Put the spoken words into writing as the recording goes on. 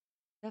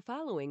The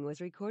following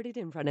was recorded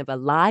in front of a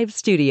live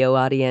studio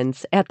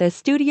audience at the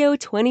Studio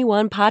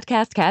 21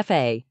 Podcast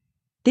Cafe.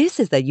 This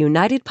is the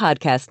United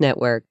Podcast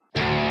Network.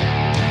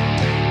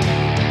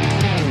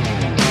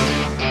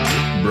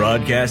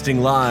 Broadcasting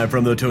live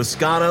from the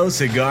Toscano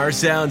Cigar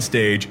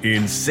Soundstage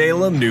in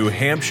Salem, New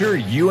Hampshire,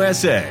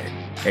 USA.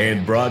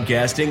 And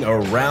broadcasting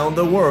around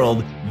the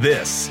world,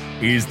 this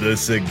is the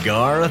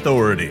Cigar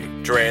Authority.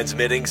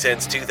 Transmitting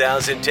since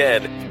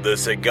 2010, the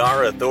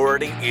Cigar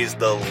Authority is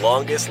the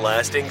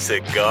longest-lasting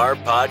cigar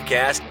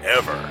podcast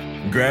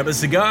ever. Grab a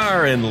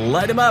cigar and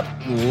light 'em up,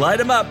 light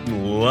 'em up,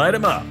 light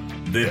 'em up.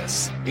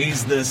 This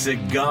is the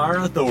Cigar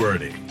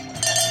Authority.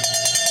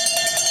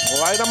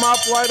 Light them up,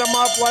 light them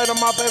up, light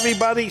them up,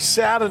 everybody.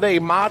 Saturday,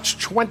 March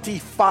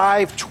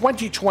 25,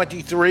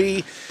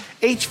 2023.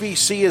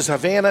 HVC is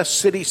Havana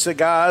City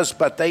Cigars,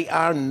 but they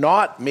are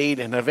not made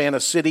in Havana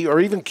City or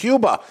even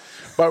Cuba.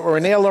 But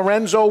Reinier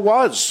Lorenzo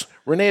was.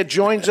 Reinier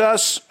joins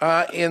us,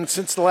 and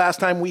since the last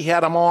time we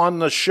had him on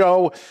the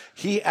show,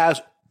 he has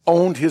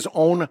owned his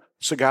own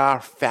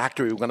cigar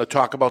factory. We're going to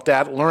talk about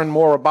that, learn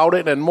more about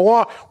it, and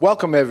more.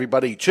 Welcome,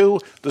 everybody,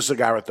 to the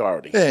Cigar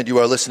Authority. And you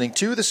are listening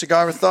to the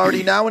Cigar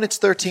Authority, now in its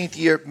 13th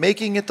year,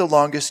 making it the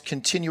longest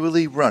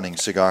continually running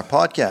cigar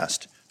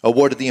podcast.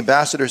 Awarded the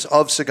Ambassadors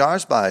of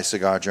Cigars by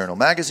Cigar Journal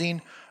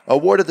Magazine.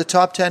 Awarded the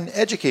Top 10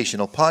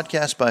 Educational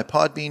Podcast by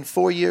Podbean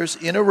 4 years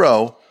in a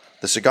row.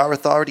 The Cigar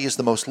Authority is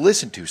the most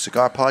listened to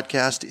cigar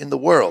podcast in the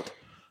world.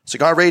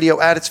 Cigar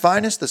radio at its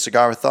finest, the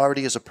Cigar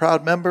Authority is a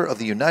proud member of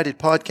the United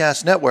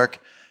Podcast Network,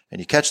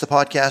 and you catch the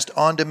podcast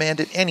on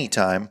demand at any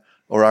time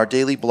or our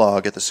daily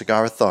blog at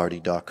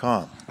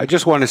thecigarauthority.com. I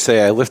just want to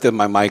say I lifted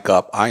my mic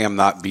up. I am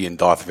not being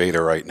Darth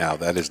Vader right now.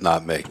 That is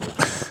not me.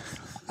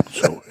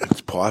 So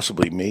it's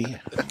possibly me.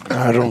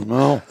 I don't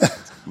know.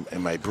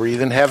 Am I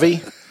breathing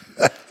heavy?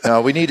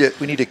 No, we need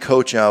to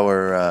coach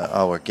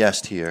our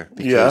guest here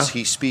because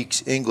he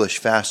speaks English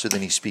faster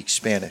than he speaks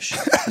Spanish,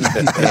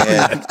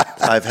 and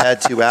I've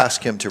had to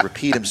ask him to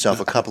repeat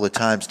himself a couple of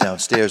times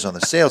downstairs on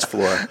the sales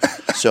floor.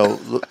 So,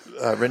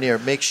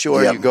 Reinier, make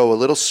sure you go a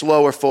little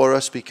slower for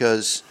us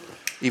because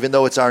even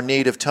though it's our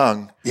native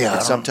tongue,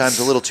 it's sometimes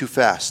a little too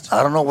fast.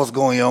 I don't know what's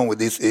going on with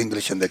this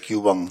English and the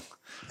Cuban.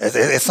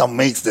 It's a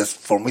mix that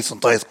for me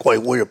sometimes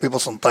quite weird. People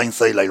sometimes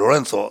say, like,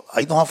 Lorenzo,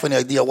 I don't have any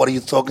idea what are you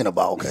talking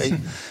about, okay?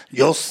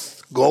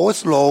 Just go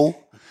slow.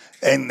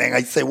 And then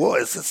I say, well,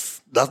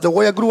 that's the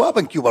way I grew up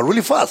in Cuba,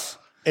 really fast.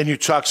 And you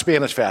talk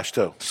Spanish fast,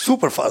 too.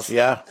 Super fast.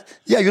 Yeah?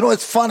 Yeah,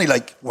 it's funny,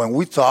 like, when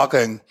we talk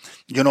and,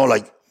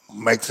 like,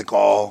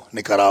 Mexico,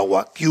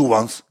 Nicaragua,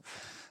 Cubans,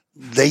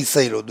 they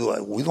say,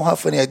 we don't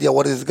have any idea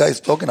what this guy is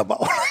talking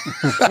about.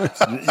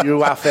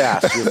 You are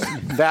fast. You're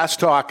fast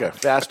talker.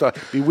 Fast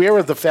talker. Beware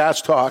of the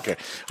fast talker.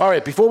 All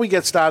right, before we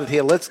get started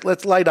here,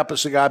 let's light up a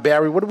cigar.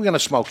 Barry, what are we going to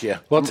smoke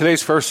here? Well,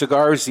 today's first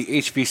cigar is the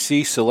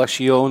HVC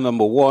Selección No.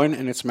 1,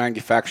 and it's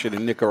manufactured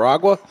in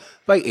Nicaragua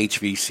by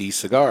HVC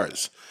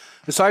Cigars.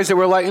 The size that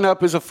we're lighting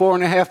up is a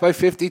 4.5 by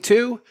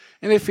 52,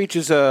 and it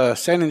features a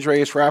San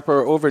Andreas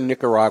wrapper over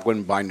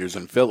Nicaraguan binders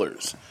and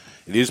fillers.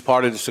 It is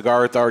part of the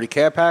Cigar Authority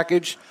care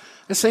package.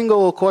 A single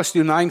will cost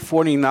you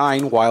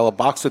 $9.49, while a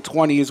box of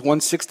 20 is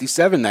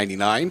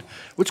 $167.99,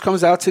 which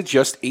comes out to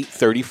just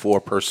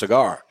 $8.34 per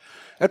cigar.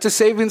 That's a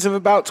savings of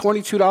about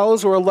 $22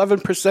 or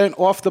 11%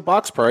 off the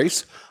box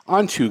price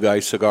on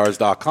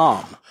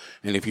twoguyscigars.com.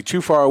 And if you're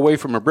too far away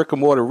from a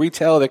brick-and-mortar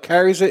retailer that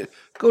carries it,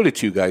 go to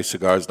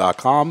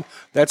twoguyscigars.com.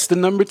 That's the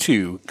number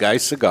 2,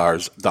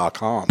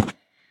 guyscigars.com.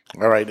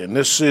 All right, and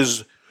this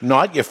is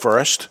not your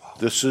first.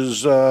 This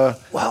is,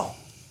 Wow.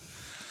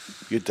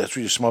 That's what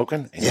you're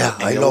smoking? And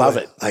I you love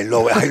it. I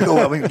love it.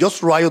 I mean,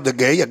 just right out the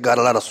gate, I got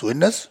a lot of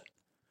sweetness.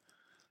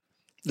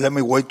 Let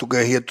me wait to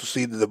get here to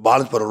see the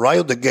balance, but right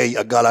out the gate,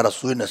 I got a lot of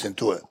sweetness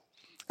into it.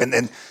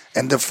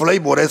 And the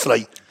flavor is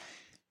like,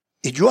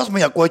 if you ask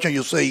me a question,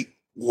 you say,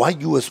 why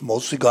you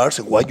smoke cigars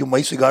and why you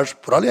make cigars?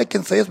 Probably I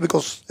can say it's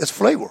because it's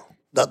flavor.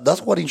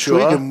 That's what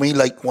intrigues me,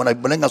 like when I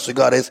blend a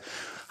cigar is,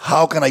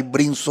 how can I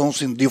bring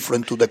something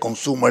different to the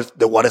consumers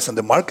than what is in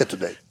the market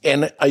today?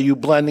 And are you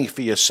blending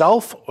for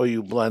yourself or are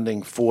you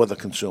blending for the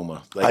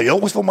consumer? I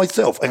always for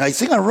myself, and I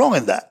think I'm wrong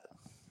in that.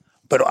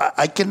 But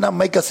I cannot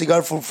make a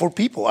cigar for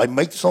people. I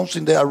make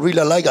something that I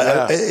really like.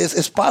 Yeah.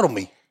 It's part of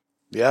me.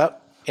 Yeah,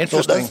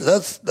 interesting. So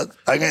that's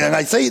and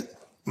I say it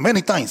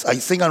many times. I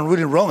think I'm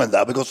really wrong in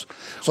that because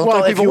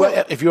sometimes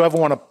if you ever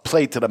want to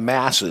play to the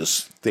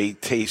masses, they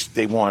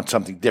want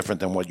something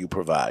different than what you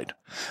provide.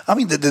 I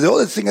mean, the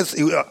other thing is,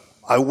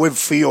 I would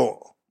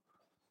feel,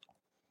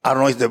 I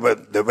don't know if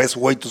the best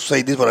way to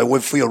say this, but I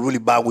would feel really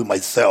bad with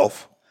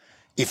myself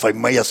if I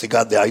made a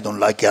cigar that I don't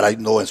like and I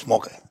know and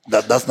smoke it.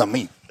 That's not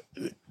me.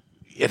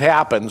 It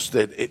happens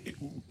that,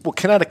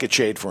 Connecticut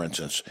Shade, for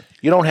instance,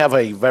 You don't have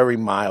a very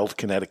mild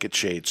Connecticut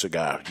shade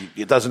cigar.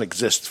 It doesn't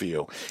exist for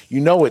you. You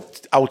know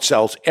it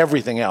outsells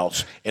everything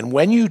else. And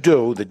when you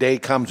do, the day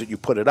comes that you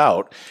put it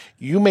out,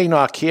 you may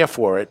not care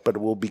for it, but it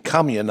will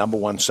become your number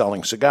one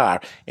selling cigar.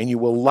 And you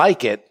will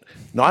like it,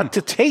 not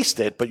to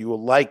taste it, but you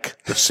will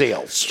like the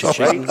sales,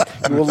 right?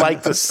 You will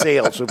like the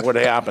sales of what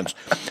happens.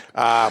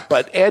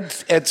 But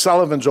Ed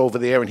Sullivan's over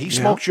there, and he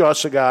smokes your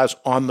cigars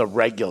on the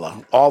regular,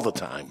 all the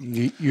time.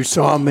 You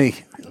saw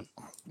me.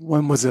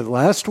 When was it?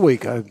 Last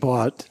week I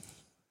bought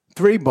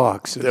 3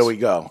 boxes. There we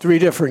go. 3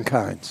 different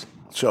kinds.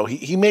 So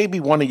he may be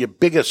one of your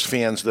biggest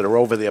fans that are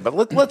over there.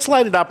 But let's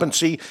light it up and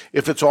see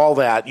if it's all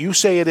that. You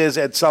say it is.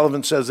 Ed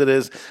Sullivan says it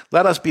is.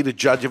 Let us be the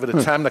judge of it.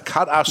 It's time to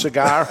cut our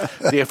cigar.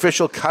 The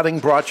official cutting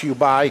brought to you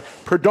by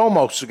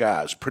Perdomo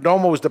Cigars.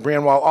 Perdomo is the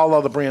brand. While all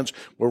other brands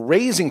were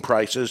raising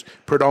prices,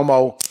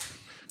 Perdomo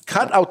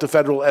cut out the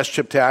federal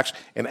S-chip tax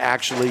and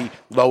actually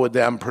lowered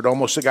them.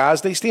 Perdomo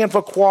Cigars, they stand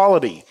for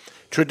quality,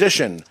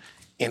 tradition,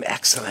 and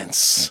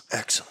excellence.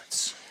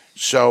 Excellence.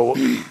 So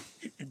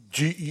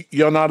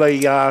you're not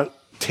a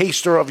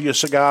taster of your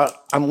cigar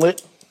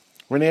unlit,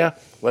 Reinier?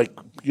 Like,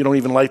 you don't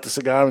even light the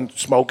cigar and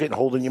smoke it and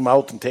hold it in your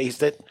mouth and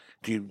taste it?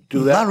 Do you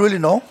do that? Not really,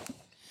 no.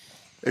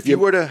 If you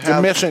were to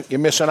have... You're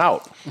missing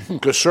out.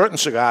 Because certain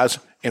cigars,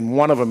 and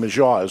one of them is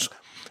yours,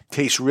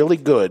 taste really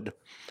good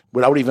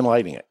without even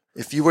lighting it.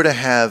 If you were to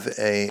have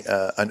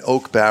an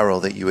oak barrel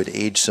that you would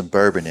age some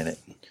bourbon in it,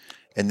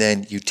 and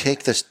then you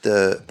take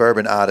the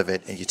bourbon out of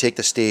it, and you take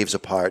the staves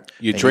apart,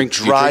 You and drink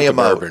dry them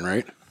the out. bourbon,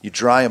 right? You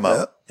dry them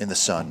out in the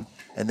sun,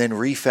 and then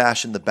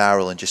refashion the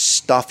barrel and just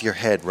stuff your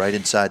head right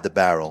inside the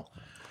barrel.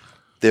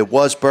 There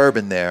was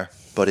bourbon there,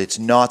 but it's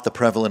not the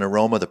prevalent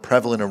aroma. The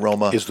prevalent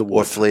aroma Is the or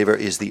wood. flavor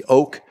is the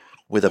oak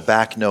with a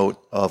back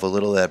note of a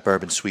little of that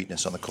bourbon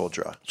sweetness on the cold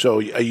draw. So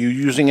are you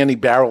using any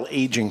barrel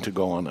aging to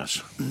go on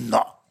this?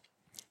 No.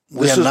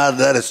 We are not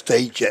at that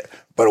stage yet.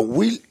 But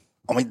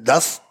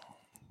that's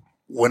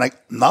when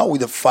now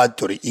with the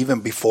factory,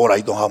 even before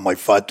I don't have my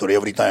factory,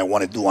 every time I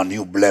want to do a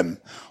new blend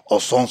or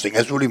something,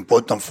 it's really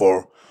important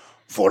for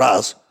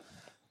us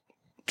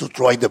to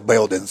try the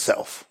barrel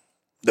themselves.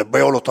 The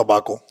barrel of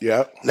tobacco.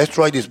 Yeah. Let's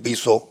try this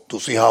Biso to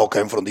see how it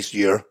came from this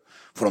year,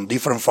 from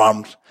different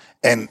farms,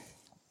 and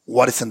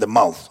what is in the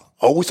mouth.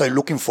 Always I'm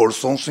looking for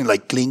something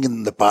like clinging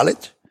in the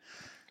palate,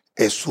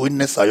 a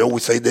sweetness, I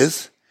always say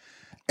this.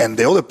 And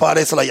the other part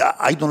is like,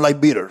 I don't like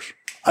bitters.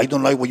 I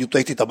don't like when you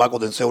taste the tobacco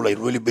themselves, like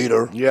really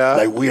bitter. Yeah.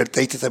 Like weird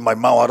tastes in my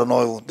mouth. I don't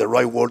know the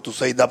right word to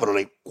say that, but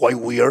like quite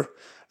weird.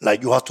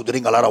 Like you have to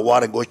drink a lot of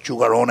water and go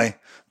sugar on it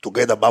to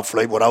get the bad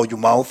flavor out of your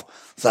mouth.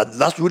 So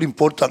that's really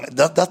important.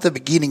 That's the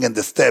beginning and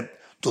the step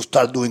to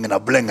start doing in a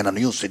blend in a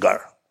new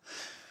cigar.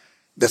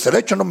 The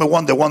selection number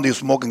 1, the one that you're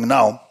smoking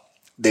now,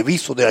 the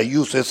Viso that I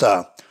use is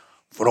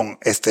from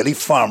Estelí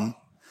Farm.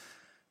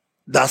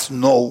 That's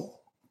known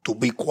to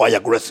be quite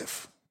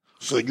aggressive.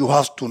 So you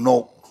have to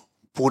know,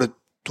 put it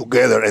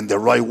together in the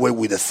right way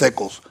with the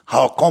secos,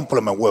 how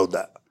complement well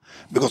that.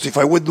 Because if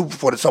I would do,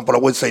 for example, I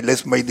would say,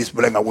 let's make this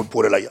blend, I would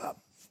put it like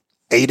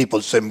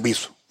 80%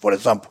 Viso, for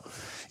example.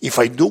 If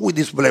I do with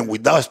this blend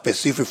with that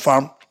specific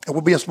farm, it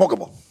would be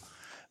unsmokable.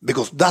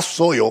 Because that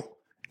soil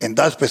and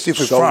that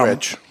specific farm,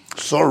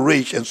 so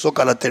rich and so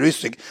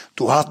characteristic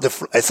to have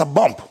it's a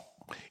bump.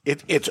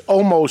 It's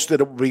almost that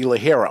it would be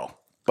Ligero.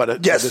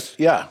 But yes.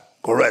 Yeah.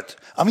 Correct.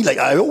 I mean, like,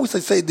 I always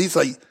say this,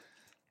 like,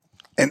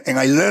 and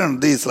I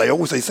learned this, like,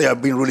 I say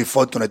I've been really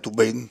fortunate to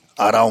be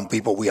around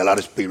people with a lot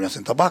of experience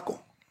in tobacco.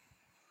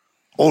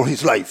 All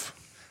his life.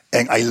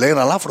 And I learned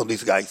a lot from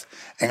these guys.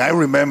 And I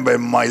remember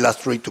my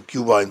last trip to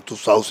Cuba in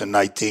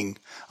 2019.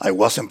 I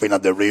was in Pena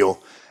del Rio.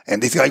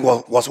 And this guy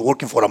was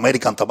working for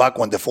American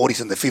Tobacco in the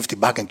 40s and the 50s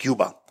back in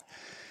Cuba.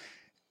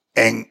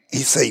 And he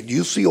said, do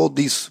you see all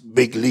these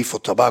big leaf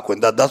of tobacco?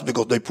 And that's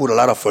because they put a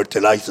lot of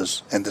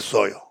fertilizers in the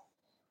soil.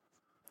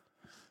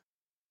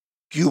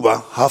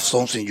 Cuba have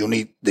something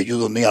unique that you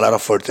don't need a lot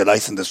of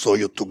fertilizer in the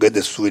soil to get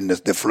the sweetness,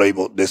 the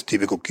flavor that's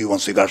typical Cuban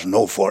cigars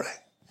know for it.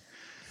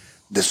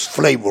 This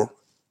flavor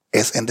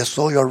is in the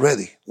soil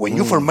already. When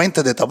you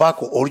fermented the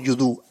tobacco, all you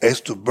do is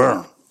to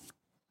burn.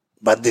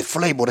 But the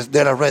flavor is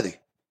there already.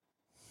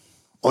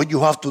 All you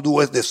have to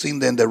do is to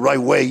sing in the right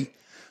way,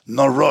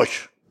 not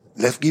rush.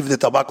 Let's give the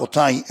tobacco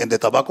time, and the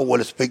tobacco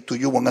will speak to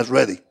you when it's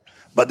ready.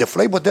 But the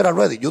flavor is there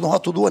already. You don't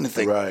have to do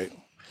anything. Right.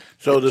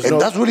 So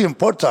that's really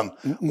important.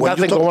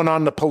 Nothing going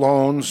on the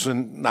polones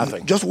and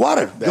nothing. Just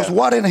water. Yeah. Just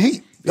water and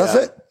heat. That's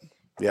it.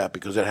 Yeah,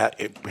 because it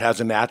has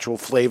a natural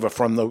flavor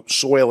from the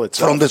soil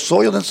itself. From the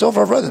soil itself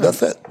already,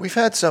 that's it. We've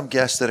had some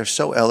guests that are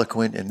so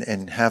eloquent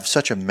and have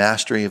such a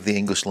mastery of the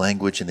English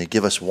language, and they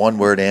give us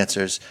one-word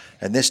answers,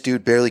 and this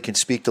dude barely can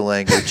speak the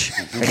language,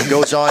 and he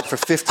goes on for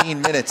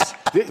 15 minutes.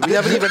 We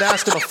haven't even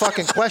asked him a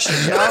fucking question,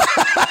 you know?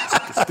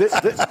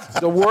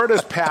 The word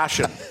is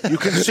passion. You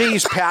can see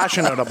he's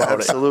passionate about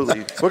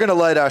Absolutely. We're going to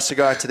light our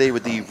cigar today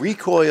with the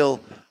Recoil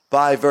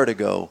by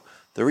Vertigo.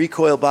 The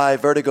Recoil by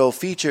Vertigo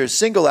features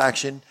single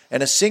action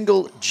and a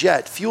single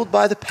jet fueled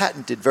by the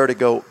patented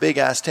Vertigo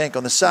big-ass tank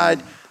on the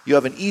side. You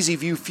have an easy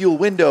view fuel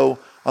window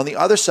On the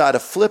other side, a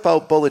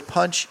flip-out bullet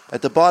punch.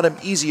 At the bottom,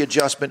 easy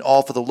adjustment,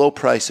 all for the low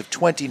price of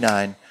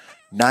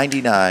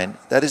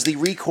 $29.99. That is the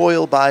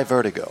Recoil by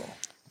Vertigo.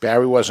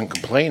 Barry wasn't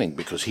complaining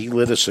because he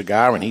lit a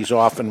cigar and he's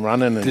off and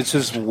running. And This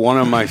is one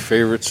of my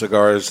favorite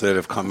cigars that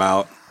have come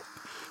out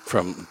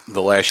from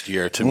the last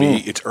year. To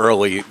me, it's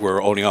early.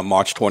 We're only on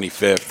March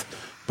 25th.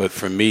 But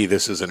for me,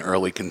 this is an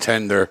early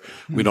contender.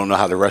 We don't know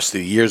how the rest of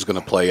the year is going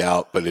to play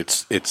out, but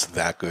it's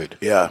that good.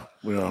 Yeah,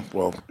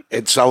 well,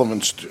 Ed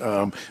Sullivan's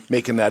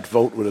making that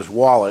vote with his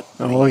wallet.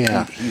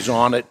 He's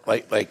on it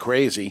like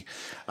crazy.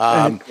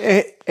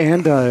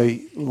 And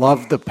I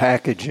love the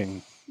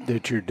packaging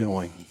that you're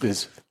doing.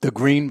 This the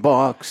green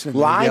box and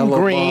lime the yellow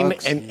green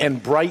box.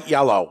 and bright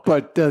yellow.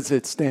 But does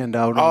it stand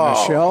out on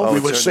the shelf? We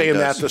were saying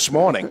that this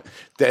morning,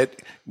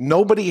 that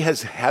nobody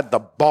has had the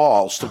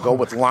balls to go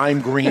with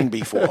lime green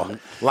before.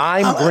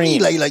 Lime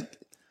green.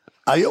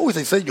 I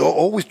always say,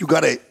 you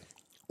gotta.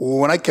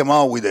 When I came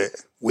out with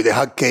the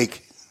hot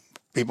cake,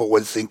 people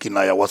were thinking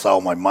I was out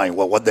of my mind.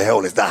 Well, what the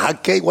hell is that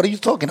hot cake? What are you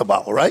talking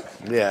about, right?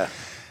 Yeah.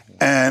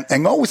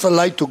 And always I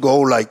like to go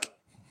like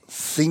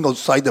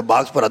single-sided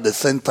box, but at the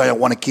same time I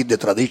want to keep the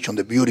tradition,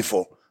 the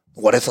beautiful.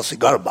 What is a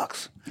cigar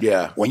box?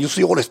 Yeah. When you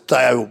see all the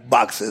style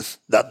boxes,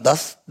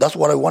 that's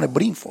what I want to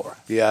bring for.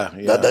 Yeah.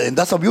 And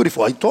that's a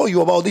beautiful. I told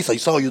you about this. I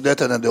saw you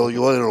that in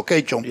your other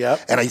location. Yeah.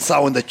 And I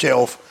saw on the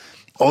shelf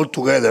all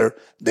together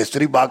the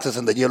 3 boxes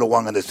and the yellow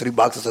one and the 3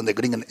 boxes and the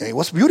green. And it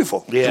was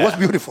beautiful. Yeah. It was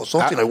beautiful.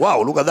 Something like,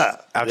 wow, look at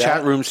that. Our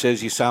chat room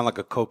says you sound like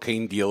a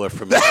cocaine dealer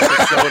from the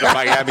episode of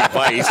Miami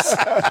Vice.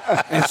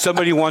 And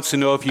somebody wants to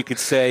know if you could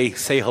say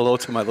hello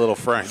to my little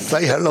friend.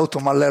 Say hello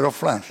to my little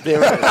friend.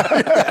 There it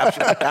is.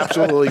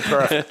 Absolutely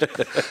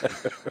perfect.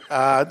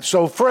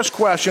 So first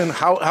question,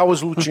 how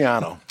is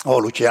Luciano? Oh,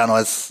 Luciano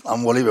is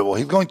unbelievable.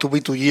 He's going to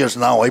be 2 years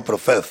now, April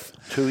 5th.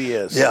 2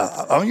 years.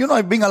 Yeah.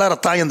 I've been a lot of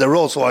time in the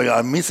road, so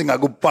I'm missing a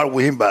good part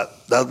with him, but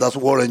that's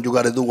war, and you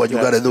got to do what you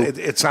got to do.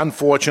 It's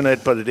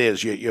unfortunate, but it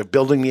is. You're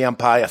building the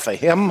empire for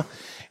him.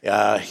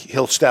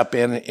 He'll step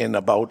in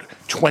about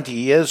 20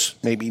 years,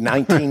 maybe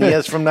 19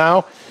 years from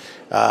now,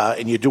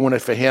 and you're doing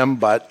it for him,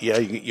 but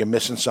you're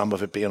missing some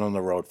of it being on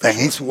the road. And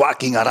he's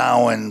walking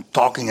around and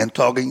talking.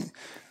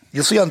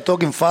 You see I'm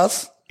talking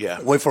fast?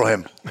 Yeah. Wait for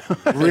him.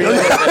 Really?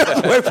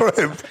 Wait for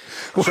him.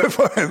 Wait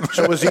for him.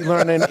 So is he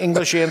learning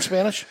English and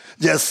Spanish?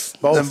 Yes.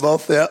 Both? Them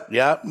both, yeah.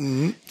 Yeah.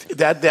 Mm-hmm.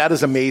 That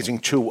is amazing,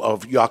 too,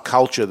 of your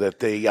culture, that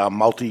they are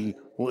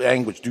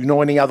multi-language. Do you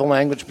know any other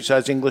language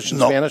besides English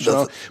and Spanish?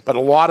 No. But a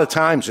lot of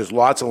times there's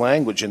lots of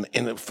language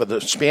for the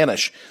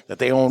Spanish that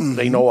they own. Mm-hmm.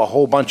 They know a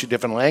whole bunch of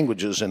different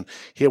languages, and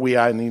here we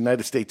are in the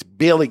United States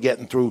barely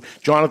getting through.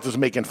 Jonathan's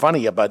making fun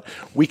of you, but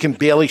we can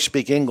barely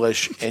speak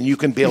English, and you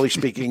can barely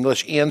speak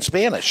English and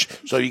Spanish.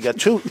 So you got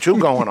two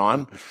going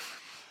on.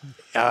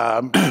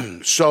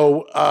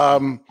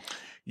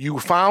 You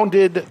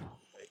founded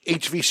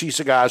HVC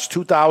Cigars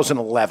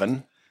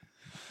 2011.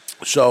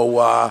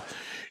 So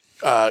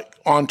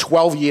on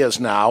 12 years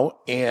now,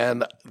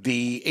 and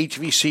the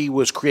HVC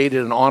was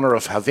created in honor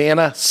of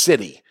Havana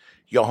City,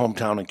 your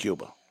hometown in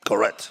Cuba.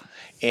 Correct.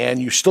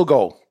 And you still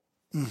go.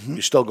 Mm-hmm.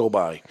 You still go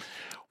by.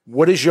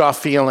 What is your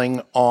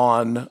feeling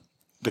on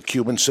the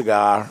Cuban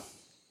cigar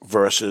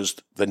versus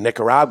the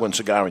Nicaraguan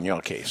cigar in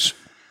your case?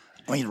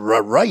 I mean,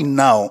 right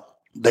now,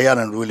 they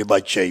are in really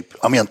bad shape.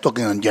 I mean, I'm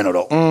talking in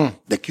general,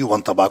 the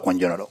Cuban tobacco in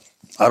general.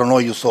 I don't know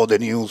if you saw the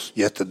news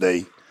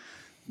yesterday.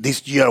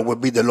 This year will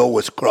be the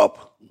lowest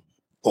crop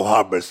of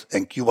harvest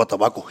in Cuban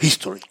tobacco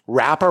history.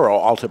 Wrapper or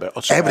ultimate?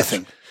 Or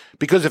everything.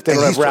 Because if they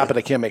don't have wrapper,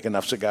 they can't make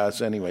enough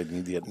cigars anyway.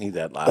 They need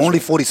that last Only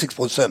one.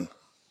 46%.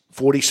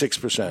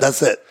 46%.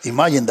 That's it.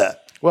 Imagine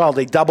that. Well,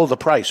 they double the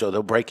price, so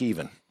they'll break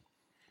even.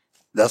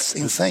 That's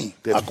insane.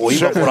 They've A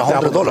cohiba for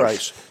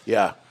 $100.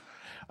 Yeah.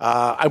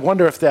 I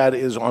wonder if that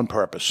is on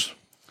purpose,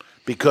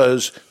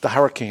 because the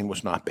hurricane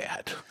was not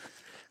bad.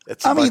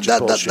 That's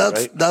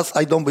that's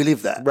I don't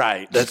believe that.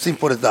 Right. That's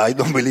simple as that. I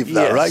don't believe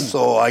that, Yes. right?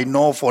 So I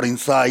know for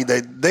inside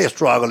that they're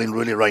struggling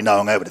really right now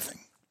on everything.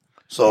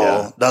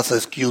 So that's an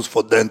excuse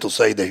for them to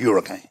say the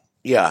hurricane.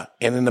 Yeah,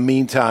 and in the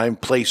meantime,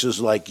 places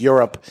like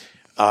Europe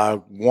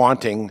are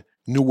wanting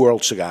New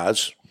World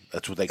cigars.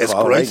 That's what they call it.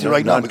 It's crazy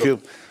right now.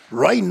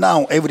 Right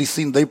now,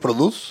 everything they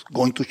produce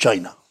going to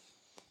China.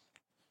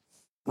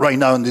 Right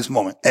now, in this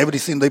moment,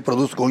 everything they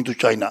produce going to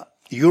China.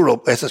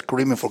 Europe is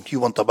screaming for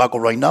Cuban tobacco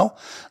right now.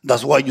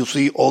 That's why you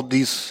see all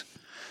these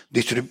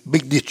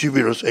big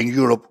distributors in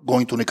Europe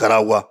going to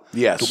Nicaragua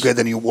to get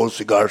the New World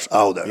cigars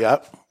out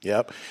there.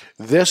 Yep.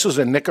 This is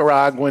a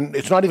Nicaraguan.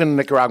 It's not even a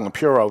Nicaraguan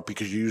Puro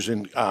because you're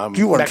using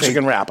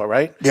Mexican wrapper,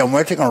 right? Yeah,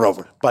 Mexican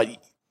wrapper. But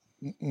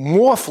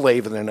more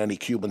flavor than any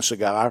Cuban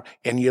cigar,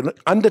 and you're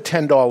under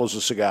 $10 a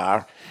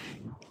cigar.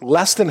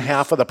 Less than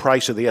half of the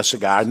price of their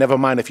cigar. Never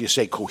mind if you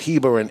say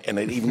Cohiba, and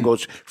it even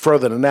goes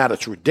further than that.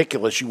 It's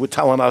ridiculous. You were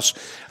telling us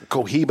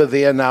Cohiba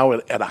there now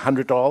at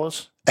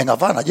 $100? In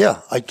Havana,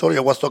 yeah. I told you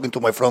I was talking to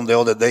my friend the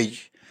other day.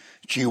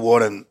 She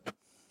wore in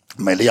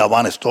Melia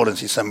Havana store, and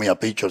she sent me a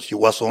picture. She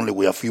was only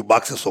with a few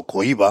boxes of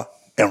Cohiba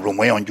and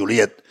Romeo and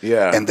Juliet.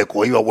 Yeah. And the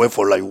Cohiba went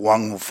for like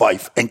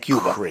 $1.05 in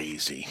Cuba.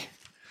 Crazy.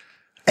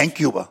 and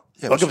Cuba.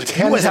 Yeah, Look, it was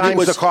 10 US,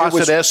 times the cost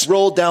of this.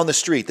 Rolled down the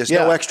street. There's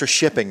no extra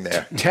shipping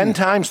there. 10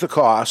 times the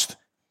cost,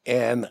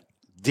 and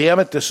damn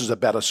it, this is a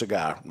better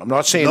cigar. I'm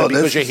not saying it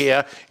because you're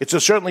here. It's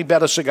a certainly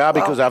better cigar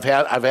because I've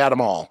had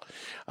them all.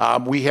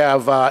 We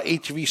have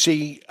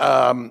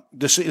HVC.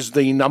 This is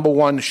the number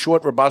one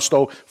short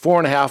Robusto,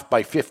 4.5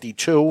 by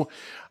 52.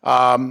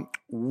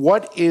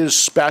 What is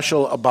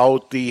special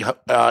about the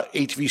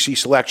HVC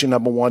Selection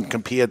number one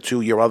compared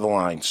to your other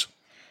lines?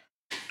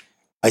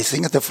 I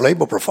think it's the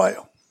flavor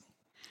profile.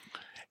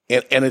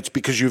 And it's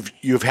because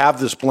you've had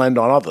this blend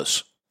on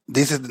others.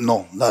 This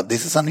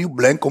is a new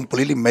blend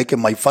completely made in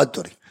my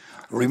factory.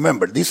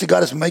 Remember, this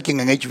cigar is making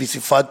an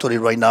HVC factory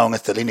right now in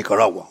Estelí,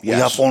 Nicaragua. Yes.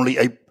 We have only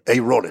eight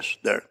rollers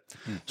there.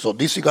 So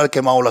this cigar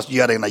came out last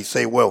year, and I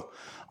say, well,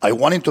 I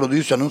want to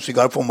introduce a new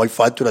cigar from my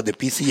factory at the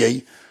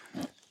PCA.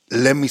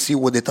 Let me see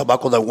what the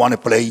tobacco that I want to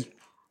play.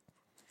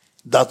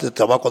 That's the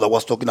tobacco that I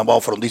was talking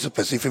about from this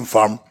specific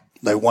farm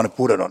that I want to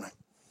put it on it.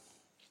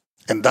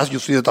 And that's, you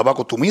see, the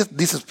tobacco. To me,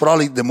 this is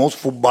probably the most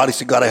full body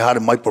cigar I had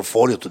in my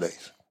portfolio today.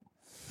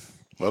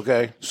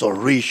 Okay. So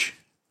rich.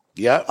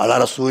 Yeah. A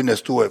lot of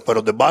sweetness to it.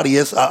 But the body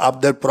is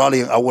up there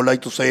probably, I would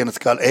like to say, in a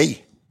scale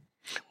A.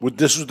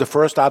 This was the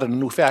first out of the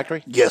new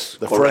factory? Yes,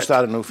 The correct. first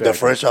out of the new factory. The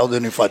first out of the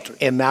new factory.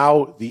 And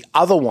now the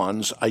other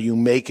ones, are you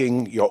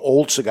making your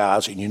old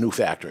cigars in your new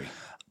factory?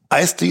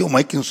 I still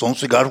making some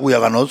cigars with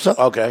Aganosa.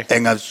 Okay.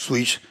 And I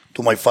switch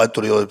to my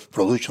factory of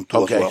production too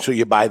Okay, as well. so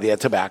you buy their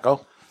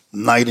tobacco?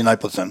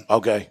 99%.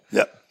 Okay.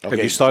 Yeah. Have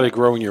you started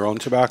growing your own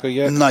tobacco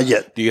yet? Not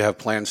yet. Do you have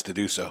plans to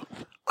do so?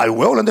 I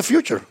will in the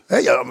future.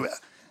 Hey,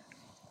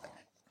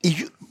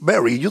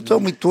 Barry, you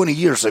told me 20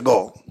 years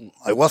ago,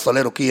 I was a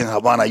little kid in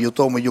Havana, you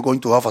told me you're going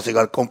to have a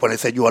cigar company. I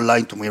said, you are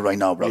lying to me right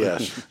now, brother.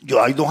 Yes.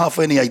 I don't have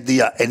any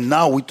idea. And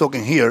now we're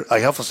talking here, I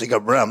have a cigar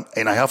brand,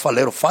 and I have a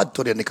little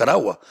factory in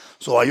Nicaragua.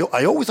 So I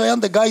am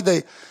the guy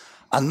that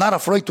I'm not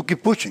afraid to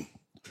keep pushing.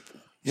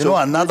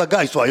 I'm not the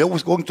guy, so I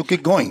always going to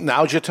keep going.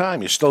 Now's your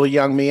time. You're still a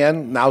young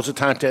man. Now's the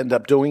time to end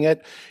up doing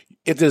it.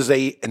 It is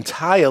a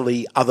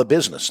entirely other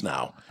business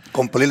now.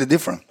 Completely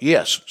different.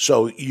 Yes.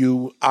 So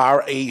you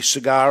are a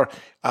cigar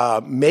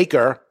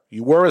maker.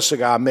 You were a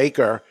cigar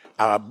maker,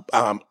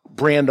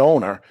 brand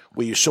owner,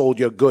 where you sold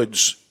your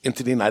goods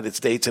into the United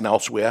States and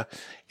elsewhere.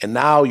 And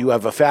now you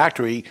have a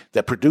factory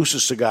that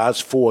produces cigars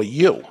for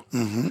you.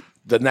 Mm-hmm.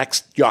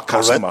 Your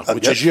customer,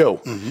 which is you.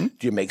 Mm-hmm.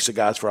 Do you make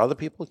cigars for other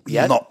people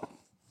yet? No.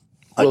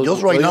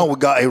 Just right now, we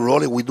got a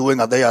roll. We're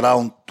doing a day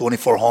around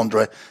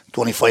 2,400,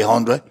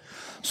 2,500.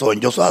 So, and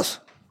just us.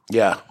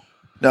 Yeah.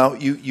 Now,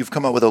 you've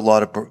come up with a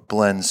lot of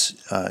blends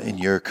in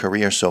your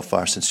career so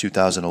far since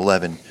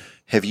 2011.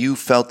 Have you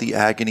felt the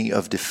agony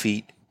of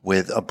defeat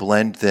with a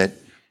blend that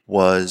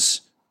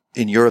was,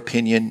 in your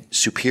opinion,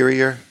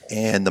 superior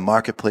and the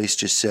marketplace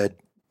just said,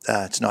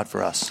 it's not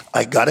for us?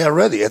 I got it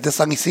already. It's the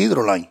San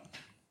Isidro line.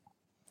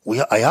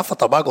 I have a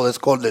tobacco that's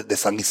called the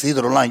San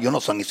Isidro line.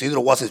 San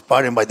Isidro was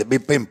inspired by the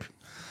Big Pimp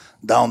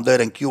down there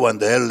in Cuba in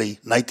the early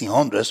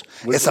 1900s.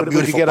 It's a beautiful What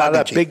did you get out of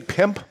that? packaging. Big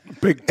Pimp?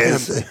 Big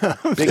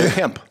pimp. Big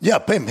Pimp. Yeah,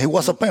 pimp. He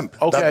was a pimp.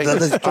 Okay.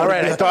 All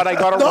right. I thought I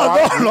got it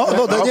wrong.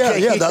 No.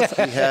 Okay. That's,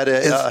 He had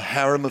a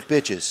harem of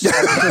bitches.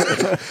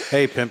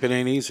 Hey, pimping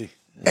ain't easy.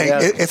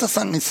 and it's a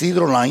San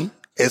Isidro line.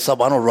 It's a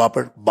vinyl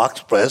wrapper,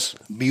 box press,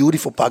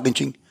 beautiful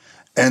packaging.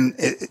 And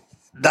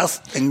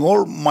that's in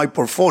all my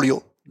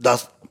portfolio,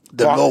 that's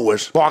the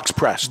lowest. Box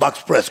press.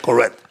 Box press,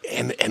 correct.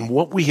 And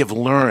what we have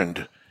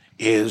learned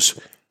is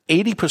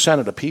 80%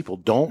 of the people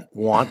don't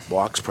want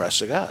box press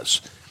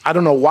cigars. I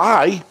don't know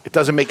why. It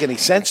doesn't make any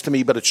sense to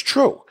me, but it's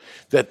true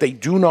that they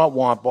do not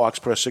want box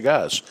press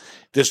cigars.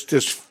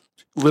 There's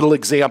little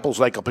examples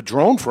like a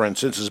Padron, for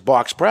instance, is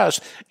box press,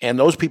 and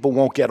those people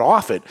won't get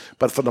off it.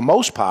 But for the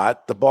most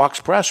part, the box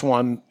press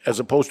one, as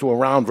opposed to a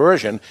round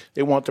version,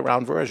 they want the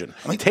round version.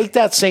 Take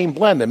that same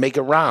blend and make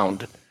it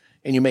round,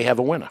 and you may have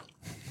a winner.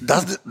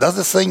 That's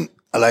the thing.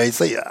 Like I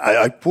say,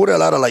 I put a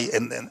lot of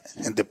in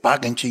the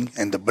packaging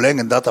and the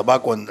blend and that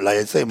tobacco. And like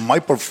I say, my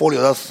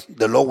portfolio, that's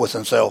the lowest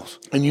in sales.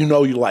 And you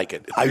know you like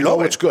it. I love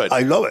it. It's good.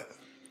 I love it.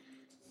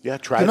 Yeah,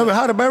 try You it. never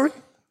had a berry?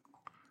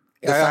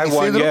 I had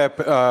one,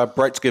 yeah.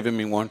 Brett's giving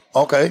me one.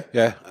 Okay.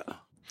 Yeah.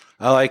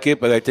 I like it,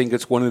 but I think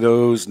it's one of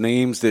those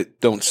names that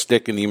don't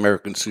stick in the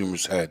American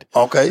consumer's head.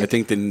 Okay. I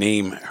think the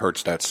name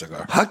hurts that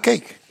cigar. Hot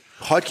cake.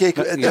 Hot cake,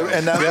 and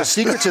now the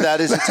secret to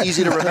that is it's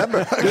easy to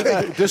remember.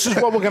 This is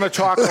what we're going to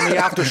talk on the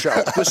after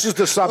show. This is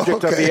the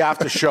subject of the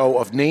after show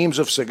of names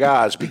of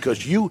cigars, because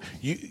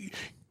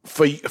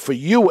for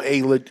you,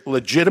 a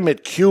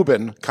legitimate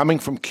Cuban coming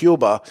from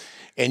Cuba,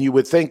 and you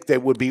would think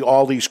there would be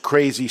all these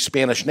crazy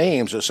Spanish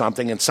names or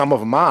something, and some of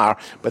them are,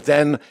 but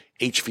then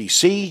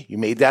HVC, you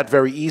made that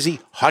very easy.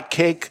 Hot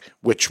cake,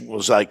 which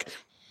was like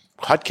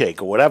hot cake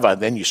or whatever,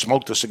 then you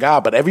smoked the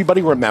cigar, but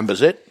everybody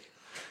remembers it.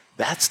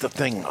 That's the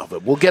thing of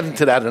it. We'll get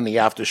into that in the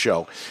after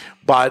show.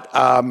 But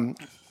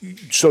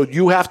so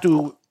you have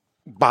to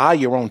buy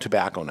your own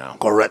tobacco now.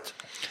 Correct.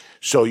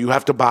 So you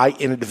have to buy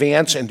in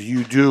advance, and do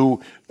you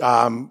do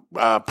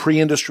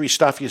pre-industry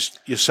stuff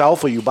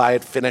yourself, or you buy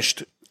it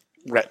finished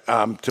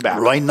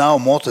tobacco? Right now,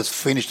 most is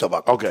finished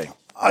tobacco. Okay.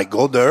 I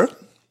go there,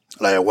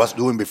 like I was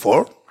doing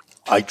before.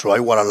 I try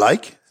what I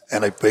like,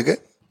 and I pick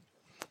it.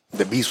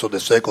 The viso, the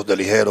secos, the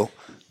ligero,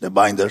 the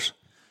binders,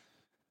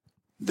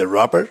 the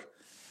wrapper.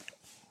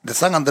 The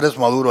San Andres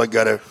Maduro, I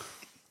got it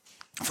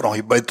from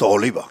Gilberto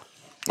Oliva.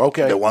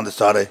 Okay. The one that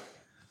started.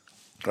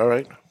 All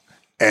right.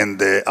 And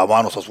the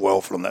Habanos as well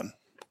from them.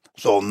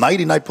 So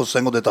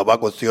 99% of the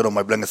tobacco is still on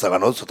my blend is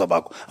Aganosa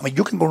tobacco. I mean,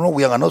 you can go wrong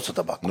with Aganosa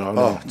tobacco.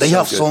 No. They So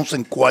have good.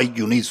 something quite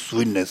unique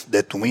sweetness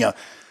that to me,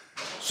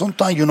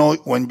 sometimes,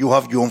 when you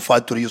have your own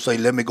factory, you say,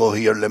 let me go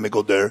here, let me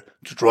go there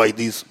to try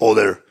these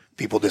other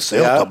people that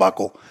sell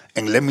tobacco.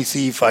 And let me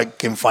see if I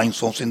can find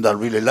something that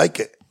really like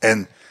it.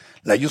 And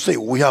like you say,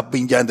 we have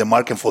been in the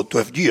market for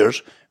 12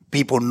 years.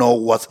 People know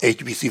what's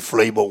HVC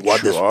flavor,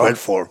 what they spread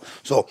for.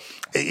 So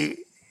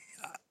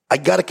I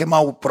got to come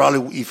out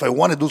probably, if I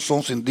want to do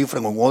something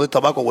different with other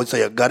tobacco, I would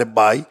say I got to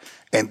buy,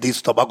 and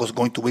this tobacco is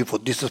going to be for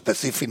this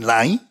specific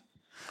line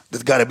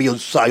that's got to be on the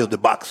side of the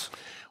box.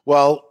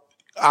 Well,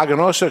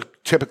 Aganosa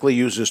typically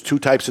uses two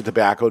types of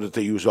tobacco that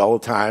they use all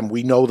the time.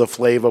 We know the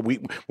flavor.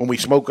 When we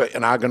smoke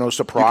an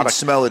Aganosa product, You can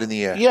smell it in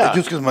the air. yeah,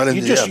 You can smell it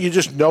in the air. You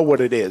just know what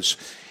it is.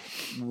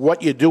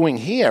 What you're doing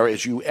here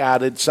is you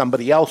added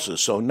somebody else's.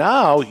 So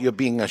now you're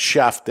being a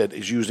chef that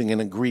is using an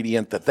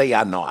ingredient that they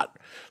are not.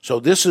 So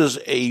this is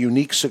a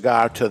unique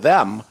cigar to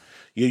them.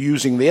 You're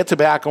using their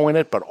tobacco in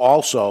it, but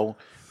also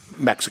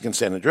Mexican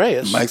San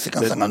Andreas.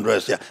 Mexican San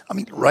Andres, yeah. I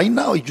mean, right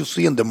now, you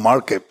see in the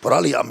market,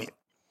 probably,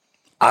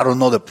 I don't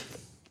know the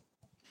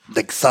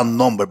exact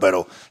number,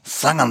 but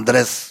San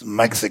Andres,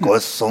 Mexico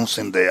is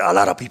something that a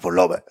lot of people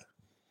love it.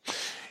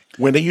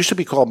 When it used to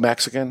be called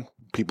Mexican,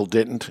 people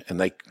didn't, and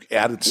they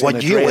added San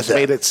What year was Andreas, that?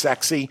 made it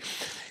sexy.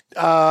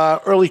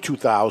 Early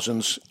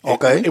 2000s.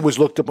 Okay. It was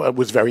it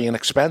was very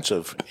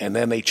inexpensive, and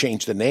then they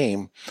changed the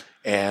name,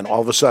 and all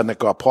of a sudden it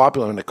got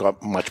popular, and it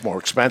got much more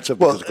expensive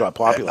because it got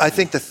popular. I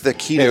think the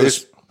key to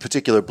this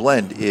particular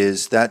blend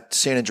is that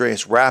San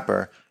Andreas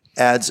wrapper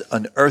adds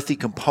an earthy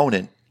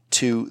component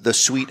to the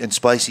sweet and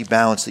spicy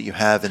balance that you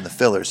have in the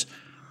fillers.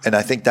 And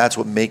I think that's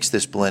what makes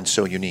this blend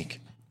so unique.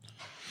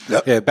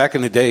 Yeah, back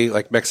in the day,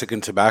 like Mexican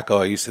tobacco,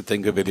 I used to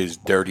think of it as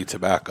dirty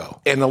tobacco.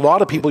 And a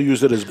lot of people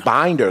use it as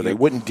binder. They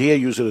wouldn't dare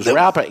use it as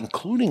wrapper,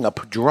 including a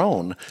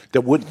Padron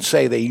that wouldn't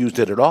say they used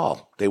it at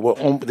all. They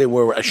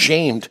were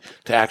ashamed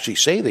to actually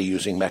say they're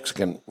using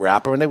Mexican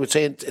wrapper, and they would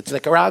say it's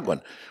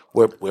Nicaraguan,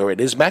 where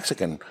it is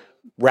Mexican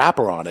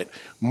wrapper on it.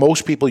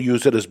 Most people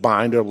use it as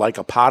binder, like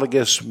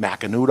Apotagus,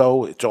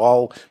 Macanudo. It's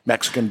all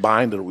Mexican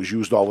binder. It was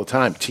used all the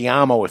time.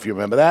 Tiamo, if you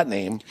remember that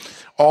name,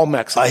 all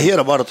Mexican. I hear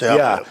about it.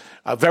 Yeah,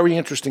 a very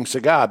interesting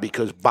cigar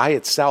because by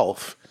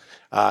itself,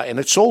 and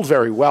it sold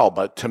very well,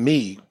 but to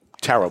me,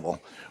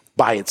 terrible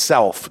by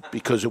itself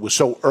because it was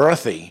so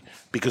earthy,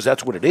 because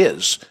that's what it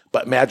is.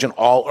 But imagine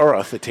all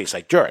earth, it tastes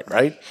like dirt,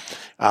 right?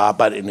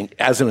 But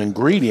as an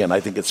ingredient, I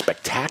think it's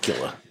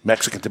spectacular.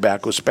 Mexican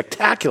tobacco is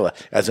spectacular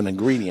as an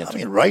ingredient. I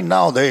mean, right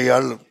now, they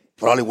are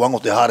probably one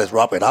of the hottest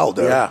wrappers out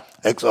there.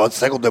 Yeah.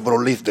 Second, the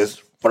broadleaf,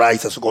 this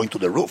price is going to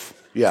the roof.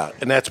 Yeah,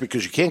 and that's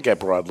because you can't get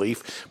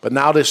broadleaf. But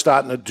now they're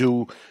starting to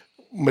do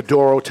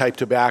Maduro-type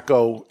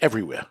tobacco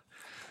everywhere.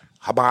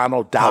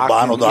 Habano, dark.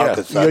 Habano,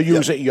 dark. Yeah.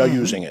 You're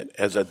using it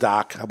as a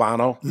dark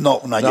Habano? No,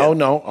 not yet.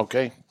 No,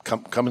 okay.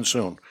 Coming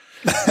soon.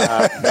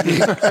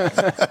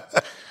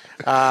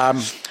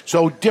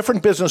 So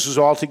different businesses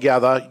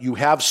altogether. You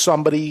have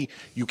somebody,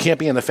 you can't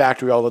be in the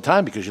factory all the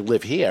time because you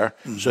live here.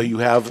 Mm-hmm. So you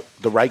have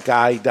the right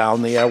guy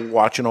down there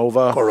watching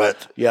over.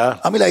 Correct. Yeah.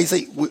 I mean, like I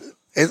say,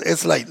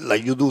 it's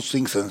like you do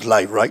things in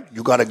life, right?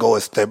 You got to go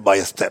step by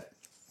step.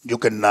 You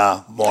can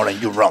more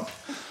and you run.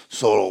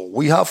 So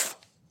we have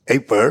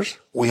 8 pairs.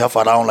 We have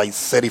around like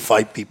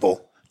 35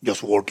 people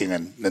just working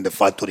in the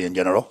factory in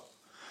general.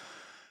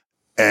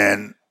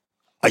 And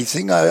I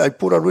think I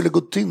put a really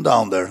good team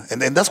down there.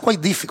 And that's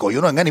quite difficult,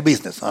 in any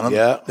business.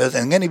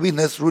 In any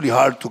business, it's really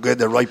hard to get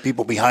the right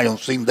people behind on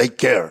things they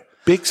care.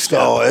 Big step.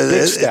 So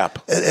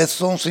it's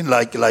something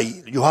like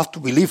you have to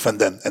believe in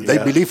them, and they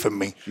believe in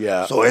me.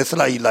 Yeah. So it's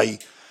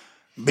like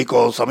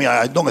because,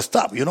 I don't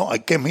stop, I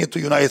came here to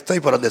the United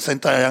States, but at the same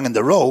time, I'm in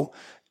the road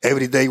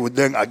every day with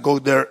them. I go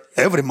there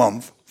every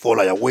month for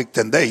like a week,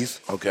 10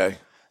 days. Okay.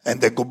 And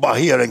they go back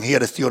here, and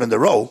here is still in the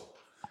road.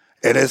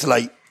 And it's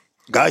like,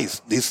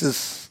 guys, this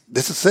is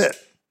it,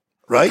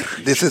 right?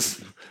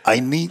 I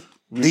need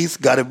this,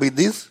 gotta be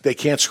this. They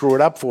can't screw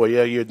it up for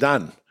you. You're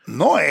done.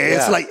 No,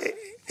 it's like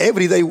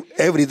every day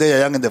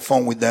I am on the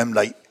phone with them,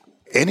 like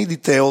any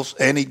details,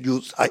 any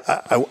use. I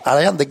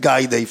am the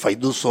guy that if I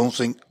do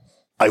something,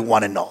 I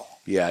want to know.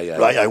 Yeah.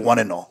 Right? I want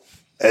to know.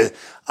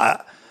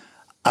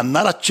 I'm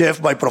not a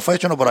chef by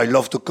profession, but I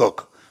love to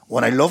cook.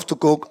 When I love to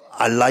cook,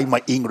 I like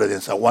my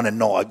ingredients. I want to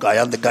know. I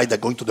am the guy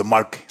that going to the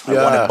market. I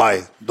want to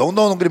buy. Don't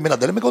give me that.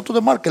 Let me go to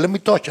the market. Let me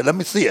touch it. Let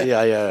me see it.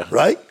 Yeah.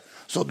 Right?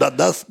 So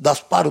that's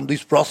part of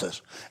this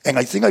process. And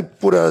I think I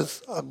put a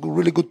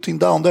really good team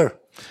down there.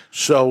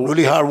 So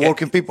Really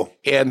hard-working people.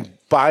 And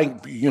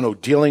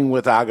dealing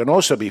with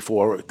Aganosa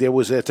before, there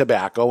was their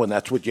tobacco, and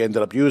that's what you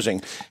ended up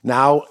using.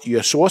 Now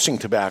you're sourcing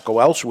tobacco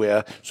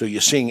elsewhere, so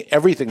you're seeing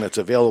everything that's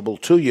available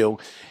to you.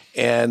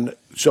 And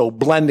so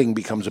blending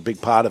becomes a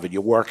big part of it.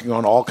 You're working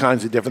on all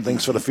kinds of different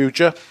things for the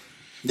future.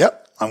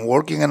 Yep, I'm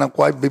working on a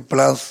quite big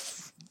plans.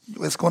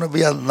 It's going to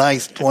be a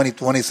nice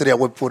 2023. I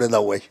will put it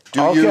that way.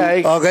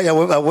 Okay, I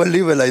will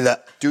leave it like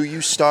that. Do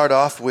you start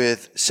off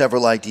with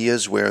several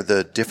ideas where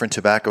the different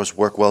tobaccos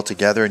work well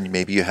together, and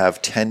maybe you have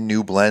 10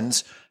 new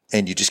blends,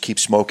 and you just keep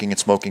smoking and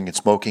smoking and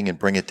smoking and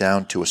bring it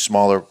down to a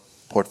smaller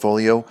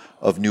portfolio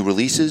of new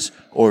releases?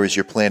 Or is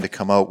your plan to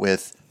come out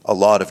with a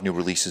lot of new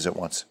releases at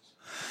once?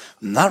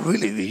 Not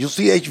really. You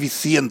see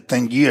HVC in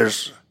 10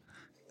 years,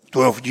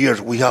 12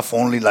 years, we have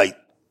only like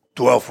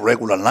 12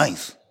 regular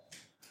lines.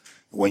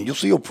 When you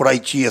see a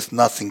Praichi, it's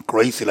nothing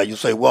crazy. Like you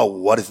say, wow,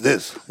 what is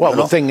this? Well,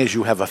 the thing is,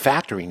 you have a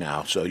factory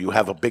now, so you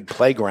have a big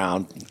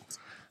playground.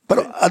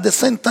 But at the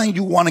same time,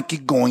 you want to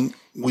keep going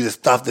with the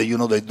stuff that you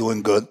know they're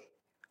doing good.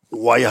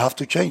 Why you have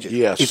to change it?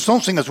 Yes. If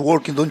something is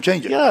working, don't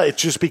change it. Yeah,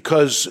 it's just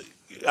because,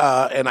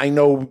 and I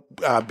know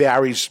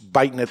Barry's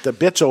biting at the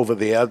bits over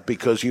there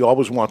because he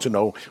always wants to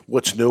know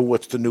what's new,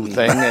 what's the new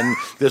thing, and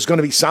there's going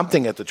to be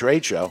something at the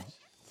trade show.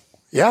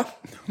 Yeah,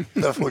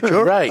 that's for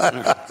sure. Right.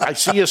 I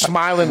see you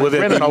smiling Will and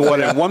there be grinning more over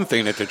there. than one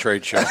thing at the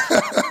trade show?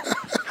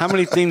 How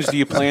many things do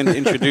you plan to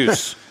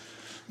introduce?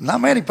 Not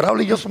many,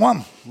 probably just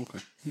one. Okay.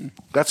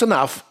 That's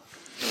enough.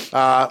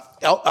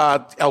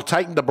 El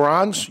Titan de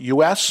Bronze,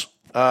 U.S.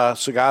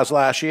 Cigars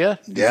last year.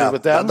 You good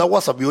with them? That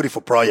was a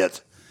beautiful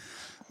project.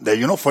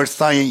 First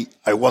time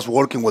I was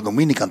working with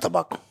Dominican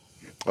tobacco.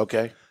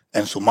 Okay.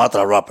 And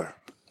Sumatra wrapper.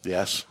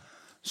 Yes.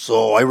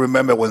 So I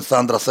remember when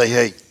Sandra said,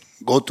 hey,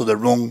 go to the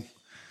room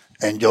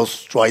and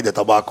just try the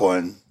tobacco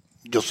and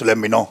just let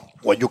me know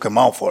what you came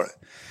out for it.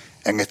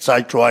 And I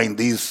started trying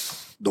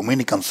these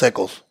Dominican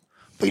secos,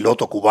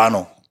 Piloto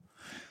Cubano,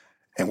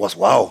 and was,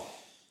 wow,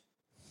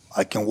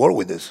 I can work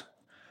with this.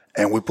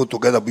 And we put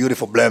together a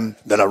beautiful blend,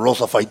 De La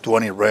Rosa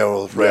 520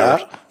 rare.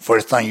 Yeah.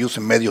 First time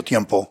using Medio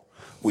Tiempo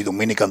with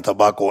Dominican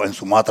tobacco and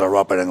Sumatra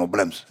wrapper and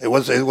blends. It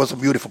was a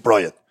beautiful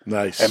project.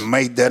 Nice. And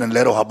made that in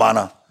Little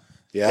Havana.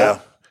 Yeah.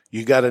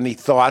 You got any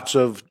thoughts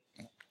of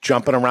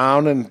jumping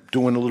around and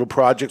doing little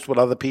projects with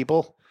other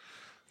people?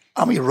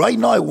 I mean, right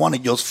now I want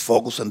to just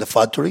focus on the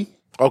factory.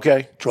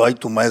 Okay. Try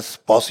to make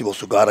possible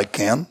cigar I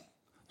can.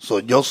 So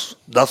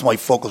that's my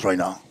focus right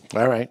now.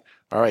 All right.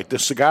 The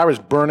cigar is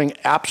burning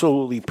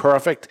absolutely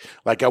perfect,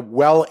 like a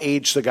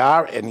well-aged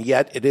cigar, and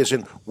yet it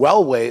isn't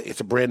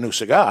it's a brand new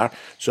cigar,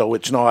 so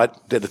it's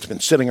not that it's been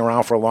sitting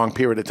around for a long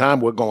period of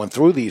time. We're going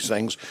through these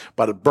things,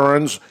 but it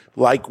burns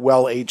like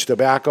well-aged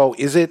tobacco.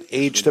 Is it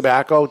aged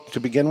tobacco to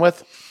begin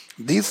with?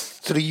 These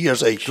 3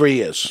 years aged. 3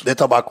 years. The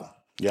tobacco.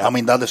 Yeah. I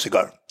mean, that's the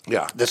cigar.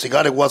 Yeah. The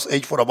cigar was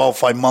aged for about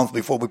 5 months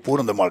before we put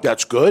on the market.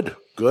 That's good.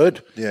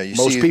 Yeah,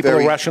 most people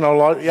are rushing a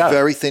lot. Yeah.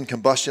 Very thin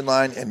combustion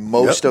line, and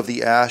most of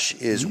the ash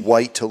is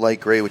white to light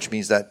gray, which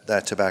means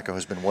that tobacco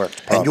has been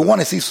worked properly. And you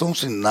want to see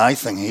something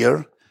nice in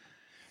here?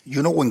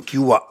 When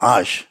Cuba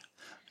ash,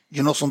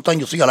 sometimes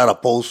you see a lot of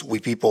posts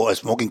with people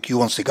smoking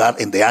Cuban cigar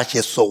and the ash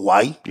is so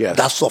white. Yes.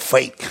 That's so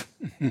fake.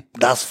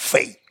 That's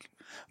fake.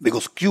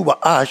 Because Cuba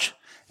ash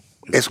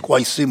is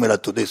quite similar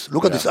to this.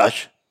 Look at this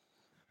ash.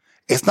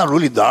 It's not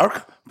really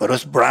dark, but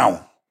it's brown.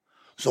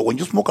 So when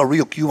you smoke a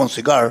real Cuban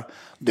cigar,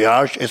 the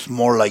ash is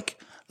more like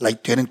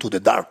turning to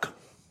the dark.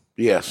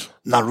 Yes.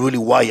 Not really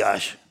white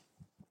ash.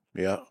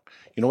 Yeah.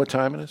 You know what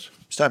time it is?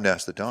 It's time to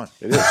ask the Don.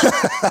 It is.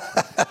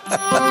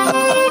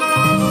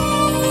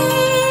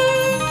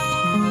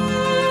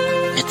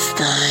 It's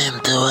time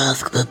to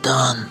ask the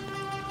Don.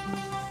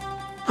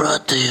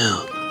 Brought to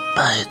you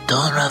by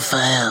Don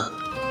Rafael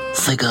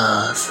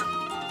Cigars.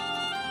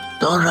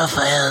 Don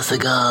Rafael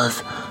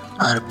cigars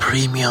are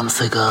premium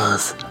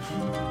cigars.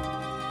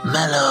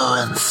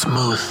 Mellow and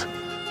smooth.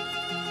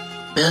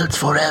 Built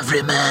for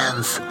every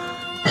man's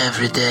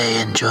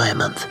everyday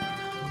enjoyment.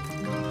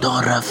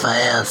 Don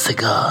Rafael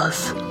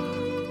Cigars.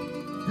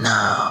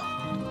 Now,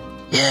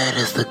 here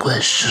is the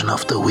question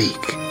of the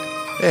week.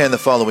 And the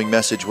following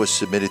message was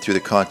submitted through the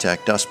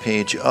Contact Us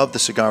page of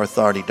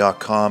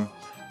thecigarauthority.com.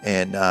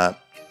 And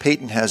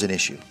Peyton has an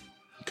issue.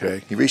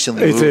 Okay. He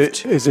recently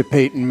moved. Is it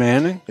Peyton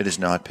Manning? It is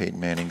not Peyton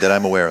Manning that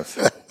I'm aware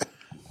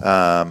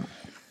of.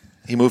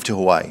 He moved to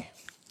Hawaii.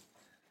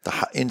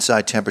 The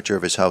inside temperature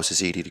of his house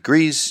is 80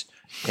 degrees.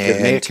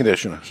 And air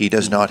conditioner. He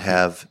does not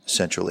have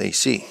central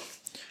AC.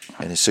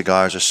 And his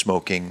cigars are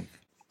smoking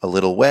a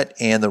little wet,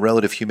 and the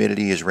relative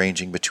humidity is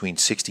ranging between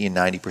 60 and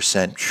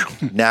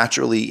 90%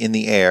 naturally in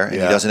the air. And he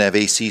doesn't have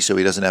AC, so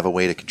he doesn't have a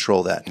way to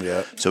control that.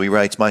 Yeah. So he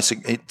writes,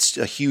 it's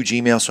a huge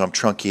email, so I'm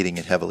truncating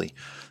it heavily.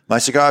 My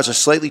cigars are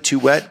slightly too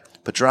wet,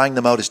 but drying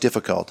them out is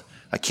difficult.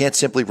 I can't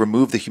simply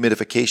remove the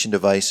humidification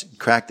device,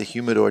 crack the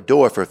humidor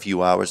door for a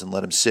few hours, and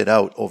let them sit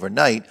out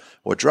overnight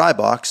or dry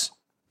box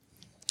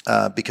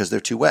because they're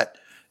too wet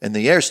and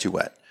the air's too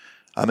wet.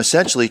 I'm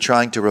essentially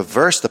trying to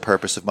reverse the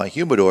purpose of my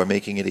humidor,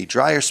 making it a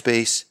drier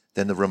space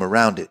than the room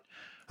around it.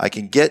 I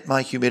can get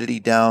my humidity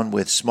down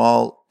with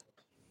small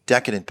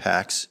decadent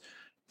packs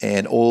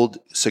and old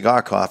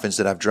cigar coffins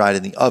that I've dried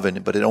in the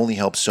oven, but it only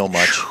helps so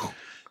much.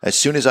 As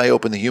soon as I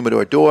open the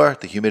humidor door,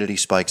 the humidity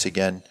spikes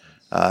again.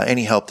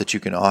 Any help that you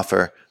can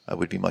offer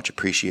would be much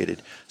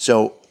appreciated.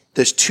 So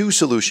there's two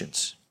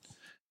solutions.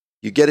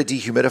 You get a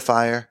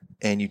dehumidifier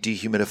and you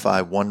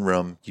dehumidify one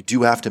room. You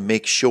do have to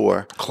make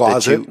sure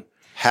that you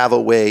have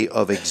a way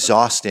of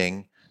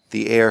exhausting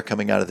the air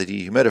coming out of the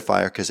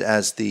dehumidifier, because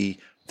as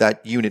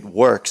that unit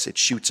works, it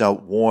shoots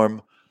out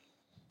warm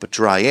but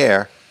dry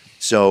air.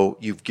 So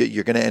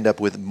you're going to end up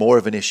with more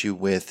of an issue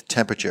with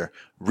temperature.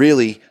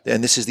 Really,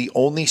 and this is the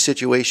only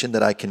situation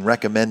that I can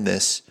recommend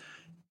this,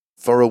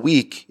 for a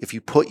week, if you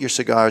put your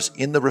cigars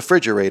in the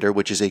refrigerator,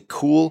 which is a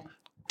cool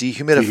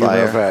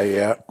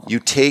dehumidifier, you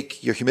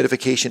take your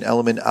humidification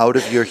element out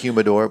of your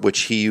humidor,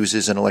 which he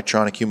uses an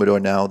electronic humidor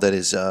now that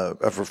is a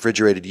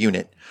refrigerated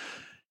unit.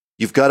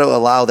 You've got to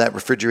allow that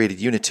refrigerated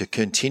unit to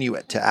continue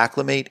to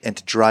acclimate and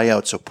to dry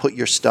out. So put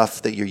your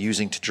stuff that you're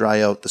using to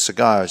dry out the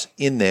cigars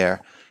in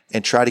there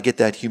and try to get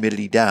that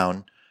humidity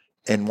down.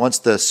 And once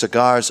the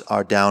cigars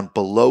are down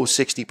below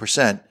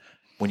 60%,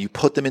 when you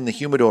put them in the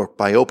humidor,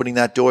 by opening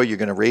that door, you're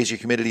going to raise your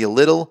humidity a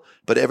little,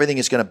 but everything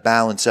is going to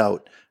balance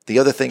out. The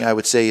other thing I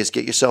would say is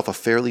get yourself a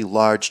fairly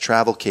large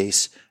travel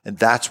case, and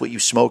that's what you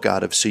smoke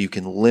out of, so you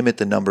can limit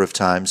the number of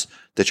times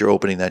that you're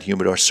opening that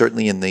humidor.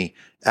 Certainly in the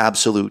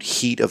absolute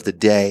heat of the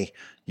day,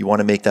 you want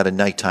to make that a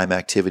nighttime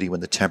activity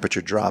when the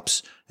temperature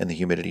drops and the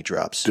humidity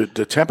drops.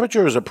 The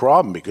temperature is a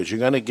problem because you're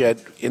going to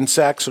get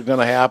insects are going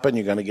to happen.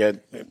 You're going to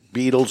get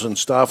beetles and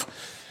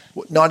stuff.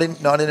 Not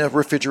in a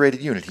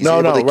refrigerated unit. He's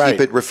able to keep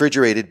it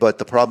refrigerated, but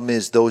the problem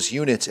is those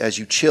units, as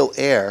you chill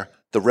air,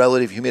 the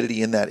relative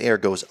humidity in that air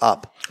goes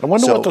up. I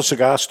wonder what the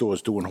cigar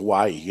stores do in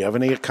Hawaii. You have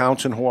any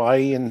accounts in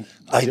Hawaii?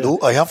 I do.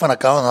 I have an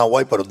account in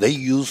Hawaii, but they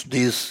use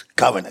these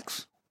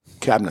cabinets.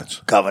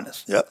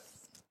 Cabinets, yep.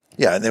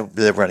 Yeah, and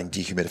they're running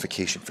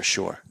dehumidification for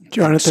sure.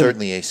 Jonathan,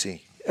 certainly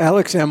AC.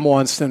 Alex M.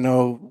 wants to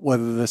know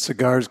whether the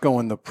cigars go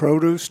in the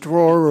produce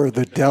drawer or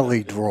the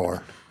deli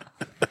drawer.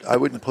 I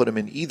wouldn't put them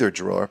in either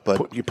drawer,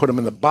 but you put them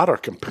in the butter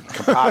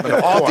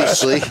compartment.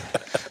 Obviously.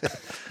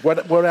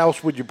 What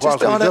else would you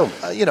possibly do?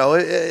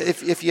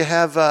 If you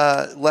have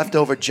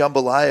leftover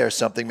jambalaya or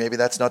something, maybe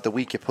that's not the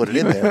week you put it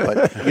in there.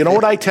 But you know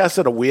what I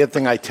tested? A weird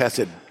thing I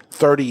tested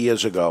 30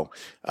 years ago.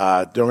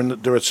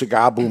 There are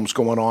cigar booms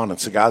going on, and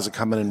cigars are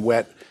coming in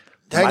wet.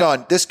 Hang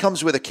on. This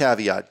comes with a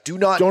caveat. Do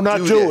not do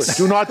this.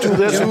 Do not do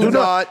this. Do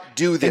not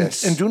do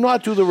this. And do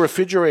not do the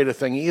refrigerator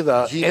thing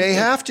either. He may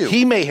have to.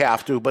 He may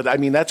have to, but I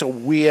mean, that's a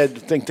weird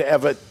thing to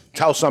ever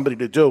tell somebody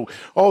to do.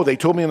 Oh, they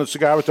told me in the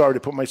Cigar Authority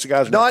to put my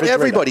cigars in the refrigerator.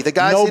 Not everybody. The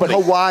guy's in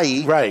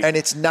Hawaii, right, and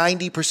it's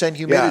 90%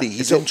 humidity. Yeah,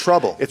 He's in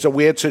trouble. It's a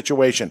weird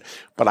situation.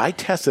 But I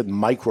tested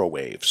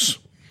microwaves.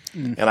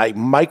 And I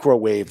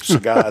microwaved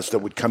cigars that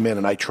would come in,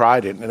 and I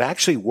tried it, and it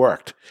actually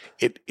worked.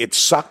 It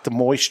sucked the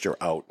moisture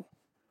out.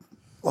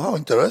 Wow,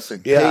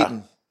 interesting. Yeah.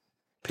 Peyton.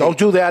 Don't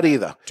do that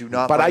either. Do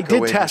not. But I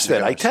did microwave test your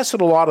it. I cigars.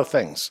 tested a lot of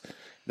things.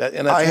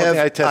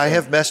 I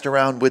have messed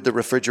around with the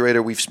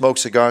refrigerator. We've smoked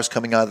cigars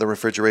coming out of the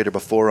refrigerator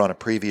before on a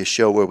previous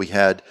show where we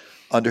had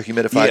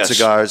under-humidified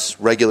cigars,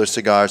 regular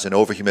cigars, and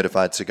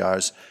over-humidified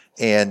cigars.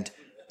 And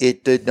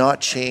it did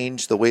not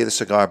change the way the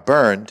cigar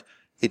burned.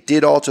 It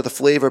did alter the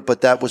flavor,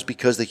 but that was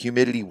because the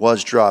humidity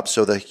was dropped.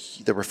 So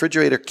the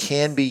refrigerator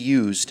can be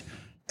used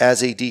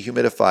as a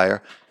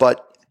dehumidifier,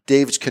 but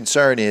Dave's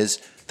concern is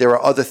there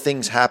are other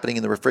things happening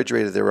in the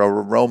refrigerator. There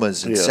are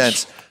aromas and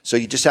scents. So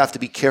you just have to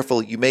be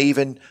careful. You may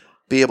even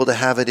be able to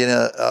have it in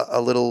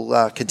a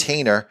little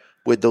container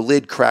with the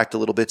lid cracked a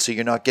little bit so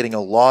you're not getting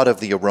a lot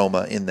of the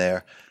aroma in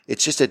there.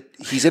 It's just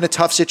he's in a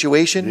tough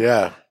situation.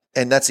 Yeah.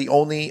 And that's the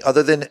only,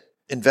 other than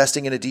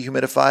investing in a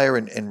dehumidifier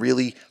and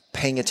really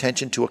paying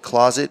attention to a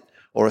closet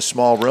or a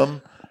small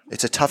room,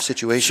 it's a tough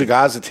situation.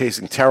 Cigars are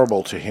tasting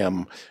terrible to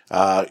him.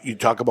 You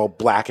talk about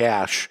black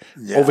ash.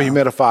 Yeah.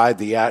 Over-humidified,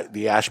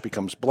 the ash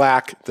becomes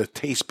black. The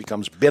taste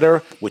becomes bitter,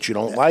 which you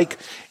don't like.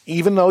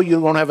 Even though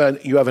you have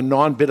a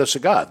non-bitter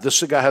cigar. This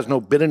cigar has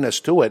no bitterness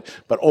to it,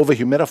 but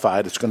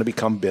over-humidified, it's going to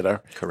become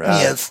bitter. Correct.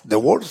 Yes, the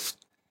worst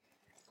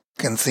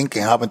can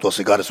happen to a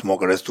cigar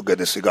smoker is to get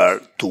the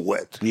cigar too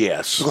wet.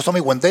 Yes. Because,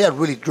 when they are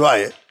really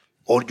dry,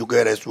 all you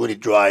get is really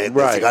dry. Right.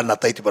 The cigar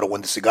not tasty, but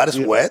when the cigar is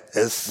wet,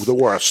 it's the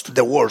worst.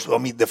 The worst.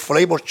 The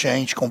flavors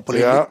change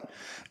completely. Yeah.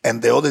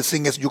 And the other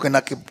thing is you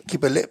cannot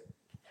keep a lip.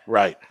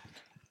 Right.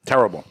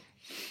 Terrible.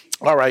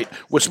 All right.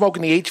 We're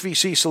smoking the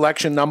HVC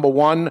Selection No.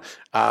 1.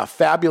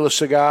 Fabulous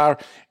cigar.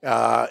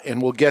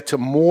 And we'll get to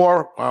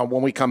more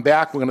when we come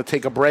back. We're going to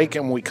take a break.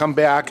 And when we come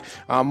back,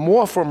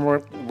 more from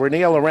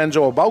Reinier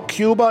Lorenzo about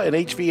Cuba and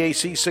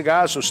HVAC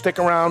cigars. So stick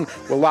around.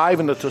 We're live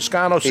in the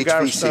Toscano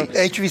Cigar HVC.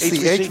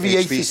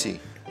 HVC.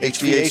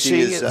 HVAC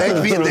is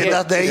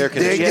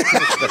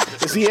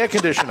it's the air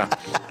conditioner.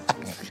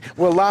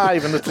 We're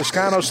live in the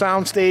Toscano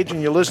soundstage,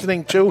 and you're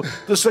listening to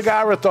the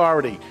Cigar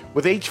Authority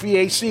with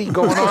HVAC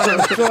going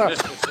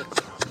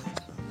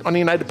on the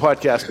United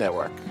Podcast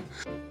Network.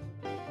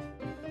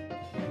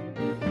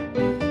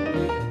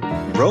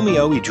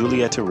 Romeo y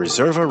Julieta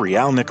Reserva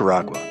Real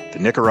Nicaragua, the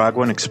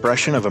Nicaraguan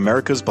expression of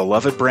America's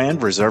beloved brand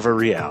Reserva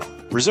Real.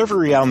 Reserva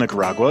Real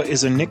Nicaragua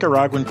is a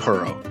Nicaraguan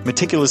puro,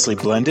 meticulously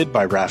blended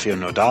by Rafael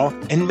Nodal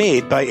and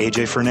made by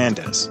AJ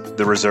Fernandez.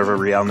 The Reserva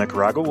Real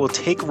Nicaragua will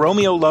take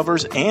Romeo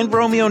lovers and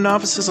Romeo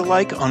novices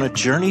alike on a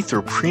journey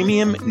through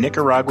premium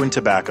Nicaraguan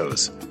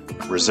tobaccos.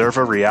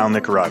 Reserva Real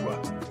Nicaragua.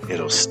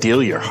 It'll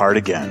steal your heart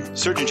again.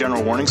 Surgeon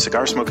General warning: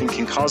 cigar smoking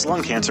can cause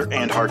lung cancer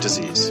and heart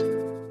disease.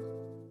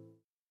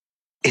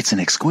 It's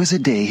an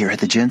exquisite day here at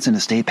the Jensen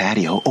Estate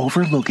patio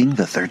overlooking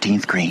the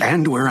 13th green.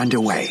 And we're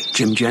underway.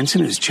 Jim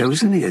Jensen has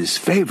chosen his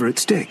favorite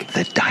stick.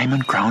 The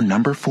Diamond Crown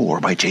No. 4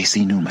 by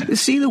J.C. Newman.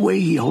 See the way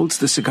he holds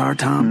the cigar,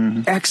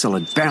 Tom?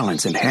 Excellent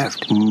balance and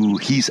heft. Ooh,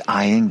 he's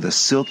eyeing the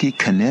silky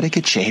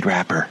Connecticut shade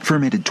wrapper,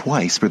 fermented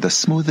twice for the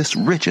smoothest,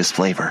 richest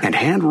flavor. And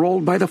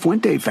hand-rolled by the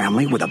Fuente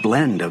family with a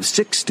blend of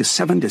 6 to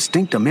 7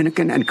 distinct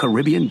Dominican and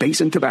Caribbean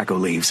basin tobacco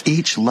leaves.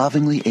 Each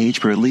lovingly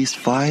aged for at least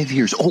 5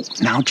 years. Oh,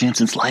 now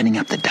Jensen's lighting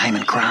up the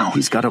Diamond Crown.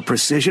 He's got a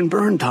precision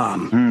burn,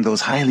 Tom.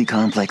 Those highly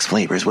complex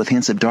flavors with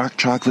hints of dark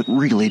chocolate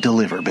really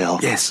deliver,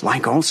 Bill. Yes,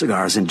 like all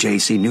cigars in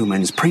J.C.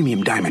 Newman's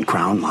premium Diamond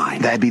Crown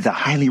line. That'd be the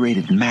highly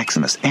rated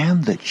Maximus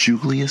and the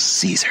Julius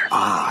Caesar.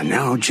 Ah,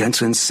 now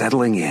Jensen's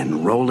settling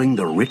in, rolling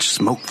the rich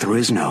smoke through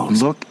his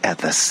nose. Look at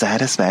the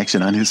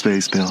satisfaction on his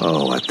face, Bill.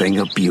 Oh, a thing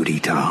of beauty,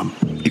 Tom.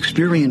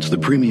 Experience the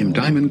premium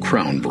Diamond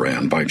Crown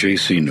brand by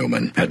J.C.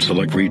 Newman at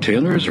select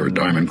retailers or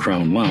Diamond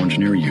Crown Lounge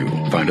near you.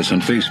 Find us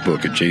on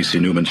Facebook at J.C.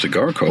 Newman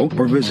Cigar Co.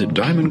 or visit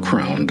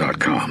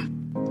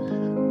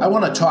diamondcrown.com. I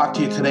want to talk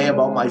to you today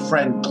about my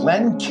friend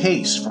Glenn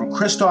Case from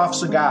Christoph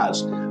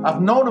Cigars.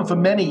 I've known him for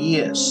many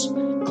years.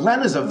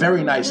 Glenn is a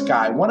very nice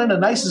guy, one of the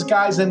nicest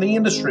guys in the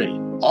industry.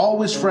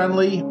 Always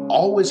friendly,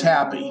 always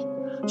happy.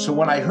 So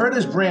when I heard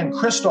his brand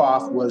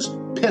Christoph was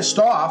pissed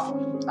off,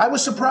 I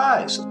was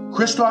surprised.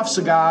 Christoph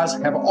Cigars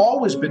have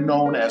always been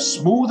known as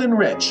smooth and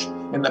rich,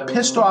 and the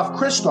pissed off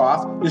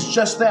Christoph is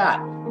just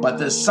that. But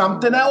there's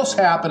something else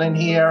happening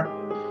here.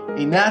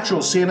 A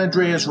natural San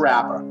Andreas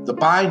wrapper, the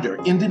binder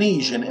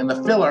Indonesian, and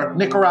the filler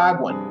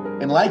Nicaraguan.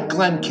 And like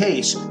Glen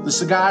Case, the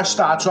cigar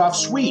starts off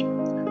sweet,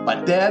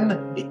 but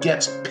then it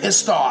gets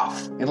pissed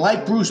off. And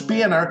like Bruce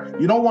Banner,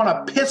 you don't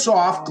want to piss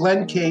off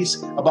Glen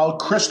Case about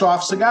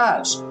Christoph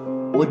Cigars.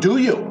 Or do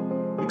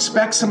you?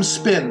 Expect some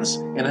spins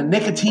and a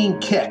nicotine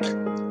kick.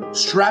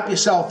 Strap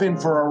yourself in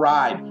for a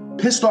ride.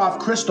 Pissed off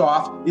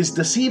Christoph is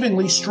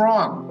deceivingly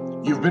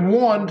strong. You've been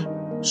warned.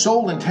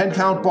 Sold in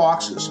 10-count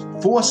boxes,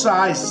 4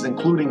 sizes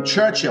including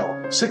Churchill,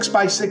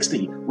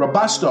 6x60,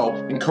 Robusto,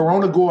 and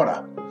Corona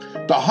Gorda.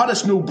 The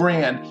hottest new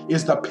brand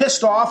is the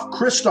Pissed Off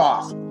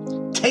Christoph.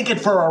 Take it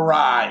for a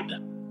ride.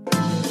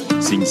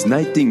 Since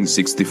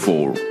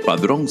 1964,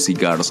 Padron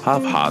Cigars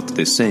have had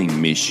the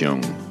same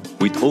mission.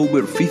 With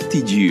over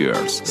 50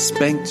 years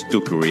spent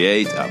to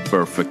create a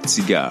perfect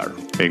cigar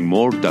and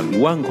more than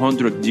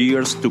 100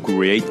 years to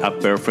create a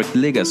perfect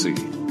legacy,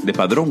 the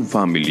Padron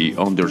family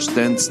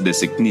understands the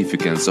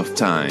significance of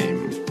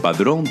time.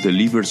 Padron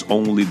delivers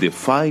only the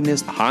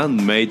finest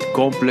handmade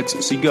complex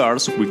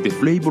cigars with the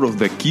flavor of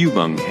the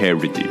Cuban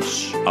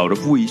heritage, out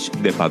of which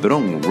the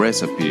Padron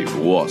recipe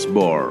was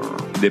born.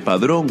 The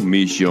Padron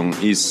mission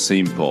is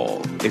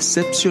simple: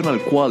 exceptional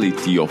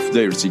quality of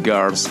their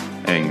cigars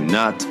and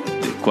not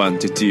the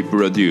quantity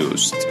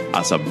produced.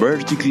 As a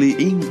vertically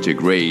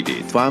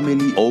integrated,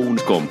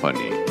 family-owned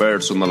company,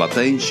 personal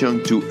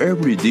attention to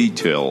every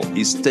detail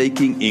is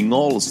taken in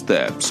all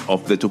steps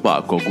of the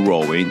tobacco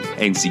growing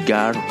and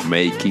cigar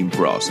making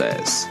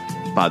process.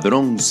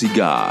 Padron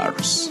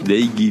Cigars.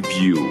 They give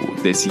you,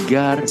 the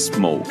cigar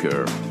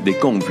smoker, the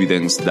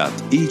confidence that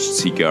each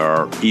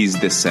cigar is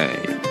the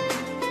same.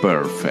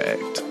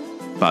 Perfect.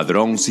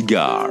 Padron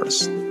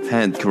Cigars.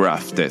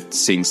 Handcrafted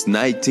since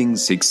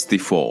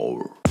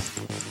 1964.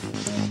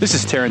 This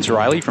is Terrence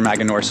Riley from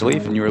Aganor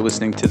Salif, and you are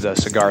listening to the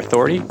Cigar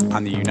Authority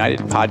on the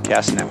United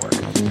Podcast Network.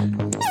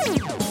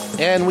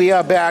 And we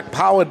are back,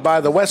 powered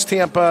by the West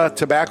Tampa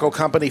Tobacco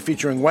Company,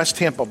 featuring West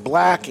Tampa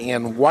Black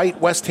and White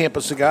West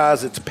Tampa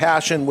cigars. It's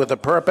passion with a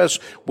purpose.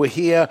 We're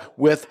here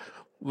with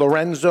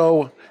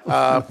Lorenzo,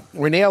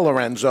 Reinier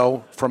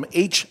Lorenzo from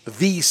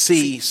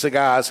HVC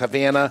Cigars,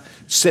 Havana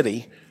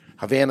City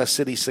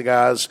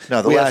Cigars.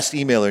 Now, the last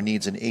emailer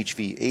needs an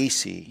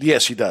HVAC.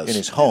 Yes, he does. In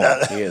his home.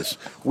 He is.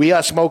 We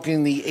are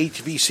smoking the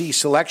HVC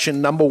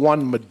Selection No.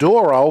 1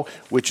 Maduro,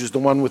 which is the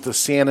one with the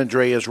San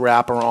Andreas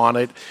wrapper on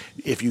it.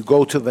 If you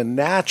go to the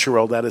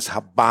natural, that is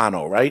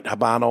Habano, right?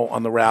 Habano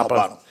on the wrapper.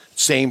 Habano.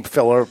 Same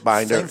filler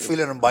binder. Same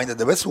filler and binder.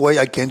 The best way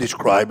I can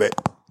describe it,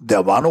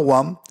 the Habano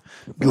one,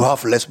 you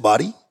have less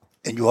body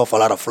and you have a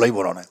lot of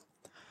flavor on it.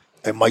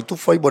 And my two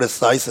favorite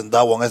size, and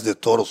that one is the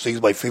Toro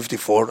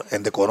 6x54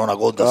 and the Corona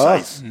Gorda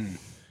size.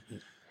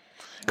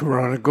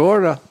 Corona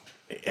Gorda.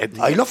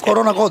 I love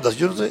Corona Gordas.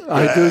 You know,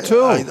 I do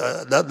too.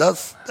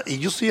 That's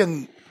you see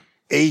in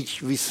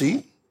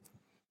HVC,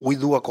 we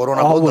do a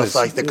Corona Gorda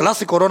size. The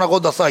classic Corona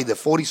Gorda size, the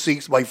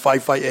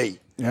 46x558.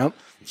 Yep.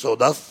 So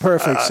that's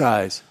perfect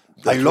size.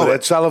 I love it.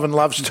 Ed Sullivan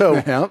loves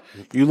too. Yep.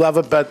 You love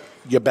it, but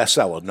your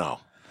bestseller, no.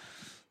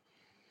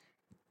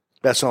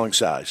 Best-selling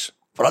size.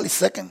 Probably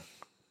second.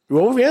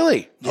 Oh,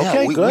 really? Yeah,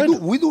 okay,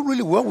 good. We do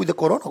really well with the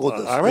Corona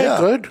Gordas. All right,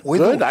 good.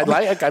 Good. I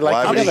like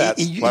to hear that.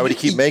 Why would he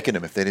keep making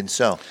them if they didn't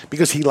sell?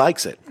 Because he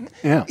likes it.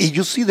 Yeah. If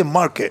you see the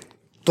market,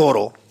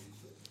 Toro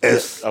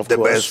is of the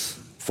course. best.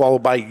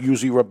 Followed by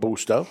usually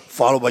Robusto.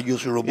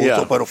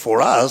 Yeah. But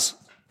for us,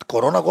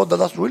 Corona Gorda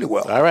does really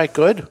well. All right,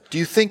 good. Do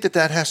you think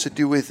that has to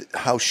do with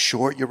how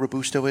short your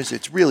Robusto is?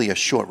 It's really a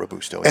short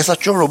Robusto. It's a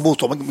short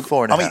Robusto.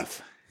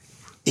 4.5.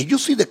 If you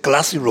see the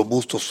classic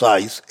Robusto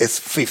size, it's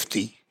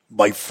 50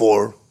 by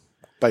 4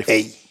 by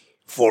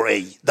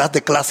 4A. That's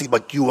the classic by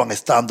Cuban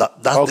standard.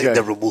 That's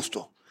the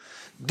Robusto.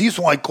 This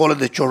one, I call it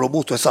the short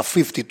Robusto. It's a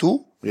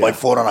 52 by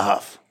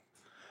 4.5.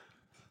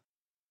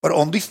 But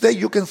on this day,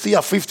 you can see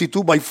a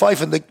 52 by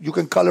 5 and you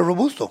can call it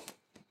Robusto.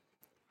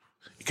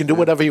 You can do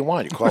whatever you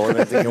want. You call it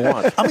anything you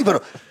want.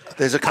 But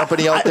there's a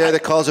company out there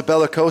that calls a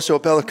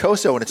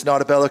Bellicoso, and it's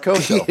not a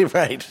Bellicoso.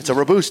 Right. It's a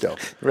Robusto.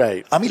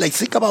 Right.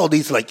 Think about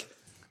this.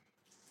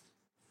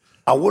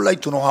 I would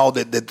like to know how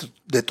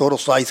the Toro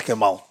size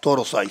came out.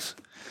 Toro size.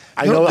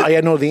 I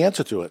know the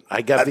answer to it.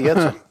 I got the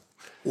answer.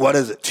 What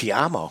is it? Ti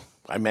Amo.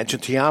 I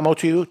mentioned Ti Amo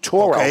to you.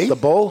 Toro, the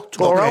bull.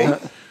 Toro.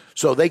 Okay.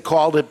 So they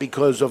called it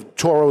because of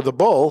Toro the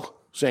bull,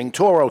 saying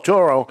Toro,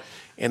 Toro,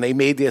 and they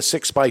made their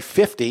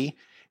 6x50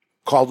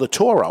 called the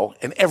Toro,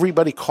 and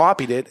everybody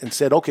copied it and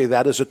said, okay,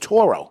 that is a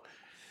Toro.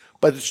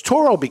 But it's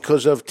Toro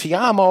because of Ti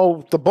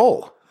Amo the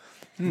bull.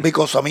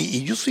 Because, if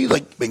you see,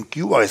 in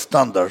Cuba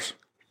standards,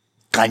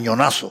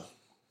 cañonazo.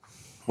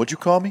 What'd you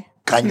call me?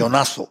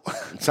 Cañonazo.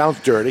 It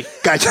sounds dirty.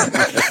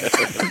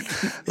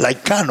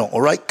 Like Cano,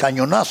 all right?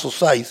 Cañonazo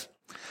size.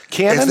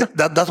 Cannon?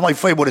 That's my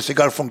favorite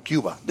cigar from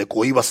Cuba, the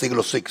Cohiba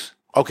Siglo VI.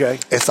 Okay.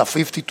 It's a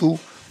 52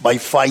 by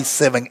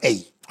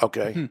 57A.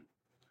 Okay.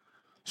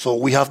 So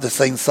we have the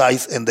same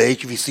size in the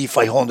HVC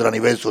 500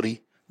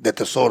 anniversary. The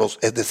Tesoros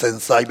is the same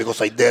size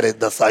because I did it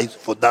the size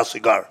for that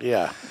cigar.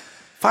 Yeah.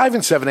 5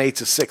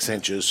 7/8 is 6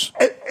 inches.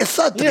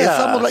 Exactly. Yes.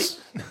 It's almost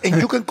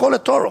and you can call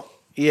it Toro.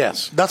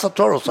 Yes. That's a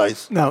Toro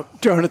size. Now,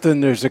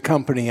 Jonathan, there's a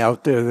company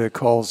out there that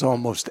calls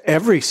almost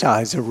every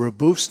size a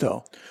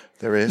Robusto.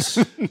 There is.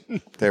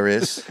 There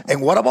is.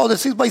 And what about the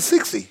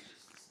 6x60?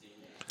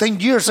 10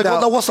 years ago,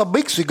 that was a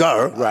big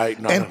cigar. Right.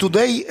 And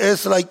today,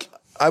 it's like...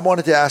 I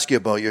wanted to ask you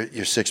about your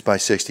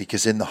 6x60,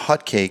 because in the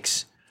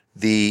hotcakes,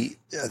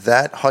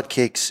 that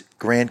hotcakes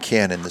Grand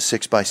Cannon, the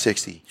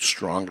 6x60,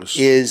 strongest,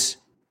 is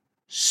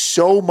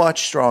so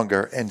much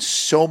stronger and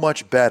so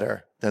much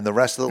better than the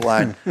rest of the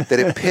line that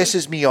it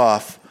pisses me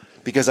off,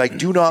 because I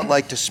do not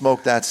like to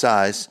smoke that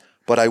size,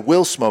 but I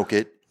will smoke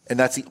it, and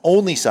that's the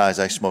only size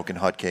I smoke in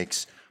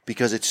hotcakes,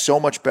 because it's so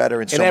much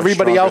better and so much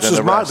everybody stronger else than is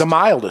the rest. the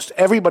mildest.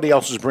 Everybody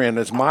else's brand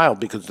is mild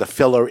because the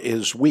filler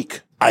is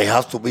weak. I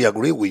have to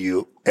agree with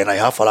you, and I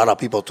have a lot of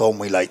people told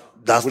me,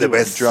 that's the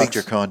best. You dropped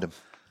your condom.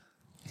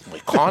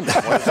 Condom?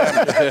 What is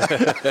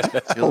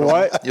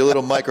that? Your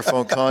little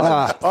microphone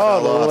condom.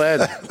 The little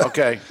end.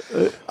 Okay.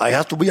 I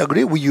have to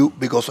agree with you,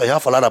 because I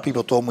have a lot of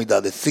people told me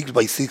that the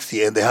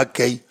 6x60 and the hot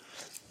cake,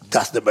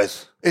 that's the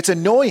best. It's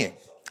annoying.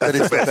 That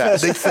is the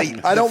best. They say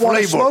I don't want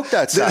to smoke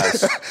that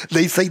size.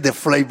 They say the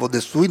flavor, the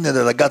sweetness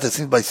that I got the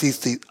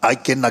 6x60, I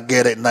cannot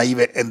get it, not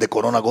even in the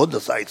Corona Gorda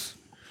size.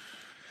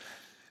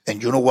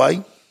 And you know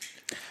why?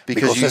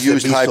 Because you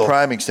used high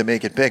primings to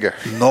make it bigger.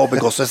 No,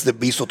 because it's the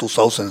Viso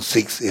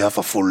 2006. You have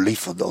a full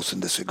leaf of those in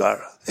the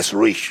cigar. It's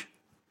rich.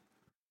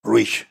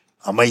 Rich.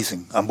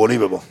 Amazing.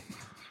 Unbelievable.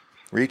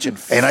 Rich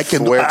and I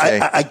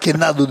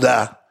cannot do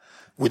that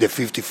with the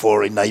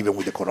 54 and not even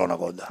with the Corona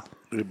Gorda.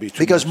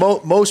 Because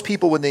most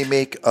people, when they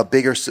make a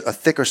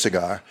thicker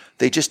cigar,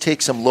 they just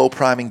take some low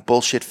priming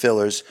bullshit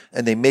fillers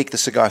and they make the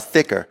cigar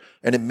thicker,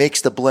 and it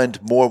makes the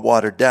blend more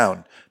watered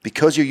down.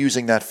 Because you're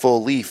using that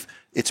full leaf,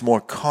 it's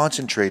more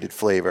concentrated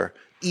flavor,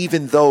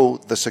 even though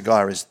the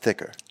cigar is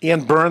thicker.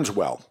 And burns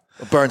well.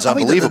 It burns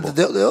unbelievable.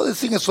 The other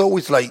thing is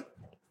always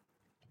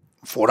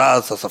for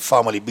us as a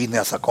family business,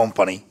 as a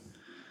company,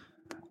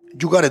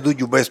 you got to do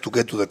your best to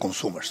get to the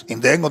consumers. In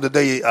the end of the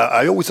day,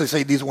 I always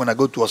say this when I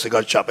go to a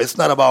cigar shop. It's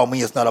not about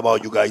me. It's not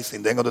about you guys.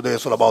 In the end of the day,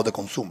 it's all about the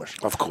consumers.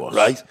 Of course.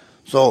 Right?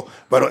 So,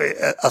 but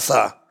as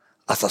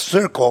a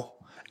circle,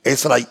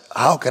 it's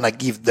how can I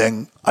give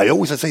them? I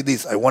always say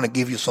this. I want to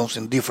give you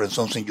something different,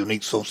 something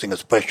unique, something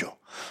special.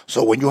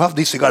 So when you have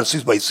this cigar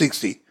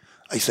 6x60,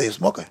 I say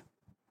smoke it.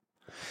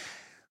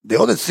 The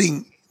other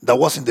thing that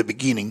was in the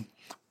beginning,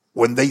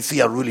 when they see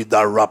a really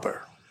dark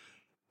wrapper,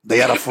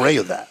 they are afraid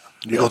of that.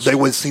 Because they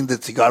will think the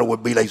cigar will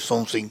be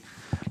something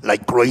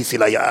crazy,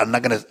 I'm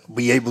not going to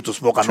be able to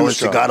smoke another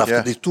cigar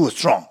after this, too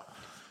strong.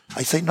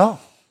 I say, no.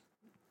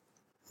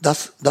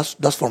 That's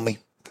for me.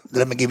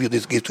 Let me give you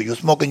this gift to you.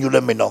 Smoke and you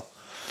let me know.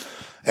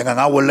 And an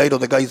hour later,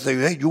 the guy say,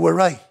 hey, you were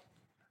right.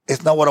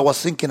 It's not what I was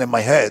thinking in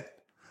my head.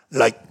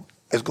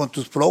 It's going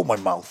to explode my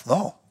mouth.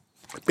 No.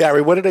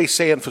 Barry, what are they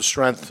saying for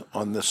strength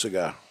on this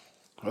cigar?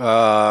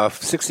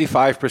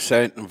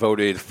 65%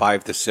 voted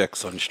 5 to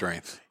 6 on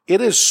strength. It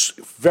is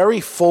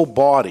very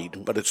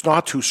full-bodied, but it's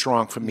not too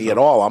strong for me at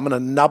all. I'm going to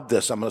nub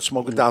this. I'm going to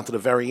smoke it down to the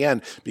very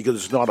end because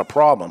it's not a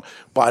problem.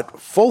 But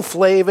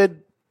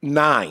full-flavored,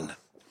 9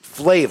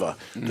 flavor.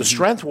 The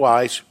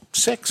strength-wise,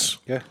 6.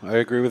 Yeah, I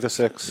agree with the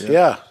 6.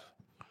 Yeah.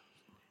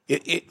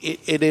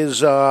 It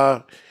is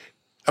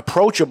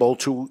approachable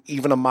to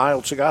even a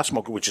mild cigar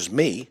smoker, which is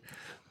me,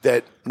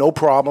 that no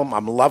problem.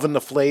 I'm loving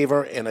the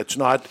flavor, and it's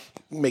not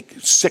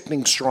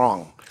sickening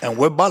strong. And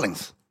we're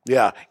balanced.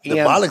 Yeah. The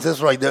balance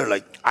is right there.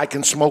 Like I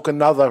can smoke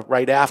another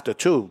right after,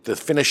 too. The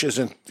finish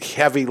isn't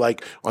heavy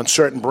like on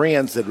certain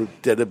brands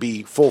that'll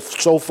be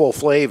so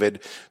full-flavored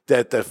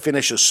that the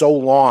finish is so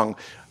long,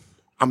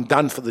 I'm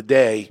done for the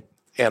day,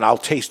 and I'll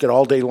taste it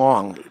all day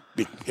long.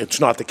 It's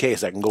not the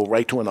case. I can go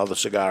right to another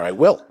cigar. I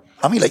will.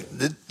 I mean, like,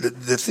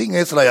 the thing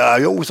is, like,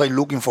 I always like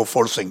looking for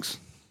 4 things: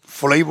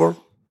 flavor,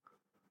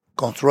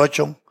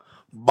 construction,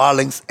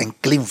 balance, and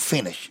clean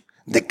finish.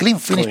 The clean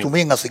finish to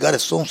me in a cigar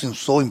is something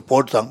so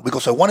important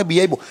because I want to be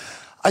able.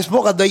 I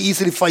smoke a day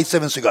easily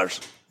 5-7 cigars.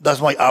 That's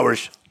my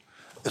average.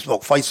 I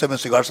smoke 5-7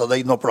 cigars a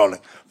day, no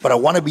problem. But I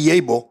want to be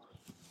able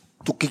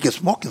to kick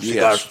smoking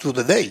cigars through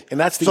the day. And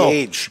that's the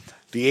age.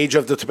 The age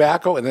of the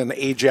tobacco and then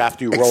the age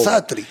after you roll it.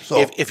 Exactly.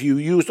 So if you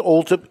used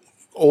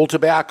old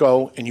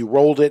tobacco and you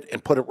rolled it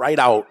and put it right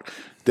out,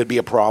 there'd be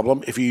a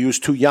problem. If you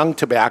used too young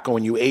tobacco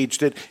and you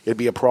aged it, it'd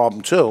be a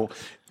problem too.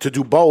 To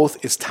do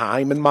both is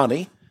time and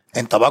money.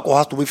 And tobacco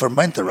has to be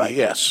fermented, right?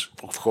 Yes,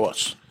 of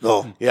course.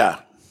 So,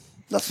 yeah.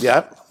 That's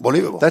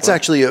believable. That's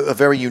actually a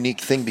very unique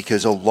thing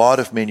because a lot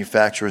of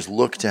manufacturers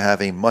look to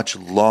have a much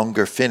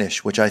longer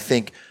finish, which I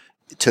think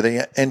to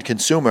the end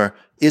consumer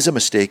is a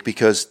mistake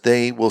because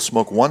they will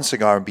smoke one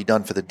cigar and be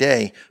done for the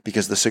day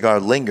because the cigar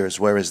lingers.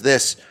 Whereas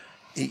this,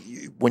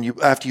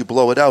 after you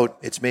blow it out,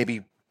 it's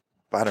maybe,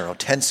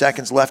 10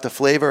 seconds left of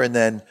flavor, and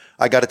then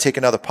I got to take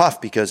another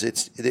puff because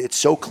it's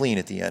so clean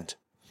at the end.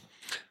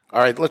 All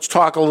right, let's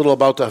talk a little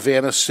about the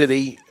Havana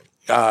City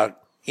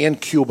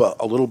and Cuba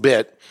a little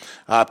bit.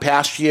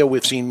 Past year,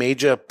 we've seen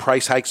major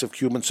price hikes of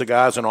Cuban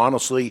cigars, and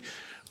honestly,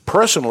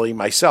 personally,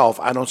 myself,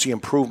 I don't see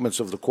improvements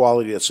of the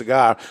quality of the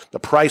cigar. The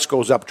price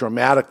goes up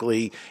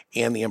dramatically,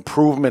 and the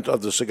improvement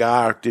of the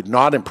cigar did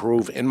not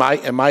improve, in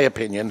my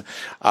opinion.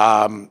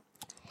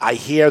 I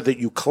hear that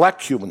you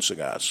collect Cuban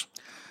cigars.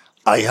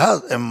 I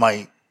have in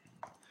Miami.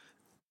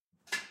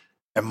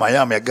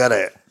 I got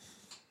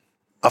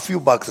a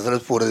few boxes.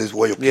 Let's put it this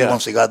way: of Cuban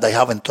cigars. They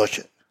haven't touched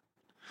it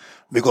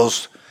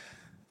because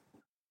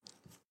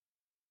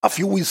a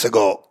few weeks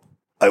ago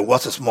I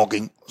was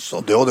smoking. So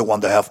the other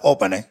one they have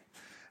opening.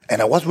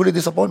 And I was really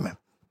disappointed.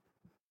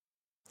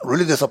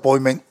 Really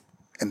disappointment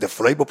in the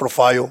flavor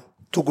profile.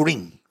 Too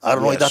green. I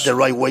don't know if that's the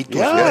right way to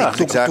say it.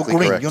 Too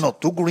green.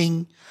 Correct. Too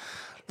green.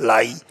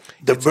 Like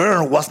the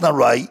burn was not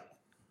right.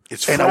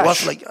 It's and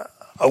fresh.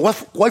 I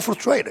was quite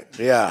frustrated.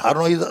 Yeah. I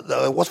don't know if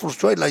I was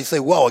frustrated. Like I say,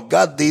 wow, I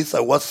got this. I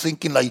was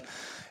thinking like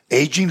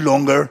aging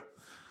longer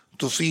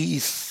to see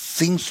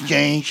things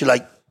change.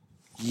 Like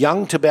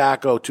young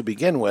tobacco to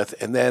begin with,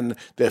 and then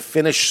the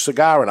finished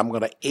cigar, and I'm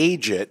going to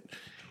age it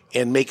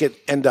and make it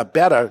end up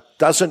better,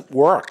 doesn't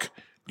work.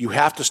 You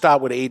have to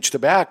start with aged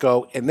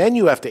tobacco, and then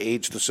you have to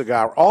age the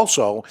cigar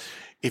also.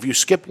 If you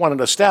skip one of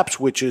the steps,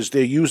 which is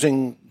they're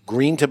using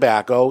green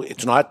tobacco,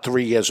 it's not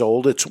 3 years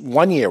old, it's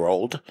 1 year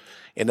old,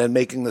 and then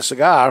making the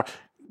cigar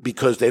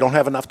because they don't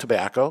have enough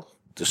tobacco.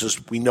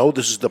 We know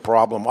this is the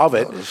problem of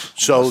it.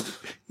 So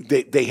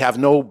they have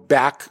no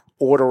back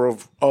order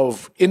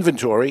of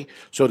inventory,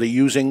 so they're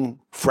using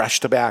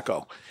fresh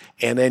tobacco.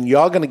 And then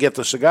you're going to get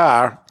the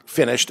cigar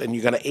finished and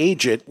you're going to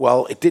age it.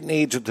 Well, it didn't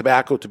age the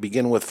tobacco to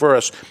begin with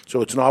first,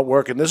 so it's not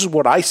working. This is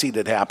what I see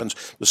that happens.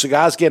 The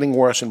cigar's getting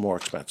worse and more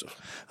expensive.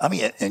 I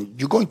mean, and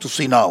you're going to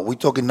see now, we're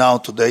talking now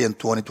today in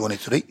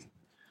 2023,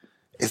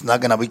 it's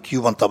not going to be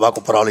Cuban tobacco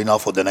probably now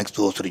for the next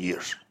 2 or 3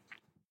 years.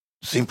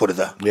 Simple as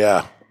that.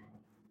 Yeah.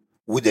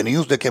 With the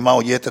news that came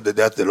out yesterday,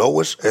 that's the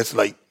lowest, it's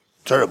like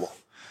terrible.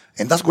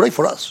 And that's great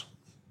for us.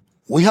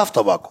 We have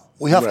tobacco.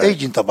 We have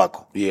aging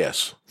tobacco.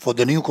 Yes. For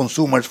the new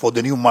consumers, for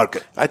the new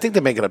market. I think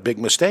they're making a big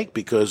mistake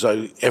because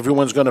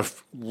everyone's going to,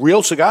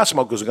 real cigar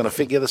smokers are going to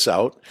figure this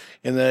out,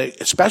 and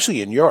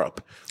especially in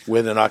Europe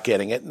where they're not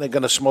getting it, and they're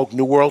going to smoke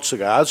New World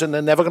cigars, and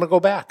they're never going to go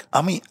back.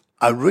 I mean,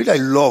 I really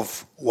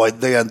love what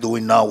they are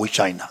doing now with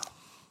China.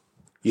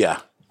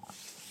 Yeah.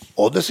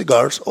 All the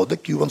cigars, all the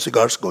Cuban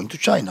cigars going to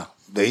China.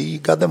 They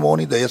got the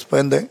money, they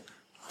spend it,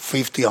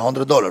 $50,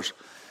 $100.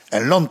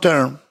 And long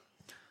term,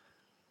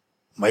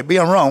 maybe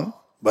I'm wrong,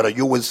 but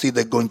you will see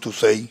they're going to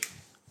say,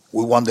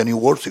 we want the New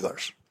World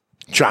cigars.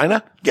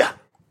 China? Yeah.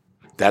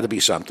 That'd be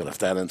something if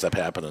that ends up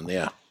happening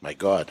there. My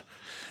God.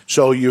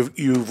 So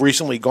you've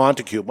recently gone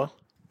to Cuba?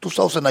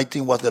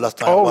 2019 was the last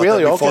time. Oh,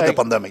 really? Before the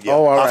pandemic, yeah.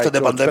 Oh, all After right.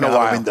 the pandemic,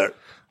 I've been there.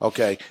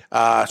 Okay.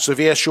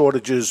 Severe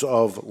shortages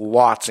of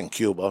lots in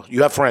Cuba.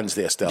 You have friends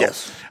there still.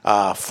 Yes.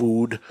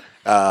 Food,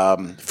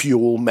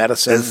 fuel,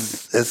 medicine.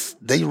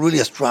 They really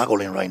are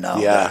struggling right now.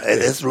 Yeah.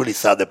 It's really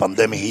sad. The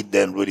pandemic hit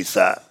them really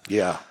sad.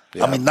 Yeah.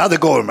 I mean, not the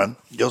government,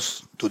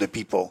 just to the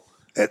people.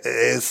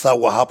 It's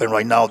what happened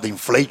right now. The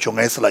inflation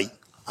is like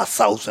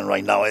 1,000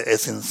 right now.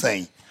 It's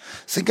insane.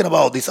 Thinking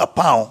about this, a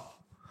pound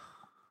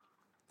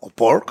of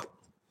pork,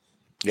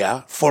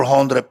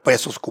 400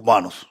 pesos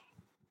cubanos.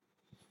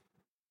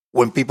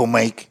 when people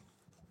make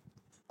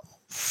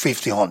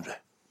 1,500.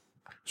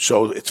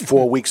 So it's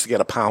 4 weeks to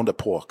get a pound of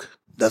pork.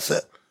 That's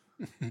it.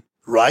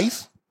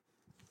 Rice,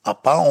 a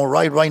pound of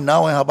rice right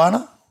now in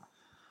Havana,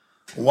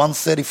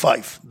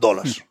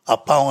 $135 a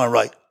pound of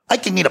rice. I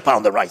can eat a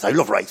pound of rice. I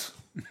love rice.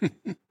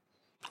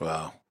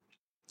 Wow.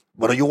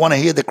 But you want to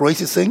hear the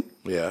crazy thing?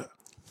 Yeah.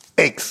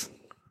 Eggs.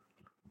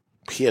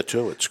 Here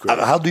too, it's great.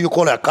 How do you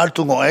call it? A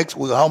carton of eggs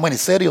with how many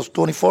cereals?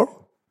 24?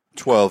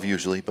 12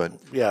 usually, but...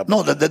 Yeah.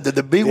 No,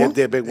 the big one?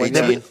 They're big ones.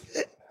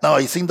 No,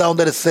 I think down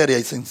there is serie.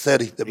 I think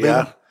serie. The big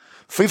one.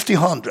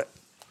 1,500.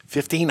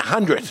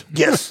 1,500?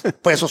 Yes.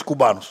 Pesos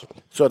cubanos.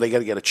 So they got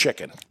to get a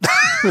chicken.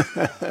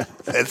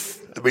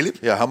 Really?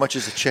 Yeah, how much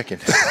is a chicken?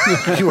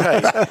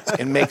 Right.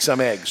 And make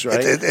some eggs, right?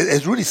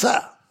 It's really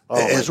sad.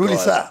 It's really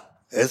sad.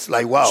 It's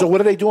like, wow. So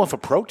what are they doing for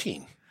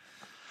protein?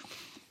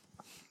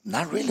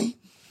 Not really.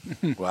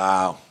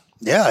 Wow.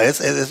 Yeah,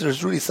 it's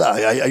really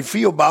sad. I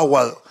feel about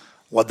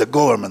what the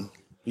government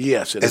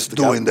is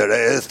doing there.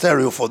 It's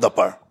terrible for that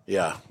part.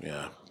 Yeah,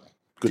 yeah.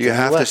 Do you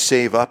have to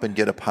save up and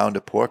get a pound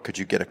of pork? Could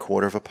you get a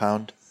quarter of a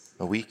pound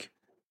a week?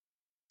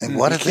 And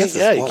what is this?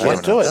 Yeah, you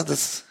can't do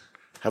it.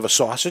 Have a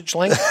sausage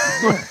link?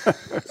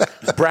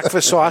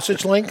 Breakfast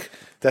sausage link?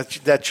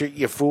 That's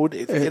your food?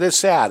 It is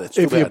sad. It's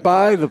if you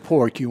buy the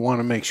pork, you want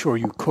to make sure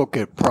you cook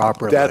it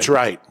properly. That's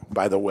right,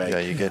 by the way. Yeah,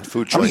 you get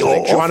food I mean,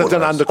 choice.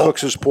 Jonathan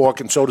undercooks his pork,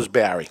 and so does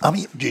Barry. I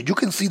mean, you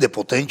can see the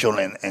potential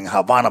in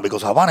Havana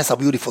because Havana is a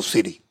beautiful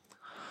city.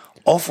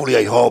 Hopefully,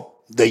 I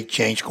hope they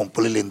change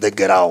completely and they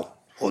get out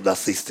of that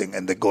system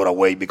and they go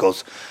away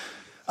because,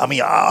 I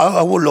mean,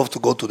 I would love to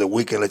go to the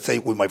weekend, let's say,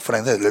 with my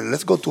friends. Hey,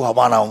 let's go to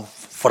Havana on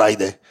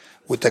Friday.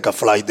 We take a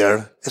flight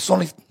there. It's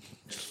only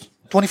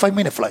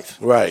 25-minute flight.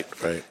 Right,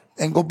 right.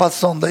 And go back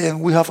Sunday,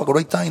 and we have a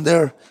great time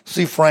there,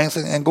 see friends,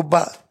 and go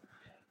back.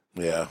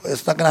 Yeah.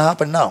 It's not going to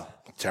happen now.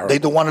 Terrible. They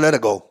don't want to let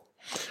it go.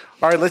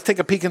 All right, let's take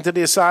a peek into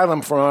the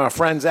asylum from our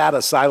friends at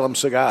Asylum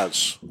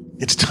Cigars.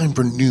 It's time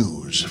for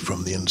news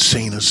from the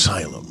insane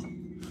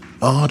asylum.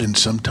 Odd and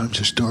sometimes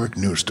historic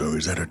news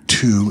stories that are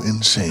too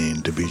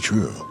insane to be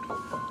true.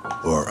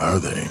 Or are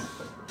they?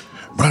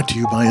 Brought to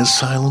you by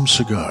Asylum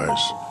Cigars.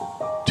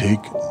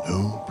 Take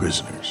no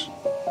prisoners.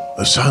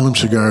 Asylum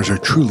Cigars are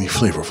truly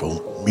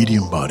flavorful,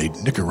 medium-bodied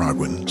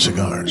Nicaraguan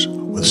cigars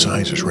with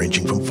sizes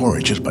ranging from 4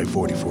 inches by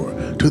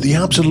 44 to the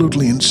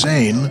absolutely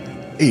insane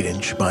 8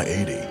 inch by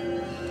 80.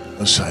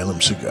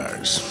 Asylum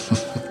Cigars.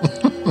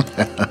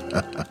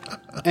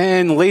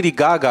 And Lady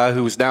Gaga,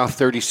 who is now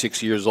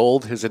 36 years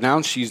old, has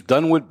announced she's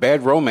done with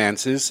bad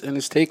romances and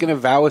has taken a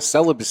vow of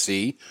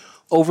celibacy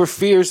over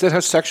fears that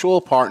her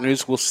sexual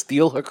partners will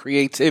steal her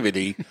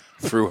creativity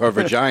through her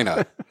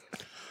vagina.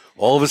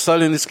 All of a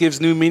sudden, this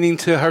gives new meaning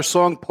to her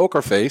song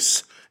Poker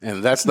Face,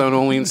 and that's not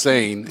only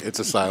insane, it's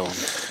Asylum.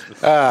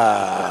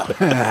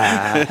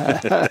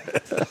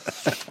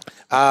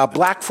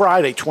 Black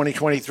Friday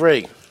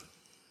 2023.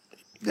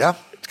 Yeah.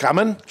 It's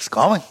coming? It's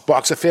coming.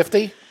 Box of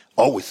 50?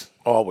 Always.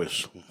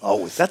 Always.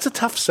 Always. That's a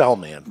tough sell,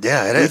 man.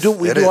 Yeah, it is.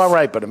 We do all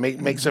right, but it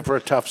makes it for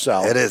a tough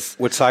sell. It is.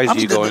 What size are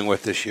you going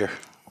with this year?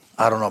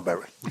 I don't know,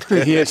 Barry.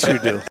 Yes, you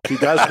do. He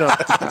does know.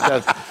 He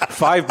does.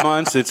 5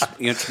 months.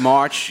 It's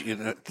March.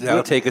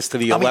 That'll take us to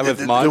the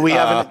 11th month.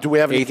 Do we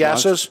have any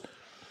guesses?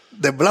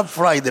 The Black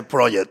Friday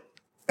project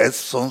is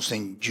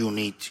something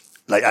unique.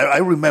 Like I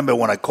remember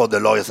when I called the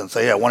lawyers and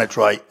said, "Hey, I want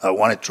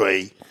to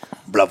trade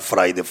Black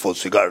Friday for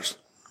cigars."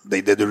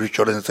 They did the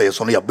research and say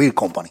it's only a beer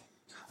company.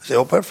 I said,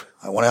 "Oh, perfect.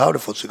 I want to have it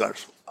for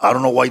cigars." I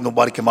don't know why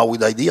nobody came out with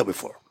the idea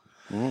before.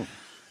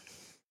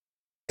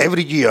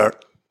 Every year,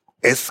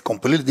 it's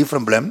completely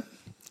different blend,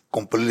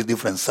 completely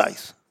different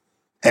size.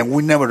 And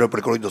we never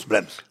replicate those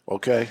blends.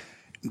 Okay.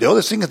 The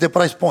other thing is the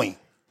price point.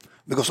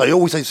 Because I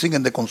always think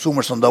in the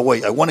consumers on that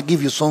way. I want to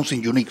give you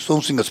something unique,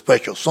 something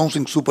special,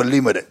 something super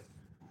limited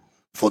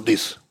for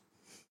this.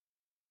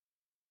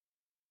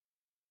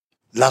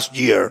 Last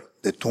year,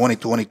 the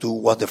 2022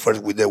 was the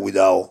first we did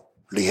without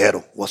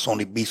Ligero. Was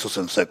only Visos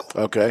and Seco.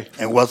 Okay.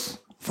 And was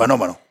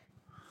phenomenal.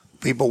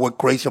 People were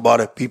crazy about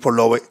it. People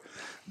love it.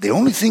 The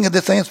only thing is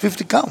the same is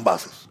 50 count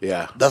boxes.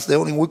 Yeah. That's the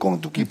only we're going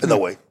to keep it that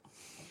way.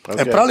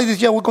 Okay. And probably this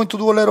year we're going to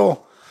do a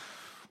little,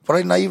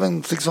 probably not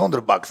even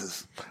 600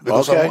 boxes.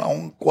 Because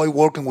I'm quite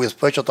working with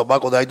special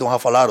tobacco that I don't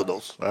have a lot of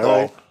those. All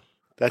right.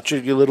 That's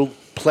your little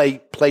play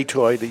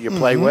toy that you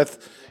play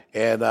with.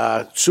 And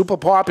super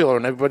popular,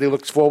 and everybody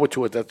looks forward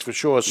to it. That's for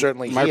sure.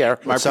 Certainly here.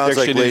 It sounds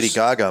like Lady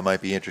Gaga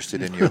might be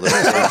interested in your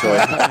little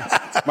toy.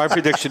 My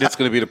prediction, it's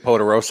going to be the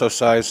Poderoso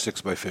size,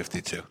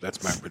 6x52.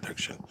 That's my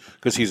prediction.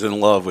 Because he's in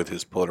love with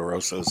his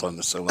Poderosos on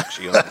the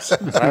Selecciones.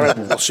 All right,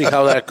 we'll see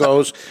how that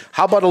goes.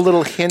 How about a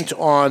little hint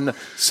on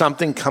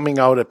something coming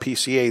out of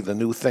PCA, the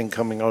new thing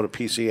coming out of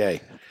PCA?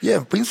 Yeah,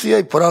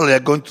 PCA probably are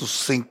going to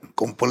think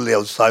completely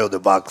outside of the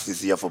box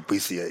this year for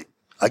PCA.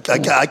 I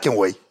can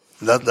wait.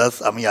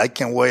 I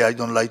can't wait. I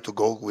don't like to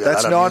go.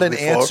 That's not an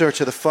answer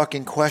to the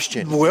fucking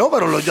question. Well,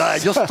 but I'm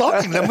just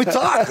talking. Let me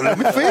talk. Let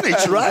me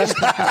finish, right?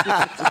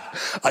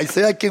 I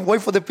say I can't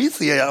wait for the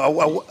PCA.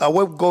 I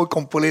will go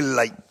completely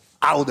like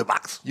out of the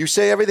box. You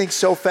say everything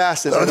so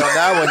fast, and then on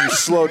that one, you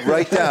slowed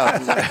right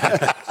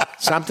down.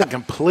 Something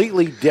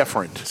completely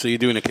different. So you're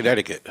doing a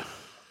Connecticut.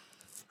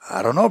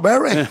 I don't know,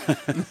 Barry.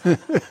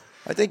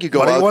 I think you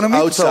go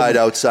outside,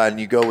 and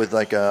you go with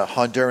like a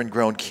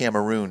Honduran-grown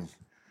Cameroon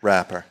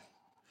wrapper.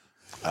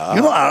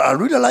 I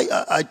really like,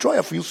 I try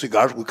a few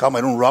cigars with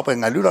Cameroon wrapper,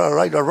 and I really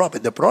like the wrapper.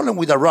 The problem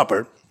with the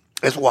wrapper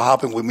is what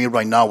happened with me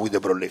right now with the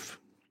broadleaf.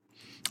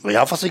 I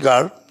have a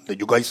cigar that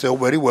you guys sell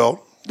very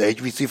well, the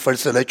HVC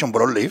First Selection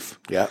broadleaf.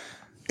 Yeah.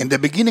 In the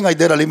beginning, I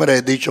did a limited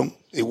edition.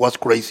 It was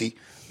crazy.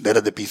 That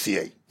at the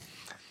PCA.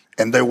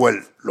 And they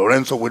were,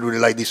 Lorenzo, we really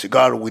like this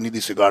cigar. We need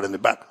this cigar in the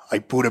back. I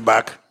put it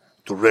back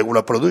to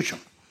regular production.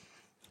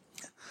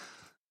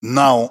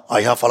 Now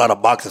I have a lot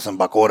of boxes and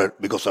back order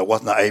because I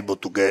was not able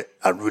to get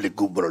a really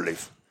good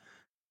broadleaf.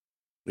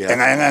 Yeah.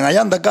 And I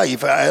am the guy.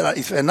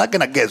 If I'm not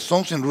gonna get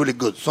something really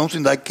good,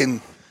 something that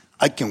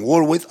I can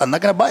work with, I'm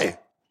not gonna buy it.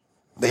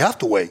 They have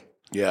to wait.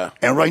 Yeah.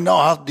 And right now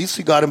I have this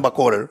cigar in back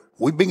order.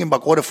 We've been in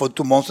back order for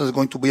 2 months. It's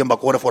going to be in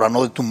back order for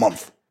another 2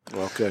 months.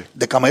 Okay.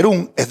 The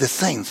Cameroon is the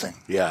same thing.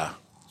 Yeah.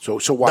 So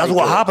why? That's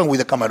what happened with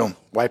the Cameroon.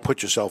 Why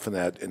put yourself in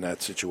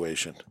that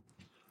situation?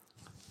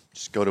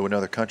 Just go to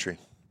another country.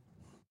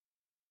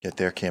 Get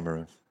there,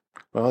 Cameroon.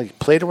 Well, he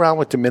played around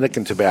with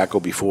Dominican tobacco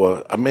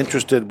before. I'm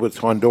interested with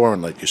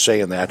Honduran, like you're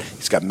saying that.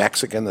 He's got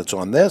Mexican that's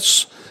on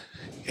this,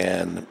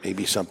 and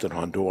maybe something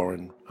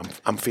Honduran.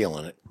 I'm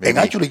feeling it. Maybe. And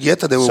actually,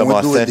 yesterday when some we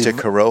authentic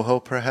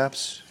Corojo,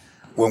 perhaps.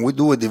 When we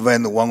do an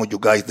event, one of you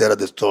guys there at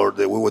the store,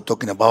 that we were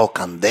talking about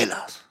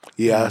candelas.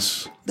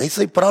 Yes. They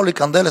say probably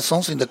candela is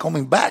something that's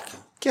coming back.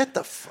 Get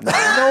the no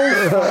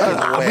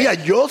I mean,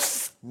 I'm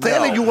just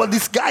telling you what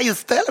this guy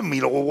is telling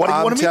me. What do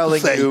you want me to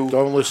say? You,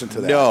 don't listen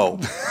to that. No.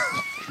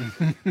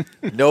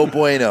 No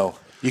bueno.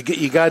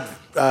 You got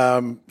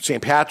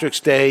St.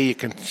 Patrick's Day. You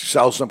can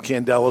sell some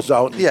candelas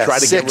out and try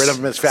to get rid of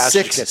them as fast as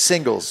you can. 6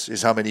 singles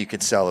is how many you can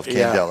sell of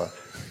candela.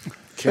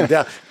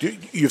 Candela.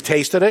 You've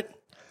tasted it?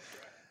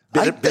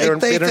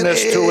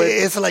 Bitterness to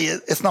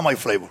it. It's not my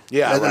flavor.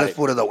 Yeah, let's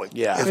put it that way.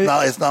 Yeah,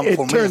 it's not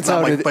for me. It's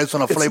not my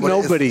personal flavor.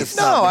 Nobody's.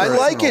 I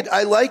like it.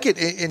 I like it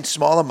in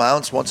small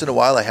amounts. Once in a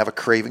while, I have a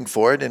craving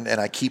for it, and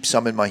I keep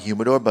some in my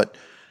humidor. But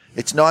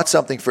it's not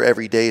something for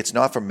every day. It's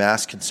not for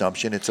mass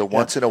consumption. It's a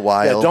once in a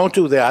while. Yeah, don't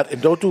do that,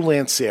 and don't do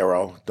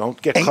Lancero.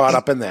 Don't get caught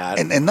up in that.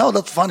 And now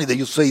that's funny that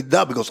you say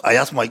that because I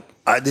asked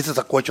this is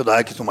a question that I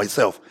asked to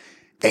myself,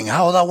 and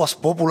how that was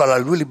popular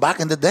really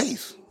back in the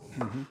days.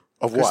 Mm-hmm.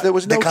 Of what? There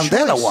was no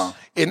Candela one.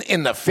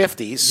 In the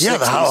 50s, yeah,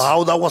 60s.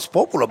 How that was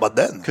popular back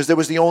then. Because there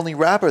was the only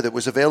wrapper that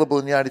was available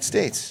in the United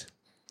States.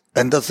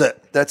 And that's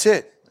it. That's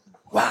it.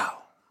 Wow.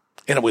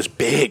 And it was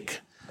big.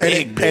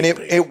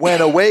 It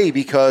went away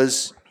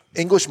because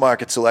English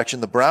market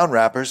selection, the brown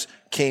wrappers,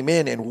 came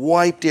in and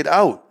wiped it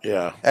out.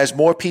 Yeah. As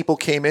more people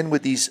came in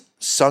with these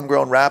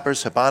sun-grown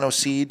wrappers, Habano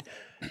seed,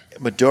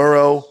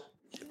 Maduro,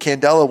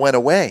 Candela went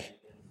away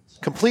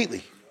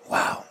completely.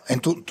 Wow.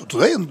 And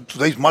today in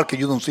today's market,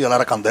 you don't see a lot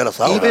of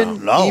candelas out.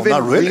 Even not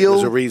really. Real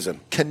There's a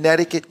reason.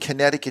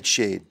 Connecticut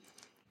shade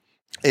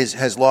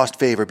has lost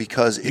favor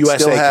because it USA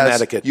still has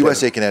Connecticut,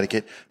 USA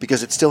Connecticut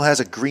because it still has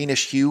a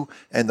greenish hue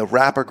and the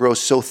wrapper grows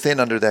so thin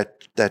under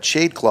that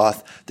shade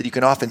cloth that you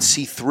can often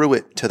see through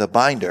it to the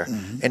binder,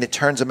 and it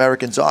turns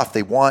Americans off.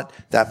 They want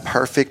that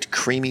perfect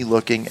creamy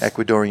looking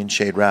Ecuadorian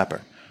shade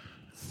wrapper.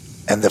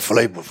 And the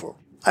flavorful.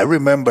 I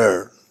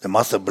remember the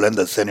master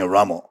blender Senor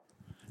Ramo.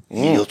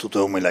 He used to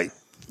tell me, like,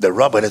 the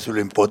wrapper is really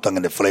important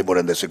in the flavor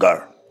in the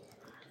cigar.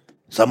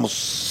 It's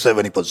almost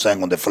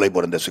 70% on the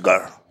flavor in the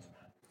cigar.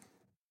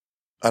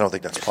 I don't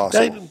think that's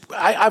possible.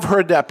 I've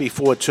heard that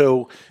before,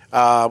 too.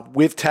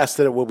 We've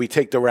tested it where we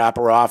take the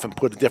wrapper off and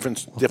put a different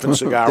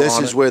cigar on it. This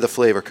is where the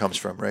flavor comes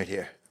from, right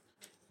here.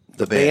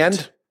 The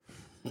band?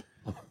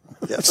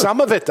 Yeah.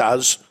 Some of it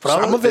does.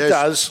 Some of it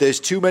does.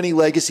 There's too many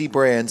legacy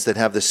brands that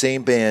have the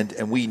same band,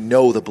 and we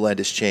know the blend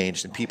has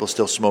changed, and people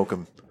still smoke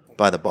them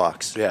by the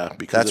box. Yeah,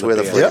 because that's where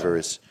the flavor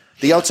is.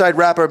 The outside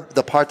wrapper,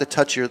 the part that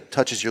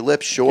touches your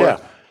lips, sure,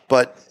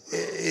 but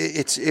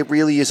it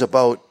really is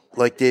about,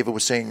 like David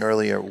was saying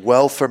earlier,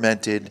 well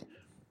fermented,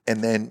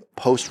 and then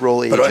post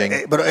roll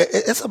aging. But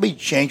it's a big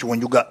change when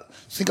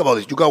think about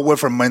this. You got well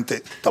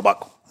fermented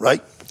tobacco,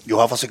 right? You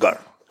have a cigar.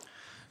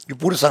 You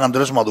put San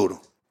Andres Maduro.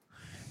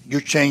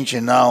 You change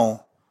it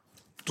now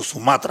to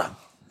Sumatra.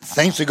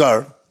 Same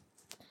cigar,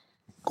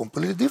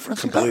 completely different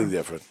cigar. Completely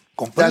different.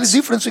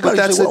 Different cigar. But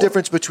that's the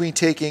difference between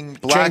taking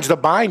black. Change the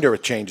binder,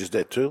 it changes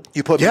it too.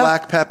 You put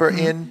black pepper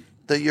in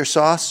your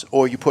sauce,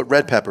 or you put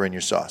red pepper in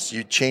your sauce.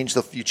 You change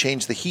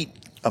the heat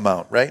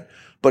amount, right?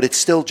 But it's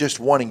still just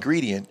one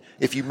ingredient.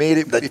 If you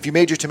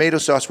made your tomato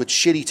sauce with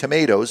shitty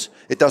tomatoes,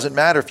 it doesn't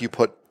matter if you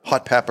put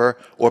hot pepper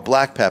or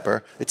black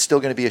pepper. It's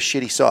still going to be a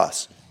shitty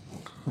sauce,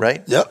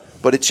 right? Yep.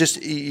 But it's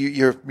just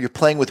you're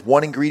playing with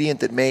one ingredient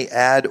that may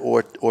add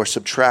or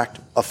subtract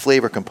a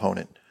flavor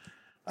component.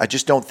 I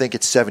just don't think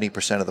it's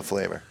 70% of the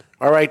flavor.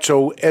 All right,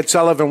 so Ed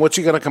Sullivan, what's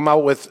he going to come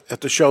out with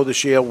at the show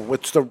this year?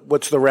 What's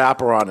the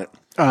wrapper on it?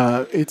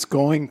 It's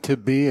going to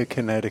be a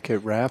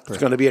Connecticut wrapper. It's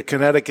going to be a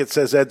Connecticut,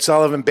 says Ed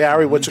Sullivan.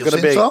 Barry, what's it going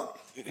to be? So?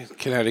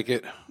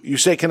 Connecticut. You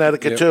say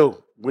Connecticut,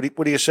 too.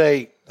 What do you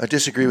say? I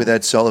disagree with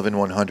Ed Sullivan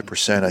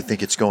 100%. I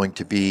think it's going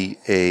to be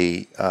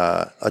a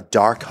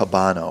dark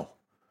Habano.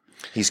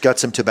 He's got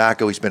some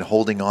tobacco he's been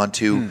holding on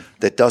to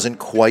that doesn't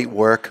quite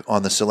work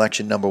on the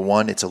selection number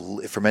one. It's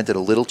fermented a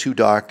little too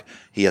dark.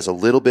 He has a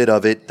little bit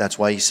of it. That's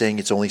why he's saying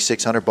it's only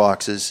 600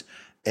 boxes.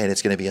 And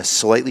it's going to be a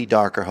slightly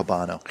darker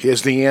Habano.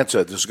 Here's the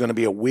answer. There's going to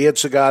be a weird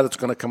cigar that's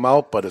going to come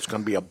out, but it's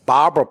going to be a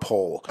barber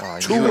pole.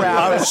 Two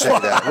wrappers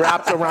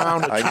wrapped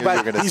around. I knew you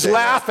were going to He's say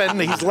laughing.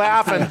 that. He's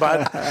laughing,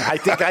 but I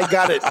think I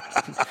got it.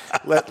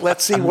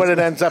 Let's see what it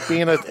ends up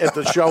being at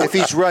the show. If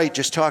he's right,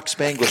 just talk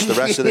Spanglish the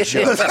rest of the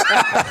show.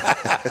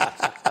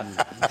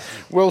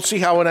 We'll see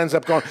how it ends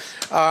up going.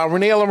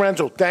 Reinier,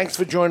 Lorenzo, thanks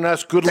for joining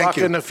us. Good luck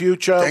in the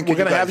future. We're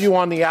going to have you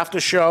on the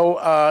after show,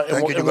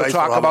 and we'll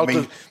talk about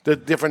the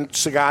different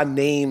cigar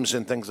names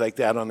and things like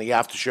that on the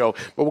after show.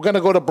 But we're going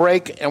to go to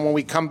break, and when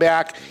we come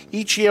back,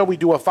 each year we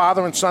do a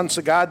father and son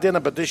cigar dinner,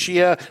 but this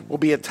year will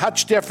be a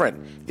touch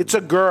different. It's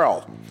a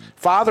girl.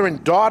 Father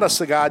and daughter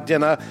cigar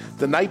dinner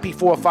the night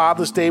before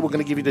Father's Day. We're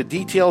going to give you the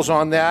details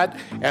on that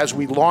as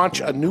we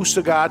launch a new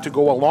cigar to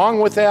go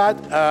along with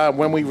that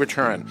when we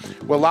return.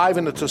 We're live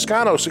in the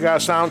Toscano Cigar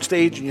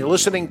Soundstage, and you're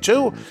listening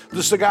to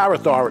The Cigar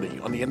Authority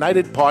on the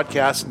United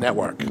Podcast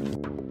Network.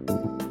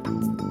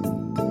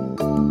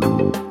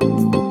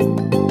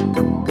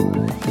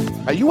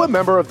 Are you a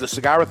member of the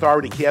Cigar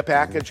Authority Care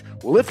Package?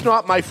 Well, if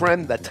not, my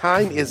friend, the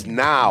time is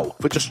now.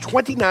 For just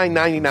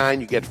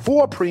 $29.99, you get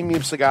 4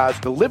 premium cigars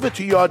delivered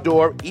to your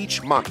door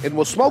each month. And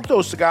we'll smoke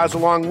those cigars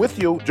along with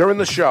you during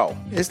the show.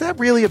 Is that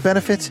really a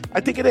benefit?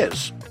 I think it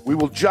is. We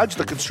will judge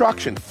the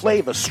construction,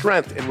 flavor,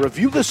 strength, and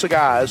review the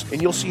cigars,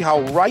 and you'll see how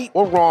right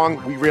or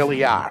wrong we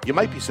really are. You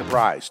might be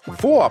surprised.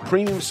 4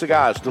 premium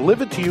cigars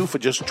delivered to you for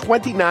just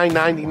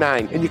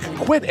 $29.99, and you can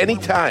quit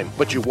anytime,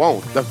 but you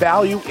won't. The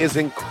value is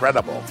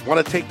incredible.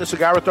 Want to take the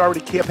Cigar Authority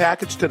Care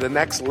Package to the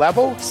next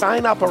level?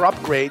 Sign up or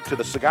upgrade to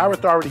the Cigar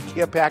Authority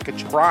Care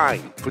Package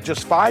Prime. For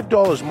just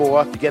 $5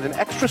 more, you get an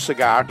extra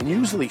cigar and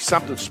usually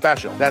something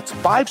special. That's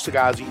 5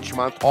 cigars each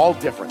month, all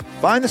different.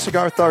 Find the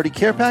Cigar Authority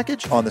Care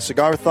Package on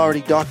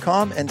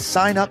thecigarauthority.com and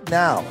sign up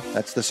now.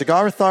 That's the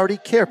Cigar Authority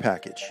Care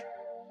Package.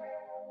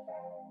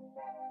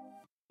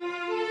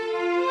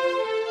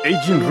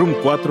 Aging Room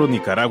 4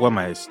 Nicaragua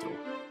Maestro.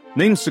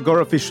 Named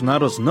Cigar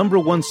Aficionado's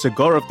 #1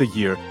 cigar of the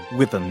year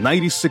with a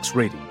 96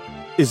 rating,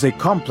 is a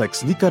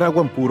complex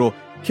Nicaraguan puro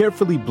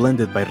carefully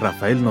blended by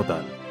Rafael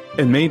Nodal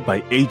and made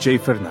by A.J.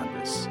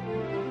 Fernandez.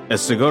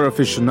 As Cigar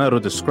Aficionado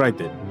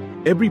described it,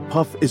 every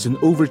puff is an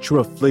overture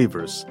of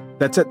flavors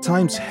that's at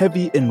times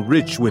heavy and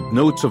rich with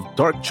notes of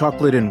dark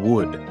chocolate and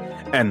wood,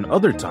 and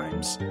other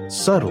times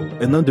subtle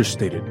and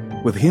understated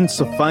with hints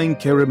of fine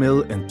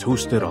caramel and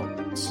toasted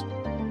almonds.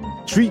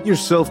 Treat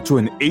yourself to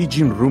an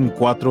Aging Room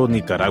 4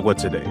 Nicaragua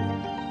today.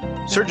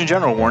 Surgeon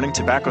General warning: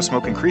 tobacco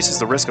smoke increases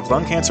the risk of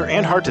lung cancer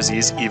and heart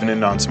disease even in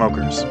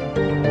non-smokers.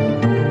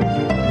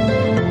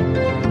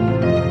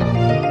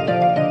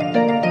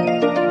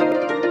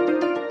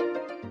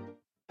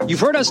 You've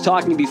heard us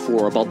talking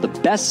before about the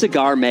best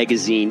cigar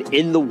magazine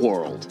in the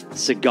world,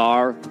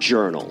 Cigar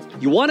Journal.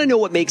 You want to know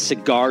what makes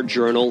Cigar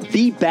Journal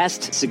the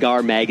best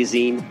cigar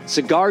magazine?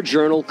 Cigar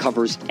Journal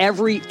covers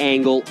every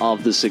angle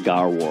of the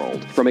cigar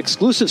world, from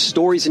exclusive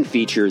stories and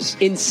features,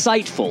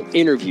 insightful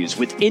interviews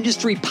with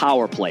industry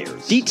power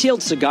players,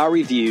 detailed cigar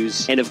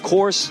reviews, and of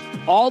course,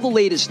 all the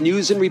latest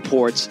news and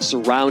reports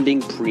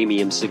surrounding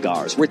premium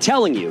cigars. We're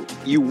telling you,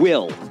 you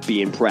will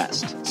be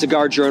impressed.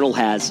 Cigar Journal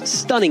has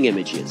stunning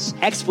images,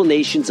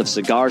 explanations of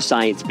cigar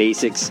science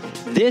basics.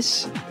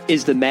 This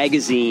is the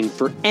magazine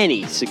for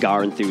any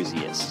cigar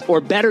enthusiast, or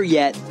better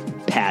yet,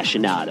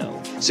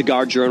 passionado.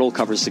 Cigar Journal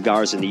covers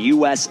cigars in the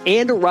U.S.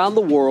 and around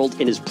the world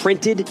and is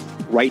printed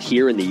right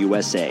here in the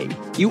USA.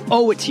 You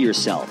owe it to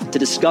yourself to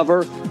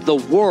discover the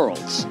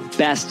world's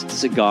best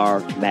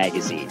cigar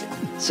magazine,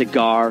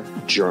 Cigar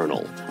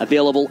Journal.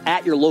 Available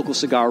at your local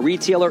cigar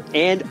retailer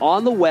and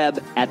on the web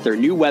at their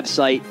new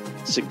website,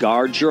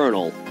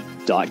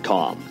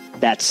 cigarjournal.com.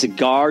 That's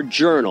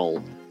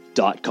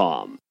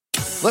cigarjournal.com.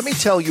 Let me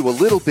tell you a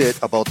little bit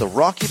about the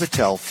Rocky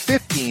Patel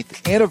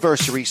 15th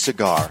anniversary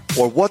cigar,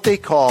 or what they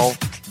call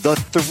the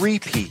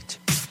three-peat.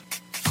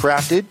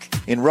 Crafted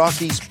in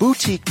Rocky's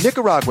boutique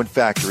Nicaraguan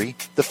factory,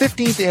 the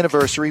 15th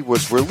anniversary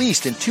was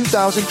released in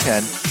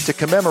 2010 to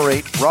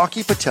commemorate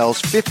Rocky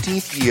Patel's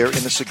 15th year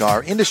in the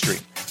cigar industry,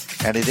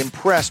 and it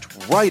impressed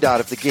right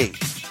out of the gate.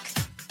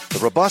 The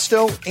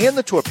Robusto and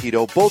the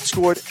Torpedo both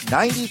scored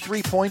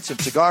 93 points in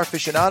Cigar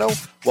Aficionado,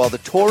 while the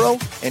Toro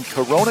and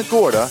Corona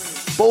Gorda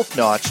both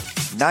notched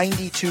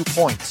 92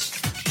 points.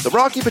 The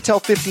Rocky Patel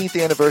 15th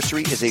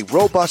anniversary is a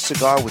robust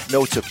cigar with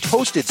notes of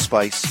toasted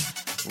spice,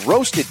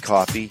 roasted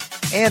coffee,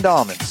 and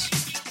almonds.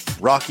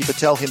 Rocky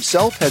Patel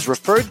himself has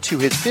referred to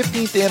his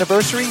 15th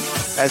anniversary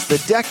as the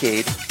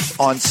decade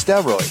on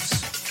steroids.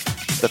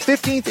 The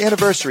 15th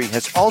anniversary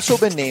has also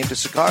been named to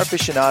Cigar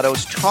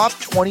Aficionado's top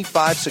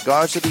 25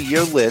 cigars of the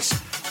year list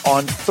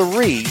on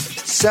 3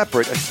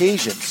 separate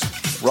occasions.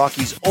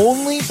 Rocky's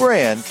only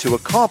brand to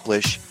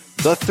accomplish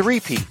the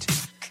three-peat.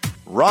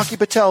 Rocky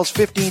Patel's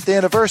 15th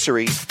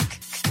anniversary.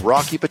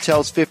 Rocky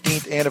Patel's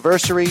 15th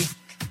anniversary.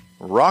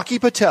 Rocky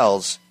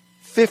Patel's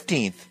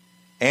 15th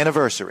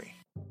anniversary.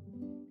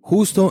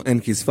 Justo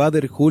and his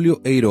father Julio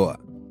Eiroa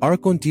are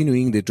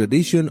continuing the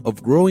tradition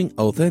of growing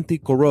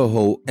authentic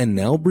Corojo and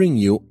now bring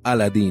you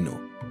Aladino.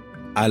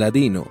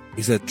 Aladino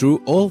is a true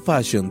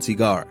old-fashioned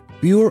cigar,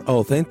 pure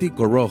authentic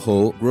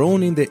Corojo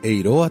grown in the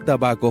Eiroa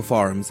tobacco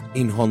farms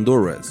in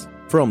Honduras,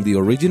 from the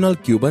original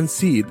Cuban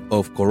seed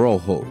of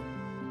Corojo.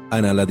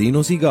 An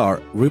Aladino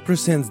cigar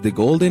represents the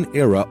golden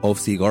era of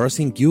cigars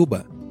in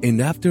Cuba, and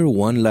after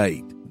one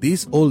light,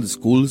 this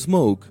old-school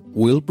smoke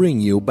will bring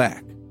you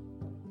back.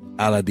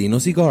 Aladino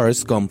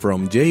cigars come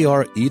from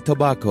J.R.E.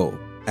 Tobacco,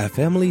 a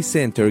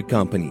family-centered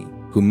company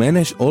who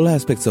manage all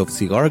aspects of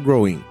cigar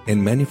growing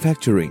and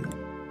manufacturing.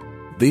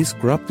 This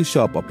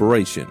crop-to-shop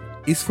operation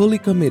is fully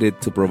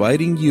committed to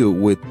providing you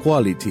with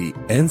quality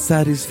and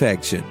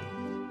satisfaction.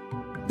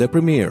 The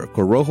premier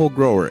Corojo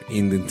grower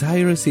in the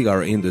entire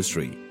cigar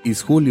industry is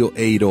Julio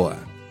Eiroa,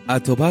 a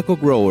tobacco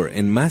grower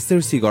and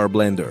master cigar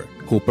blender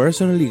who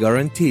personally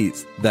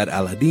guarantees that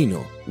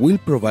Aladino will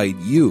provide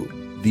you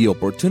the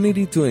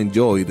opportunity to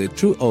enjoy the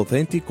true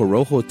authentic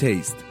Corojo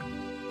taste.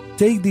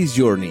 Take this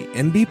journey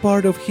and be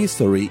part of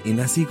history in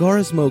a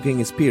cigar smoking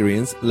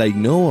experience like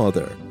no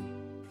other.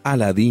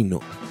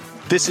 Aladino.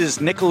 This is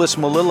Nicholas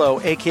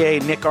Melillo, a.k.a.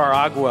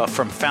 Nicaragua,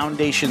 from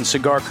Foundation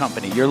Cigar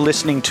Company. You're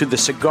listening to the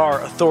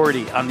Cigar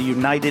Authority on the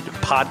United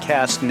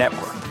Podcast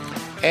Network.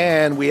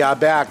 And we are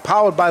back,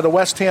 powered by the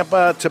West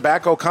Tampa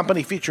Tobacco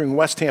Company, featuring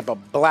West Tampa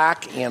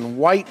Black and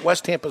White,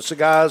 West Tampa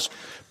cigars,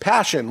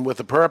 passion with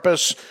a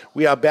purpose.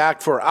 We are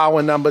back for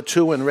hour number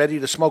 2 and ready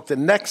to smoke the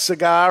next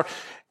cigar.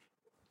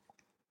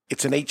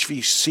 It's an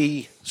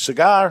HVC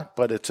cigar,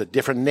 but it's a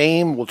different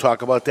name. We'll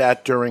talk about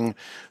that during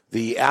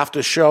the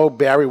after show.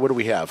 Barry, what do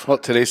we have? Well,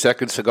 today's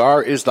second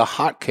cigar is the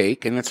Hot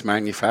Cake, and it's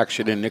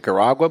manufactured in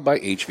Nicaragua by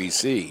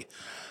HVC.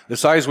 The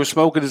size we're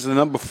smoking is the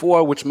number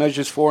 4, which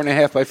measures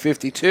 4.5 by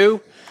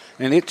 52,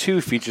 and it too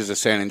features a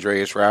San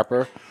Andreas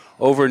wrapper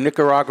over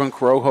Nicaraguan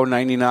Corojo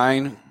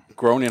 99,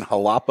 grown in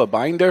Jalapa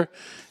binder,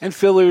 and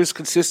fillers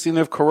consisting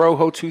of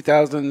Corojo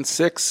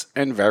 2006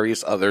 and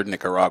various other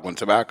Nicaraguan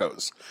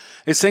tobaccos.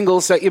 A single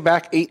will set you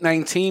back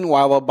 $8.19,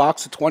 while a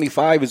box of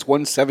 25 is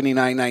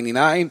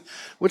 $179.99,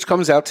 which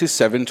comes out to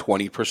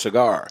 $7.20 per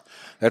cigar.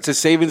 That's a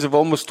savings of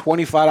almost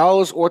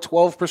 $25 or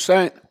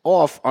 12%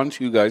 off on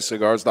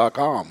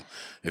twoguyscigars.com.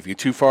 If you're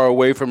too far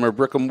away from a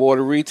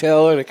brick-and-mortar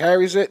retailer that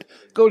carries it,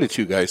 go to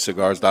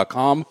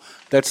twoguyscigars.com.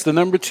 That's the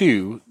number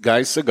 2,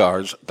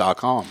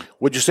 guyscigars.com.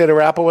 What'd you say the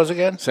wrapper was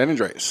again? San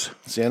Andreas.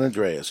 San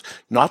Andreas.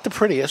 Not the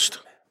prettiest.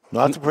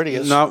 Not the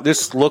prettiest. No,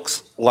 this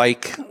looks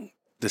like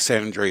the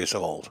San Andreas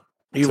of old.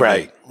 You're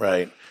right,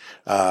 right.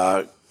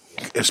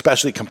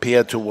 Especially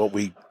compared to what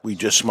we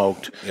just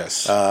smoked.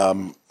 Yes.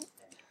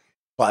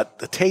 But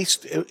the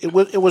taste, it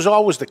was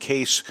always the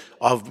case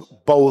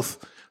of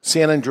both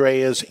San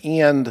Andreas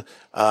and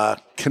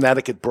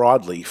Connecticut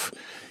broadleaf.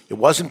 It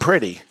wasn't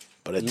pretty,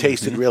 but it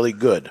tasted really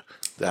good.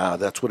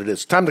 That's what it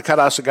is. Time to cut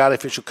our cigar. The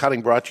official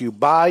cutting brought to you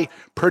by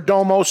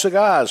Perdomo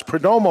Cigars.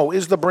 Perdomo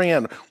is the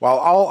brand. While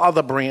all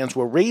other brands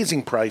were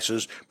raising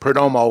prices,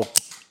 Perdomo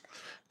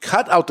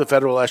cut out the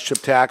federal S-chip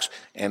tax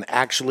and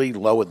actually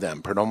lowered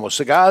them. Perdomo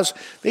Cigars,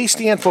 they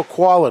stand for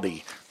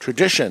quality,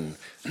 tradition,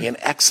 and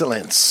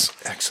excellence.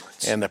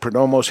 Excellence. And the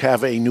Perdomos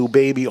have a new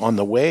baby on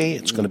the way.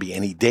 It's going to be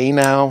any day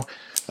now.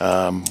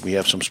 We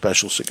have some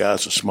special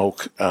cigars to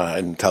smoke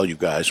and tell you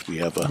guys. We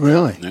have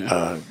really.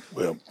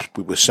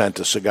 We were sent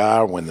a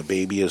cigar when the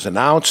baby is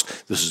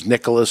announced. This is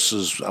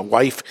Nicholas's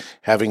wife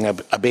having a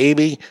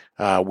baby.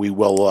 We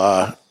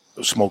will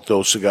smoke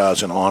those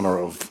cigars in honor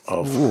of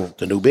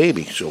the new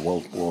baby. So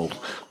we'll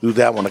do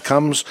that when it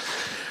comes.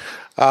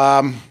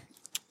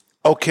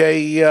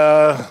 Okay,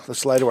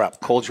 let's light her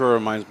up. Cold draw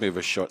reminds me of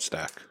a short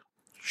stack.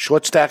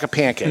 Short stack of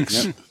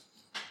pancakes. Did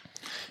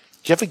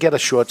you ever get a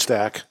short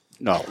stack?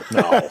 No.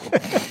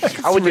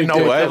 How would you know?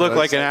 Do I look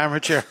like an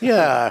amateur?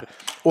 Yeah,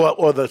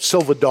 or the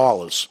silver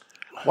dollars.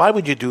 Why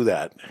would you do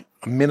that?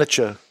 A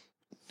miniature.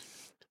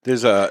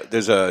 There's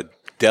a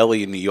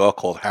deli in New York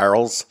called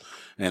Harold's,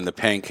 and the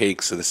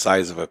pancakes are the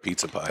size of a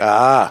pizza pie.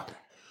 Ah,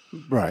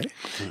 right.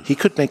 He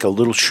could make a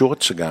little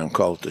short cigar and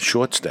call it the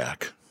short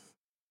stack.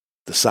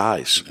 The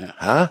size,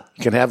 huh?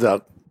 You can have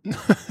that.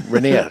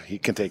 Reinier, he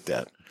can take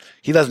that.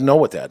 He doesn't know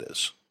what that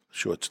is.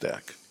 Short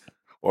stack,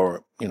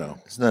 or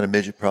it's not a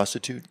midget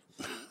prostitute.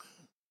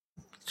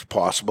 It's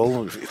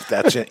possible if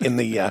that's in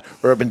the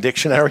Urban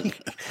Dictionary.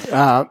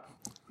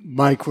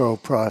 Micro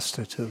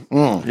prostitute.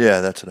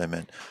 Yeah, that's what I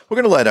meant. We're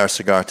going to light our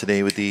cigar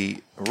today with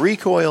the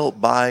Recoil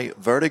by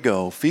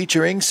Vertigo,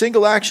 featuring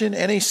single action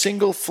and a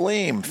single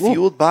flame,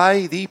 fueled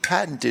by the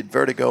patented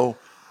Vertigo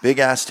big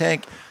ass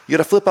tank. You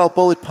got a flip out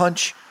bullet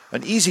punch,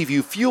 an easy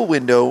view fuel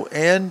window,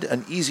 and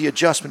an easy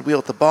adjustment wheel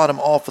at the bottom,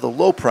 all for the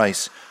low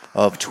price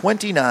of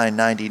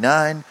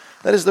 $29.99.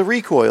 That is the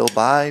Recoil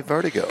by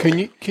Vertigo.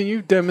 Can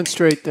you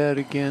demonstrate that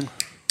again?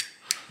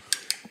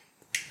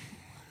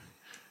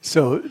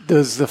 So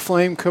does the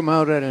flame come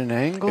out at an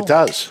angle? It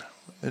does.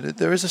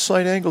 There is a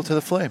slight angle to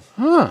the flame.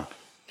 Huh.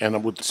 And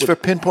It's for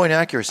pinpoint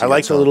accuracy. I like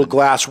that's the all. little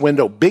glass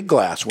window, big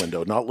glass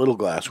window, not little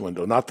glass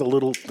window, not the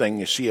little thing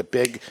you see it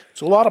big.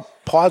 It's a lot of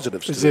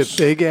positives to Is this. it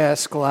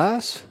big-ass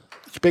glass?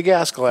 It's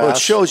big-ass glass. Well, it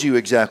shows you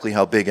exactly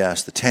how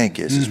big-ass the tank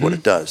is what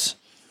it does.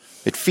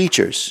 It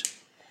features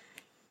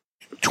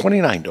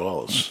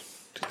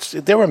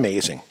 $29. They're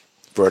amazing.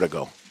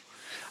 Vertigo.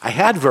 I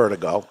had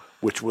vertigo,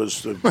 which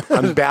was the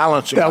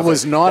unbalancing. That of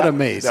was it. not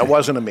amazing. That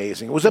wasn't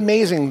amazing. It was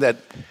amazing that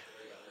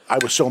I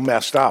was so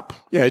messed up.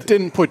 Yeah, it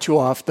didn't put you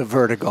off the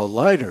Vertigo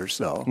lighters,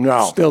 though.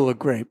 No. Still a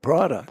great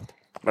product.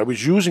 I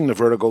was using the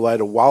vertigo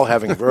lighter while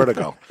having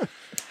vertigo.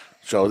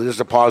 So there's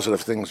the positive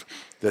things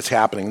that's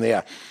happening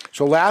there.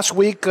 So last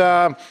week,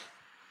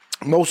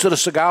 most of the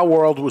cigar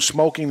world was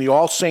smoking the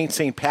All Saints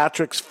St.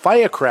 Patrick's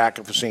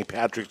firecracker for St.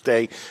 Patrick's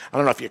Day. I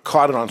don't know if you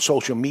caught it on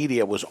social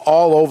media. It was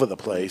all over the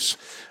place.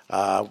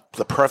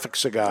 The perfect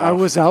cigar. I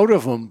was out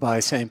of them by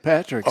St.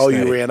 Patrick's Day. Oh,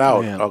 you ran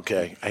out. Yeah.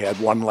 Okay, I had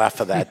one left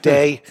for that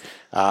day,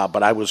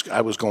 but I was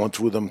going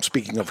through them.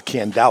 Speaking of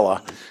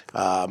Candela,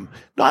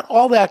 not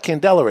all that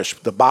Candela-ish.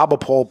 The barber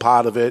pole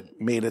part of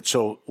it made it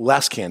so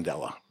less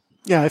Candela.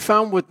 Yeah, I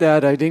found with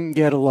that I didn't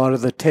get a lot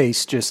of the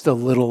taste, just a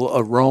little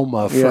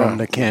aroma from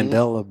the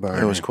Candela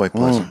burn. It was quite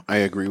pleasant. I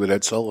agree with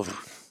Ed Sullivan.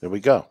 There we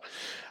go.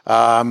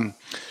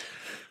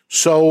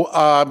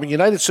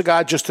 United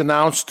Cigar just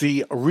announced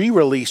the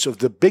re-release of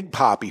the Big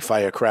Poppy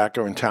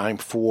firecracker in time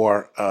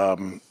for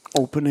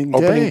Opening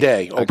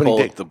day. I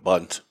call it the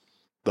bunt.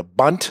 The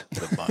bunt?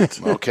 The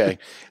bunt. Okay.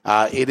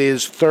 It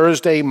is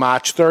Thursday,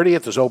 March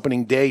 30th, is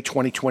opening day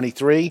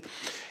 2023.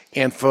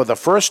 And for the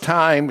first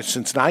time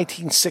since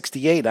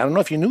 1968, I don't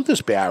know if you knew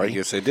this, Barry.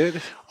 Yes, I did.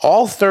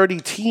 All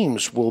 30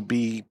 teams will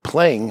be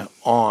playing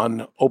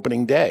on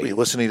opening day. Were you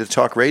listening to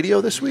talk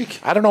radio this week?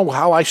 I don't know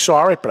how I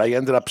saw it, but I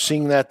ended up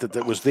seeing that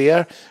was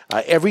there.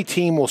 Every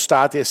team will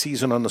start their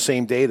season on the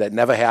same day. That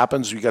never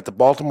happens. You got the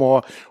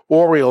Baltimore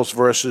Orioles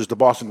versus the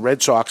Boston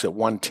Red Sox at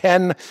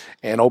 1:10,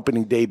 and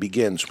opening day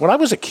begins. When I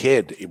was a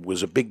kid, it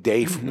was a big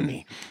day for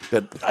me.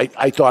 That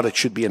I thought it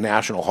should be a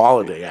national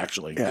holiday,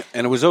 actually. Yeah.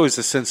 And it was always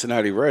the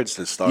Cincinnati Reds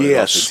that started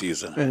off the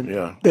season.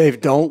 And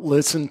Dave, don't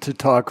listen to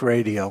talk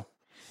radio.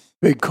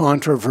 Big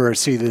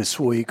controversy this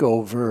week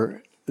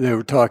over, they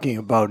were talking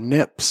about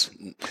nips.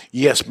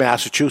 Yes,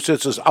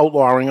 Massachusetts is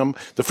outlawing them.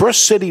 The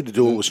first city to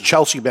do it was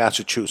Chelsea,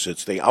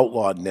 Massachusetts. They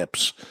outlawed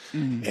nips.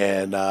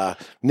 And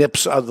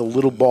nips are the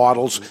little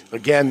bottles.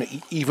 Again,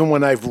 even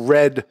when I've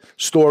read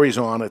stories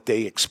on it,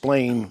 they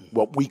explain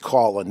what we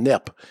call a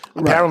nip.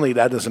 Apparently,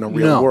 that isn't a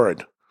real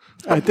word.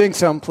 I think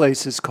some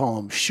places call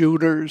them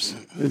shooters.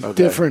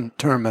 Different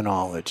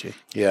terminology.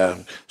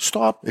 Yeah.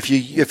 Stop. If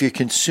you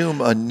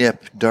consume a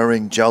nip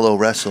during Jello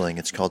wrestling,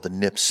 it's called the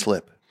nip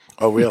slip.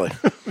 Oh, really?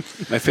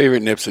 My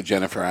favorite nips are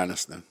Jennifer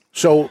Aniston.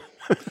 So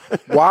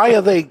why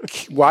are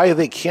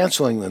they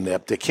canceling the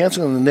nip? They're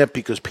canceling the nip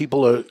because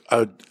people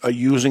are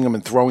using them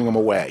and throwing them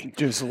away.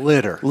 Just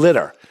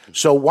litter.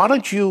 So why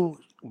don't you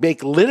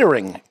make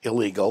littering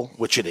illegal,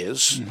 which it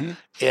is,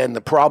 and the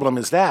problem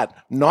is that,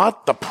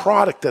 not the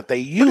product that they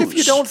use. But if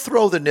you don't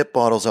throw the nip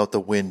bottles out the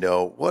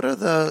window, what are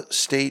the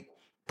state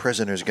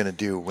prisoners going to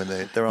do when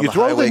they're on you the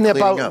throw highway the nip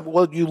cleaning out. up?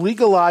 Well, you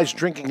legalize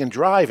drinking and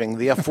driving,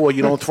 therefore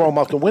you don't throw them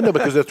out the window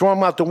because they're throwing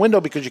them out the window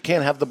because you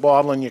can't have the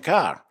bottle in your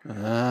car.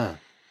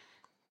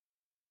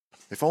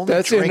 If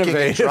only drinking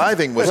and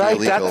driving was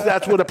illegal.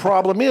 That's what the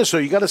problem is. So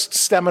you got to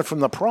stem it from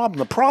the problem.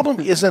 The problem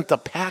isn't the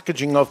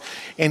packaging of,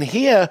 and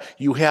here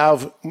you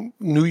have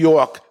New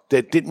York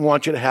that didn't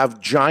want you to have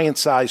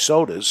giant-sized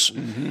sodas,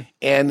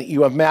 and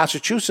you have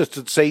Massachusetts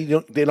that say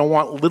they don't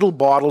want little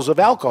bottles of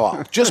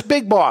alcohol, just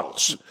big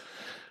bottles.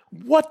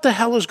 What the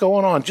hell is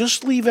going on?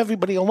 Just leave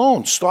everybody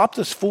alone. Stop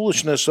this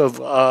foolishness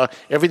of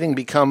everything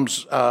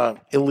becomes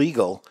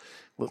illegal.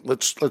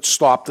 Let's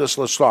stop this.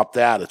 Let's stop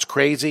that. It's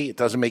crazy. It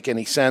doesn't make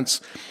any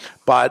sense.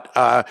 But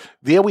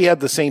there we have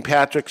the St.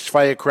 Patrick's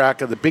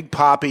firecracker. The Big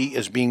Poppy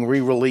is being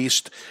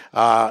re-released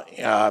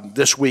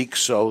this week,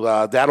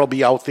 so that'll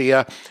be out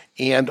there.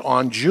 And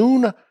on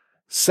June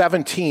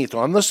 17th,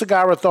 on the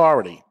Cigar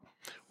Authority,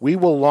 we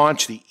will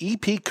launch the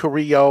E.P.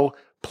 Carrillo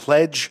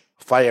Pledge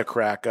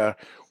Firecracker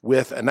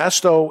with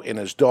Ernesto and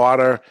his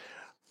daughter,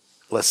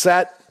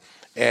 Lisette.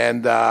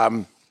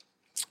 And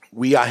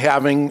we are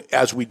having,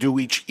 as we do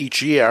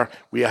each year,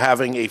 we are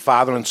having a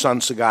father and son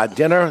cigar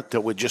dinner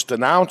that we just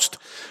announced.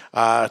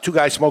 Two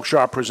Guys Smoke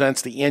Shop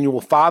presents the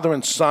annual father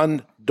and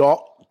son /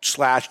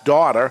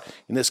 daughter,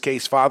 in this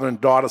case, father and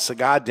daughter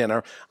cigar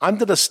dinner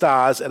under the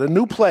stars at a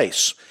new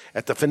place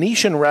at the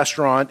Phoenician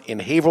Restaurant in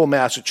Haverhill,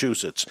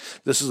 Massachusetts.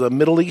 This is a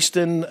Middle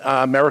Eastern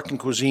American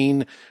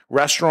cuisine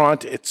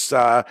restaurant. It's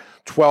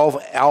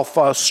 12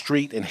 Alpha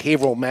Street in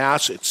Haverhill,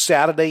 Mass. It's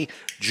Saturday,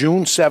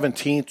 June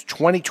 17th,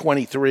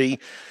 2023.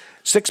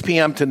 6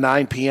 p.m. to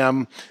 9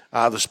 p.m.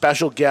 The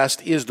special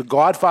guest is the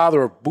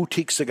godfather of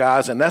boutique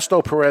cigars,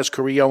 Ernesto Perez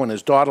Carrillo, and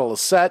his daughter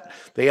Lisette.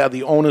 They are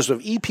the owners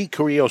of EP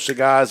Carrillo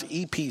Cigars,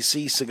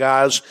 EPC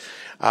Cigars.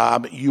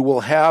 You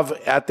will have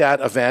at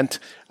that event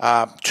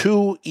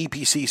 2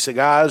 EPC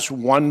cigars,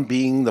 one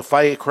being the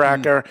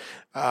Firecracker.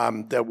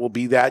 That will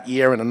be that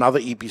year, and another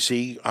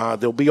EPC.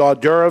 There'll be hors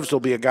d'oeuvres. There'll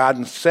be a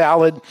garden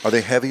salad. Are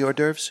they heavy hors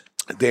d'oeuvres?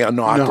 They are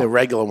not. No. They're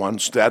regular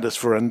ones. That is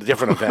for a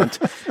different event.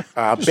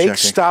 Baked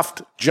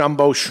stuffed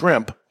jumbo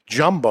shrimp.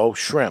 Jumbo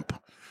shrimp.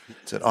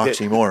 It's an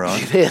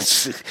oxymoron. It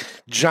is.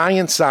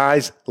 Giant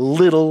size,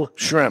 little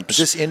shrimps. Is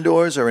this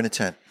indoors or in a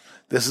tent?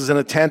 This is in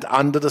a tent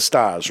under the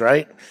stars,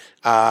 right?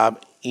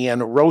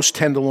 And roast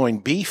tenderloin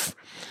beef.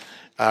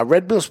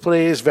 Red Bill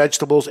potatoes,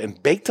 vegetables,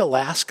 and baked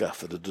Alaska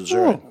for the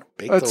dessert.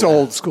 That's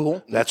old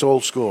school. That's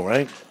old school,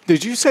 right?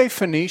 Did you say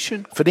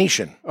Phoenician?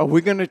 Phoenician. Are we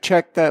going to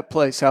check that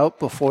place out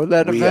before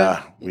that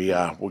event? We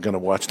are. We're going to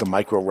watch the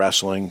micro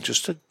wrestling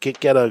just to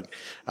get a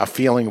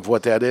feeling of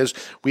what that is.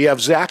 We have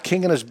Zach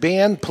King and his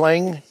band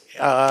playing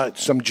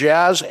some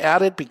jazz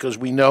at it because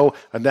we know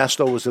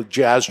Ernesto was a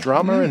jazz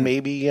drummer and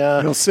maybe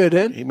he'll sit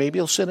in. Maybe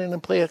he'll sit in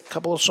and play a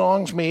couple of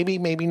songs. Maybe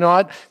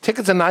not.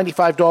 Tickets are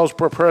 $95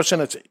 per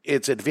person.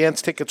 It's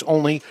advanced tickets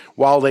only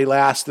while they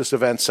last. This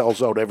event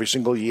sells out every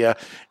single year.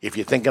 If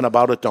you're thinking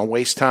about it, don't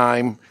waste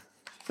time.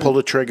 Pull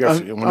the trigger.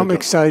 I'm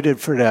excited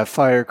for that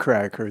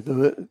Firecracker.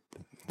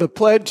 The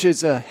pledge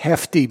is a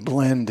hefty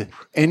blend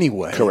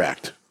anyway.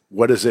 Correct.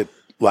 What is it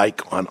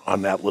like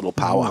on that little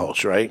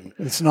powerhouse, right?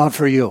 It's not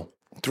for you.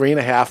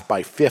 3.5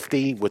 by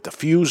 50 with the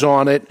fuse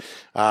on it.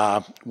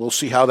 We'll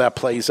see how that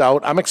plays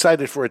out. I'm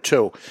excited for it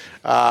too.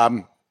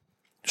 So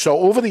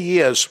over the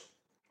years,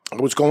 I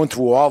was going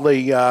through all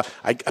the.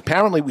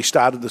 Apparently, we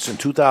started this in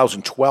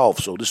 2012,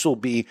 so this will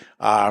be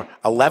our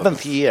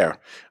 11th year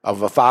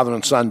of a father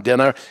and son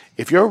dinner.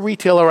 If you're a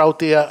retailer out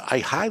there, I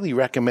highly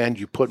recommend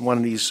you put one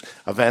of these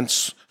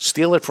events.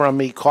 Steal it from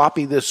me.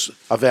 Copy this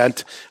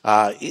event.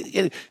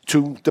 To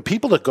the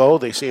people that go,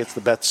 they say it's the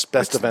best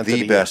event. The of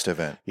the best year.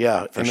 event.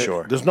 Yeah, for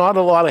sure. There's not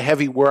a lot of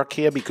heavy work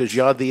here because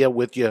you're there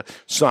with your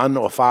son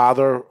or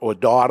father or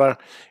daughter.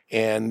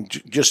 And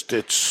just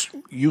it's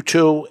you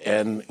two,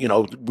 and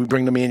we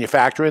bring the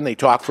manufacturer in. They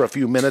talk for a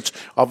few minutes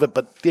of it,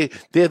 but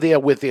they're there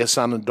with their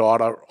son and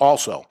daughter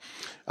also.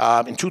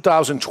 In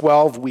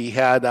 2012, we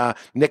had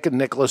Nick and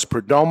Nicholas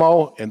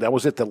Perdomo, and that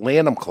was at the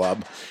Lanham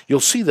Club.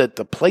 You'll see that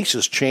the place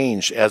has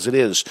changed as it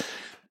is,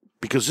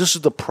 because this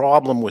is the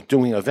problem with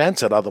doing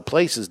events at other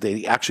places.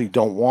 They actually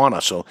don't want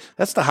us, so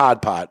that's the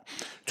hard part.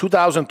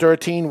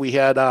 2013, we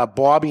had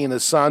Bobby and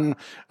his son,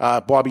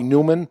 Bobby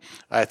Newman,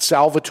 at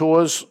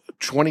Salvatore's.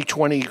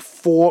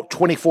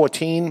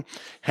 2014,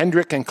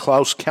 Hendrik and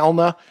Klaus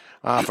Kellner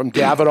from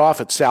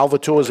Davidoff at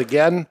Salvatore's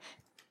again.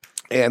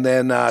 And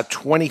then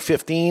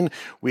 2015,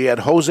 we had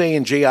Jose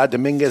and J.R.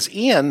 Dominguez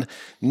and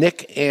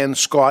Nick and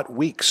Scott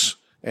Weeks.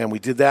 And we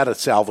did that at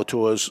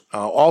Salvatore's.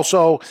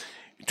 Also,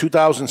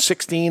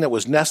 2016, it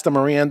was Nesta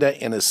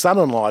Miranda and his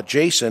son-in-law,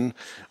 Jason,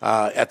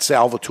 at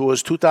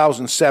Salvatore's.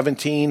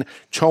 2017,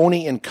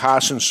 Tony and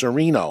Carson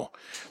Sereno.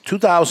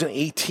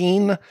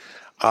 2018,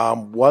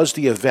 was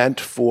the event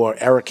for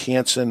Eric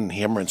Hansen and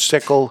Hammer and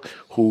Sickle,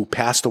 who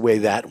passed away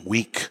that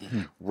week,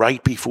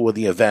 right before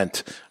the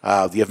event.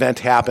 The event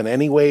happened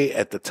anyway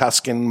at the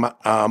Tuscan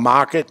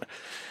market,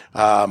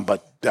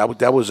 but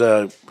that was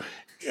the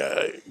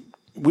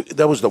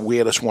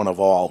weirdest one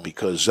of all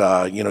because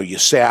you're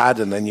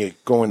sad and then you're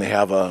going to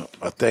have a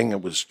thing.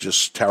 It was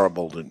just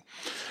terrible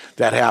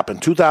that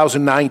happened.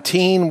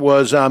 2019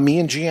 was me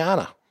and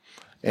Gianna.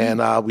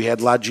 And we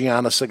had La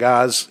Gianna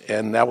Cigars,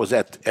 and that was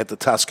at the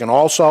Tuscan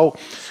also.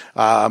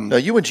 Now,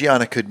 you and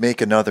Gianna could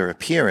make another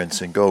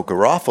appearance and go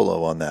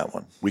Garofalo on that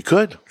one. We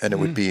could. And it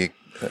would be,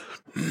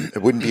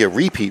 it wouldn't be a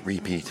repeat.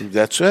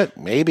 That's it.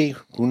 Maybe.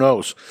 Who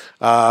knows?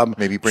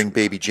 Maybe bring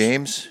Baby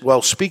James.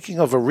 Well, speaking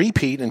of a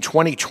repeat, in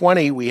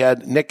 2020, we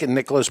had Nick and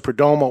Nicholas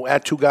Perdomo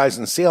at Two Guys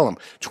in Salem,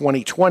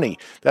 2020.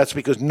 That's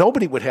because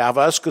nobody would have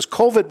us because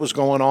COVID was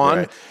going on.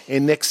 Right.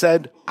 And Nick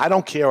said, I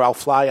don't care. I'll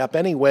fly up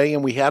anyway.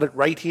 And we had it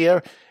right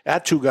here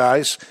at Two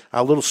Guys,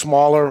 a little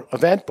smaller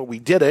event, but we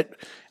did it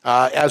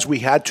as we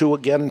had to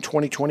again in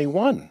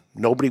 2021.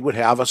 Nobody would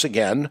have us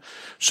again.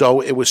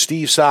 So it was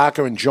Steve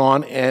Saka and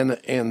John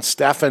and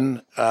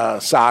Stefan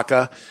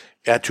Saka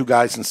at Two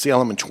Guys in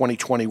Salem in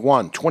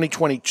 2021.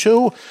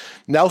 2022,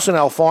 Nelson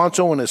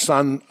Alfonso and his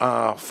son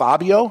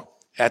Fabio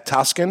at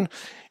Tuscan.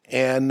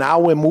 And now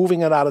we're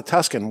moving it out of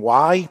Tuscan.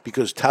 Why?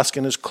 Because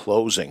Tuscan is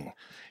closing.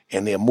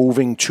 And they're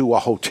moving to a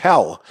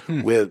hotel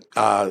with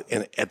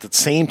at the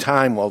same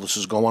time while this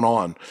is going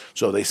on.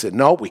 So they said,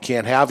 no, we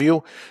can't have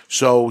you.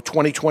 So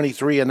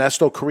 2023,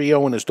 Ernesto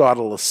Carrillo and his daughter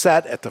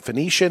Lisette at the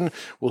Phoenician.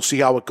 We'll see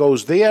how it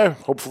goes there.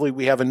 Hopefully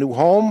we have a new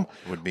home.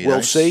 Would be we'll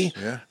nice. see.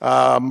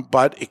 Yeah.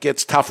 But it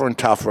gets tougher and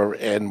tougher,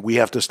 and we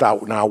have to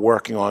start now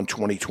working on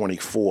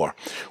 2024.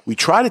 We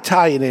try to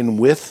tie it in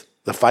with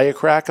the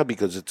firecracker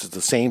because it's at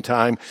the same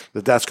time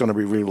that that's going to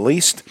be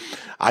released.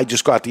 I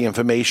just got the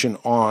information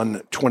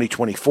on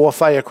 2024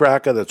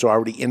 firecracker that's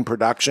already in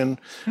production.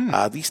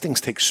 These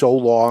things take so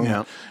long.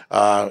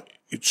 Yeah.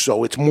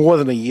 So it's more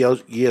than a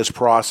year's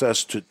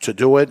process to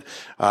do it.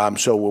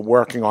 So we're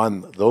working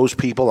on those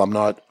people. I'm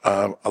not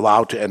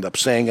allowed to end up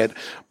saying it,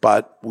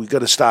 but we got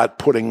to start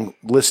putting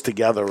lists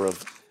together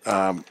of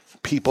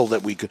people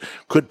that we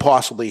could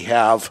possibly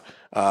have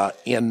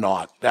and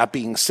not. That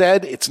being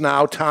said, it's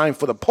now time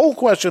for the poll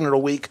question of the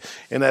week,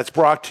 and that's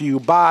brought to you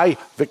by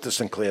Victor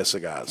Sinclair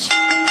Cigars.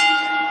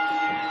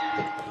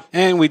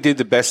 And we did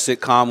the best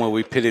sitcom where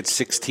we pitted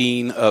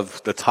 16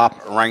 of the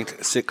top-ranked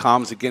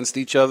sitcoms against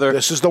each other.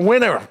 This is the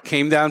winner.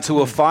 Came down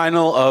to a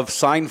final of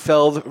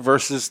Seinfeld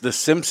versus The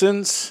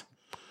Simpsons.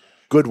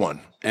 Good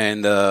one.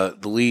 And the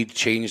lead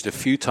changed a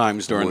few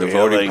times during the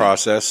voting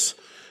process.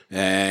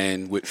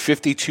 And with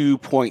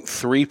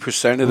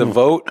 52.3% of the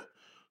vote,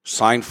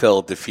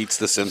 Seinfeld defeats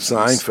The Simpsons.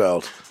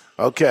 Seinfeld.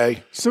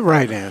 Okay. It's the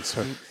right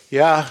answer.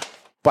 Yeah,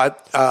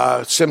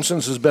 but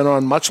Simpsons has been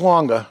on much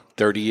longer.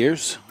 30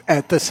 years.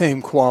 At the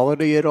same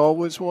quality it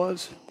always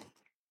was?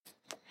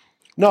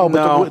 No,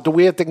 but the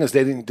weird thing is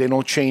they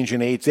don't change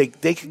in age. They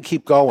can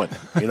keep going.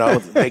 You know,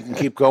 they can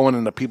keep going,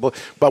 and the people.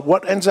 But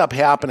what ends up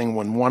happening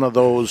when one of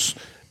those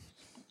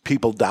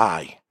people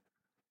die?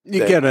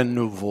 You get a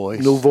new voice.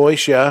 New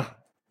voice, yeah.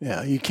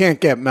 Yeah, you can't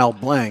get Mel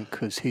Blanc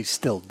because he's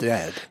still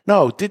dead.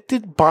 No,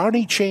 did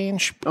Barney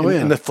change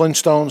in the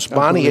Flintstones?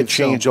 Barney had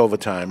changed over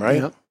time,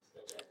 right? Yep.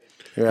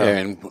 Yeah.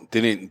 And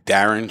didn't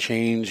Darren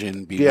change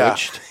and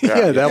Bewitched?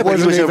 Yeah, that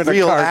wasn't even a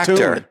real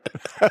cartoon.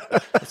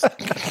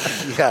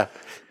 Yeah.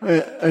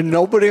 And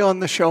nobody on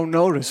the show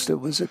noticed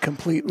it was a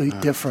completely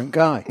different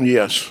guy.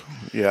 Yes.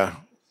 Yeah.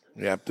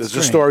 Yeah. There's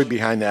a story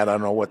behind that. I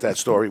don't know what that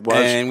story was.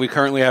 And we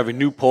currently have a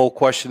new poll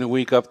question of the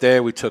week up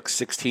there. We took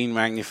 16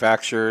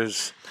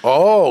 manufacturers.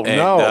 Oh, and,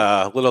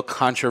 no. Little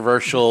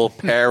controversial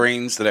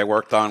pairings that I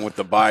worked on with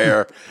the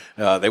buyer.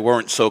 They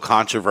weren't so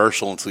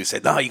controversial until he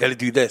said, no, you got to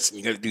do this and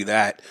you got to do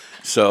that.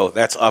 So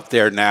that's up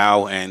there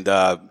now. And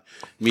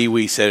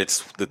MeWe said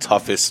it's the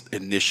toughest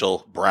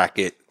initial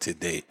bracket to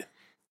date.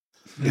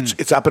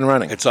 It's up and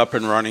running. It's up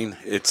and running.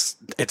 It's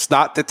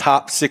not the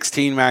top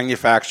 16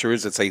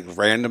 manufacturers. It's a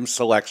random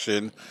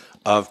selection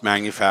of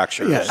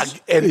manufacturers.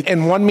 Yes.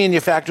 And one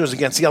manufacturer is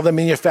against the other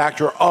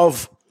manufacturer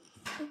of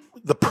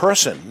the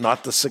person,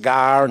 not the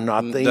cigar,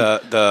 not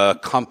the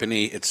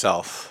company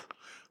itself.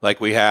 Like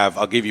we have,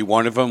 I'll give you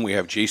one of them. We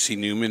have J.C.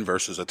 Newman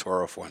versus a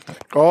Toro Fuente.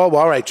 Oh,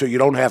 all right. So you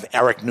don't have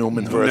Eric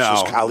Newman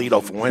versus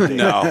Carlito Fuente.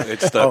 No,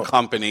 it's the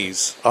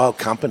companies. Oh,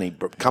 company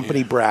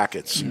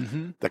brackets.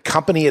 Mm-hmm. The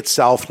company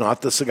itself,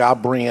 not the cigar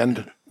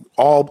brand,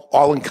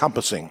 all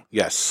encompassing.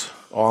 Yes.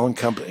 All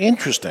encompassing.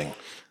 Interesting.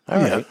 All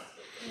right.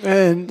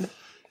 And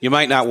you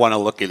might not want to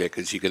look at it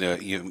because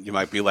you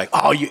might be like,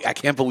 oh, I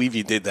can't believe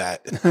you did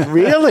that.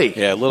 Really?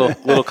 Yeah,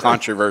 little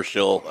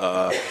controversial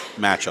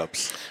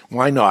matchups.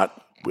 Why not?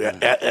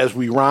 As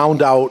we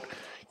round out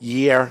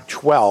year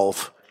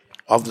 12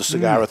 of the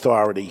Cigar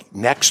Authority,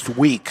 next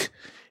week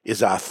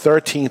is our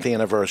 13th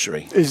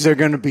anniversary. Is there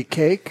going to be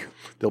cake?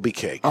 There'll be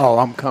cake. Oh,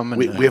 I'm coming.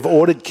 We have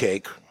ordered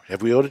cake.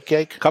 Have we ordered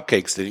cake?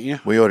 Cupcakes, didn't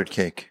you? We ordered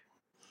cake.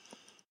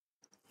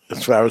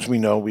 As far as we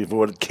know, we've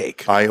ordered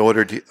cake. I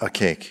ordered a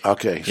cake.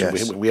 Okay, so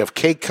yes. we have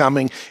cake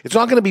coming. It's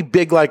not going to be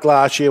big like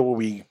last year where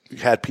we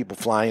had people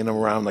flying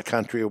around the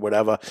country or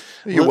whatever.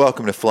 You're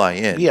welcome to fly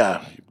in.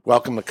 Yeah,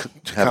 welcome to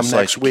have come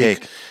next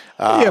week. Cake.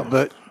 Yeah,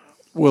 but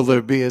will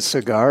there be a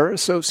cigar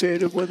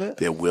associated with it?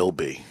 There will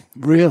be.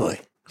 Really?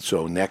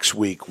 So next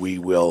week we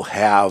will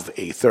have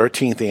a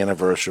 13th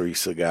anniversary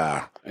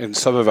cigar. And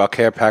some of our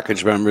care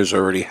package members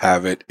already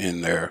have it in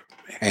their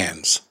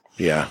hands.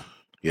 Yeah.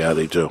 Yeah,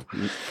 they do.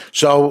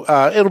 So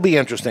it'll be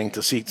interesting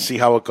to see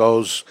how it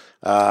goes.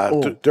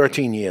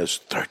 13 years.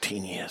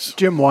 13 years.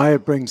 Jim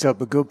Wyatt brings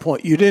up a good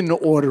point. You didn't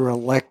order a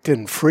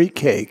lectin-free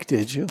cake,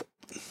 did you?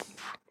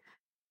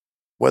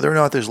 Whether or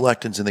not there's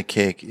lectins in the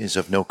cake is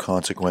of no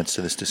consequence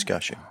to this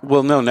discussion.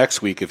 We'll know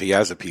next week if he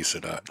has a piece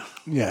of that.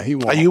 Yeah, he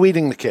won't. Are you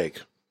eating the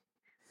cake?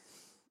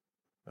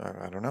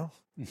 I don't know.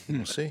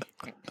 We'll see.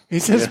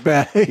 He's as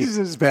bad. He's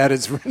as bad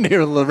as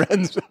Reinier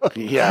Lorenzo.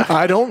 Yeah,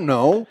 I don't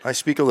know. I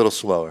speak a little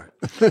slower.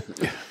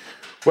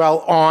 Well,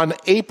 on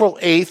April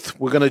 8th,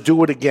 we're going to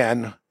do it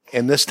again,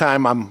 and this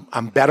time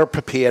I'm better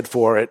prepared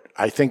for it.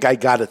 I think I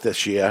got it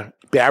this year.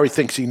 Barry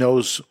thinks he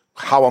knows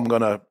how I'm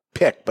going to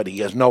pick, but he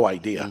has no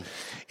idea.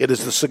 It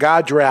is the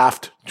Cigar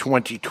Draft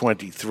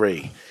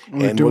 2023.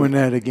 We're doing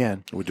that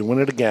again. We're doing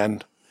it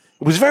again.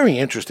 It was very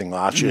interesting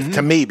last year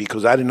to me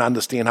because I didn't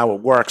understand how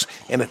it works.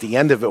 And at the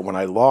end of it, when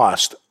I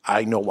lost,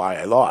 I know why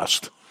I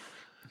lost.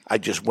 I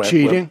just went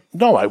cheating.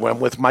 I went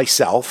with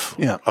myself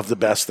of the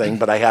best thing,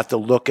 but I have to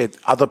look at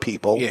other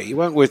people. Yeah, you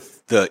went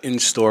with the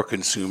in-store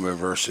consumer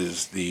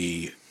versus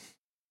the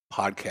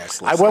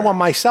podcast listener. I went with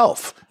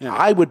myself. Yeah.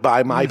 I would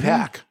buy my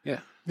pack. Yeah.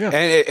 Yeah.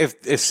 And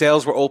if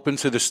sales were open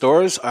to the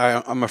stores,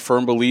 I'm a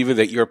firm believer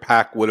that your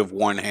pack would have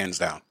won hands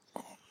down.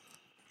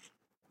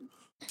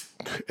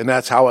 And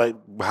that's how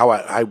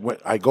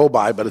I go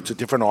by, but it's a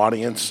different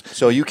audience.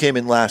 So you came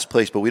in last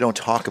place, but we don't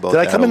talk about Did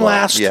that I come a in lot.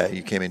 last? Yeah,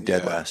 you came in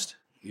dead last.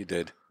 You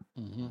did.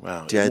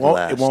 Well, Dead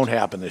it won't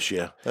happen this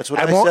year. That's what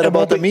I said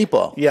about the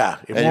meatball. Yeah,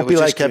 it won't be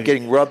like kept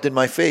getting rubbed in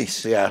my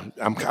face. Yeah,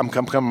 I'm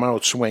coming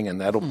out swinging.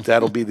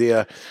 That'll be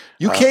there.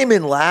 You came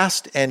in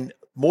last, and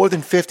more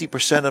than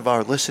 50% of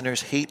our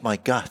listeners hate my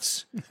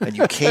guts, and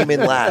you came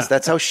in last.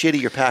 That's how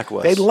shitty your pack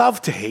was. They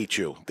love to hate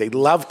you. They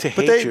love to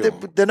hate you.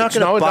 They're not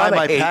going to buy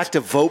my pack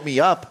to vote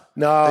me up.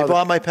 No, they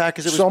bought my pack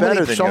because it was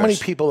better than so yours. many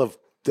people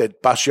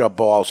that bust your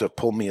balls have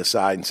pulled me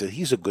aside and said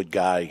he's a good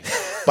guy,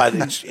 but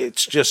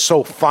it's just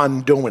so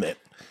fun doing it,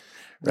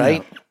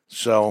 right? Yeah.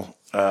 So,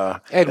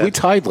 Ed, we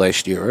tied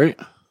last year, right?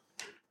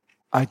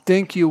 I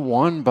think you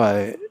won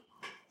by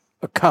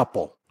a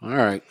couple. All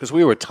right, because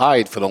we were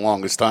tied for the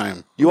longest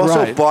time. You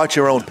also bought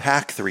your own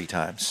pack 3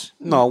 times.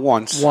 No,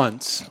 once.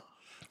 Once.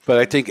 But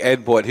I think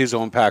Ed bought his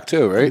own pack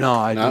too, right? No,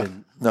 I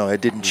didn't. No, I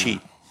didn't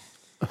cheat.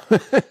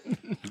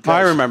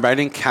 I remember. I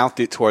didn't count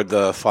it toward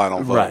the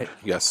final vote. Right.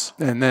 Yes.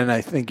 And then I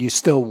think you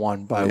still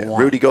won by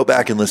one. Rudy, go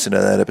back and listen to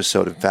that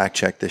episode and fact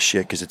check this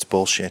shit because it's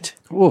bullshit.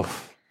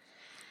 Oof.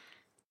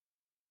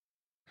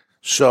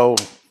 So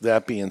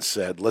that being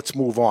said, let's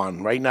move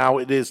on. Right now,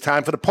 it is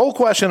time for the poll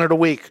question of the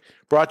week.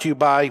 Brought to you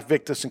by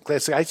Victor Sinclair.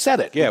 I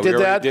said it. Yeah, we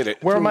already did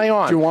it. Where am I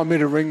on? Do you want me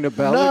to ring the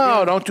bell? No,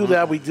 again? don't do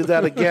that. We did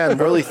that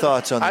again. Early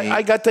thoughts on the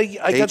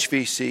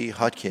HVC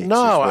hotcakes.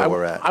 No, is where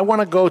we're at. I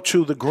want to go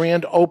to the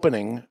grand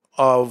opening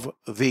of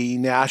the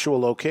Nashua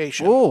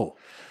location. Oh,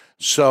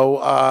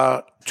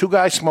 so Two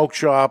Guy Smoke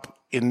Shop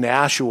in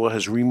Nashua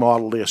has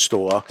remodeled their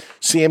store.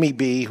 Sammy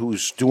B,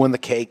 who's doing the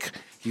cake,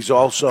 he's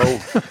also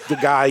the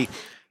guy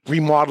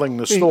remodeling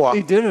the store.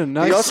 He did a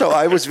nice.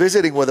 I was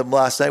visiting with him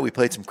last night. We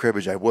played some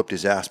cribbage. I whooped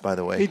his ass, by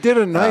the way. He did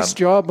a nice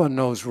job on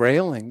those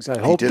railings. I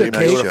hope the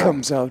cake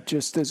comes out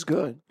just as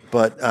good.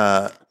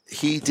 But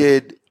he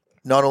did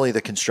not only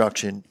the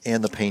construction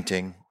and the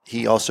painting,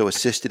 he also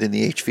assisted in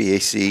the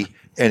HVAC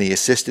and he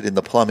assisted in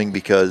the plumbing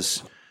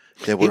because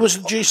he was a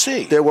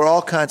GC. There were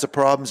all kinds of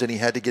problems, and he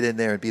had to get in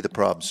there and be the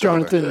problem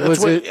solver.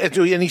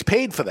 Jonathan, and he's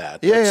paid for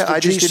that. Yeah, I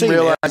just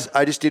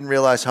didn't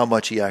realize how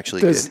much he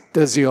actually did.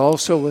 Does he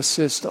also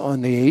assist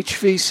on the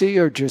HVC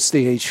or just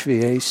the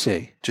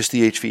HVAC? Just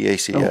the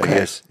HVAC. Okay. Yeah,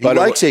 yes. He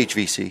likes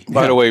HVC.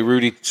 By the way,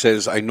 Rudy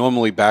says I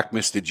normally back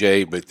Mr.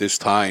 J, but this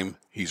time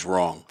he's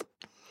wrong.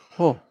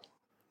 Oh,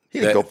 he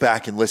didn't go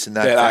back and listen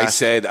that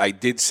fast. I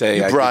did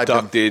say I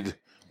deducted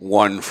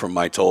one from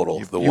my total.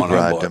 You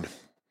bribed him.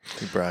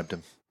 You bribed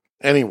him.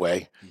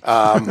 Anyway,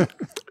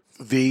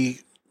 the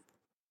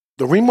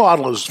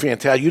remodel is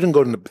fantastic. You didn't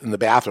go in the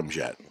bathrooms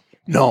yet.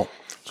 No.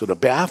 So the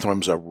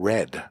bathrooms are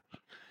red.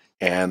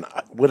 And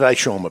what did I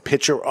show him? A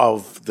picture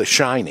of The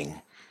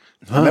Shining.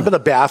 Remember the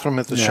bathroom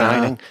at The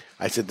Shining?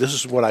 I said, this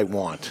is what I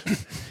want.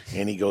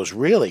 And he goes,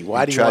 really?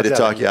 Why do you want that? Tried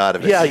to talk you out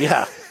of it.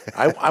 Yeah.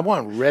 I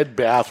want red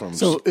bathrooms.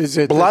 So is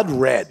it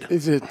red?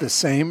 Is it the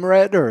same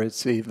red or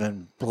it's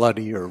even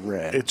bloodier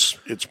red?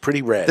 It's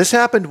pretty red. This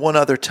happened one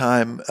other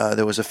time.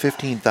 There was a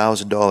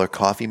 $15,000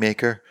 coffee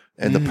maker,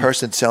 and the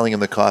person selling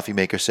him the coffee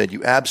maker said,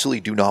 "You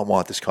absolutely do not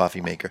want this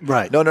coffee maker."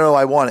 Right? No,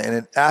 I want it.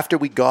 And after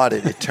we got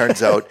it, it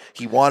turns out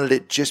he wanted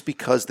it just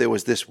because there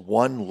was this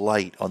one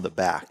light on the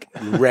back.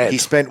 Red. He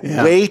spent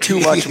way too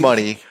much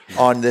money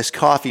on this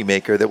coffee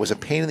maker that was a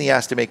pain in the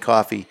ass to make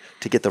coffee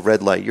to get the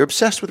red light. You're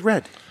obsessed with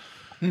red.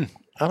 I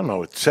don't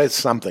know. It says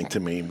something to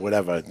me.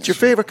 Whatever. It's your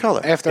favorite color.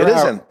 After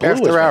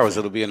hours,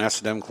 it'll be an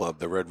S&M club,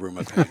 the Red Room.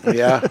 I think.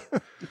 Yeah.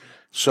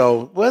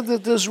 So,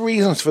 there's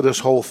reasons for this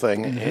whole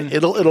thing.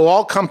 It'll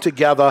all come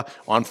together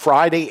on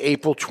Friday,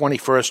 April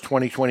 21st,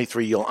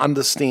 2023. You'll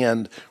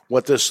understand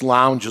what this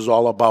lounge is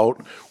all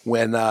about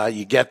when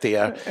you get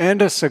there.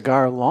 And a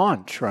cigar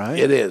launch, right?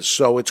 It is.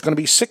 So it's going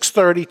to be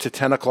 6:30 to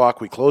 10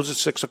 o'clock. We close at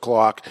 6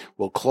 o'clock.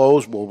 We'll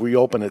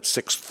reopen at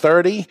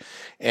 6:30,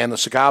 and the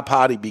cigar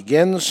party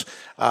begins.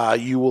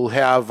 You will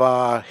have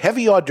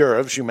heavy hors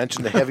d'oeuvres. You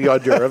mentioned the heavy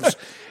hors d'oeuvres.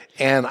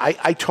 And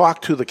I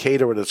talked to the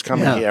caterer that's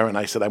coming here, and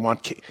I said, I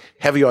want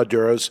heavy hors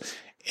d'oeuvres.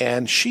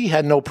 And she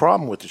had no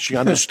problem with it. She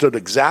understood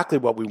exactly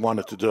what we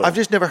wanted to do. I've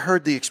just never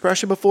heard the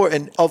expression before.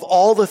 And of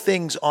all the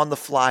things on the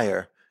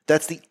flyer,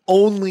 that's the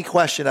only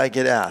question I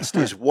get asked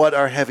is, what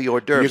are heavy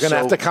hors d'oeuvres? You're going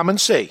to have to come and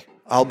see.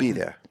 I'll be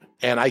there.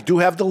 And I do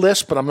have the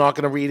list, but I'm not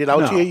going to read it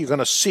out to you. You're going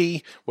to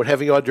see what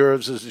heavy hors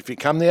d'oeuvres is if you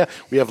come there.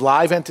 We have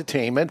live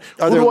entertainment.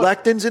 Are there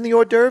lectins in the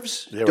hors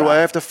d'oeuvres? Do I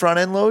have to front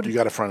end load? You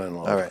got to front end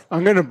load. All right.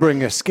 I'm going to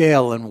bring a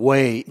scale and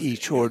weigh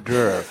each hors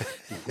d'oeuvre.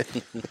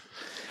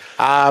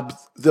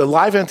 The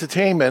live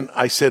entertainment,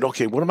 I said,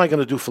 okay, what am I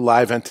going to do for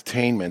live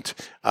entertainment?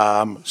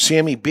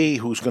 Sammy B,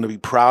 who's going to be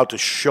proud to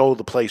show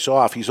the place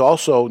off, he's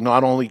also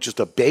not only just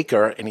a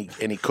baker and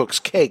he cooks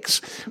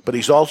cakes, but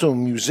he's also a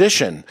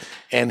musician.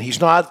 And he's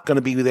not going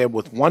to be there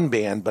with one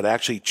band, but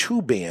actually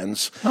two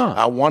bands.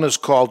 One is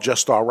called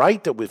Just All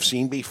Right that we've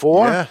seen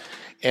before. Yeah.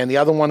 And the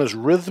other one is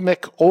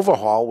Rhythmic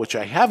Overhaul, which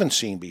I haven't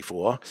seen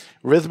before.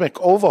 Rhythmic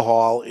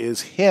Overhaul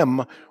is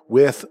him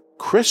with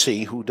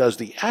Chrissy, who does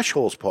the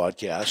Ashholes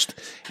podcast,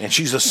 and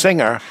she's a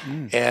singer,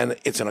 and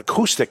it's an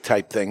acoustic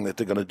type thing that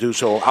they're going to do.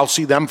 So I'll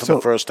see them for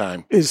the first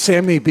time. Is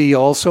Sammy B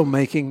also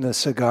making the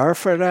cigar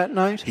for that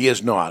night? He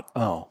is not.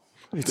 Oh.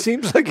 It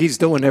seems like he's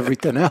doing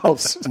everything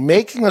else.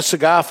 Making a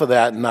cigar for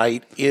that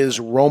night is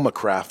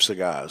Romacraft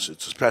Cigars.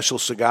 It's a special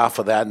cigar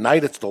for that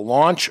night. It's the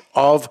launch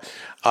of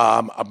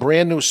a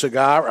brand new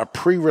cigar, a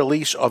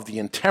pre-release of the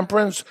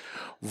Intemperance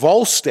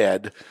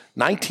Volstead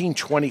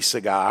 1920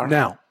 cigar.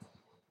 Now,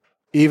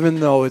 even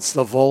though it's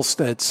the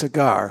Volstead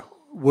cigar,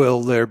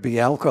 will there be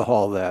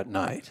alcohol that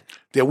night?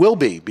 There will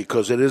be,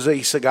 because it is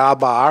a cigar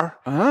bar.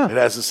 It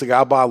has a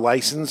cigar bar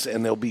license,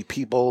 and there'll be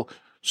people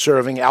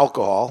serving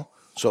alcohol.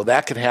 So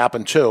that could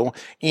happen too.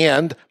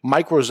 And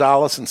Mike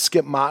Rosales and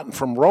Skip Martin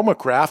from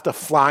Romacraft are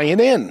flying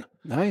in.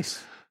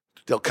 Nice.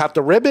 They'll cut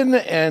the ribbon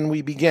and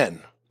we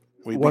begin.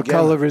 What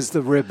color is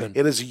the ribbon?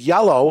 It is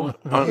yellow.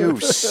 You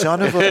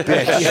son of a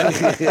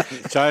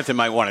bitch. Jonathan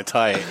might want to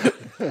tie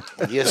it.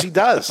 Yes, he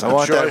does. I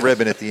want that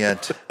ribbon at the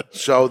end.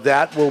 So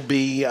that will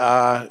be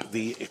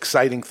the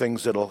exciting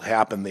things that will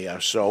happen there.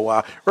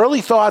 So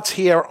early thoughts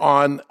here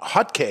on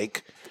Hot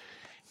Cake.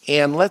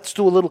 And let's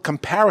do a little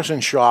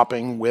comparison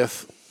shopping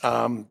with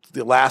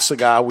the last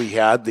cigar we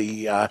had,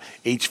 the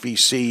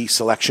HVC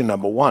Selection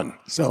Number 1.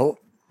 So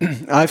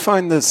I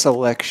find the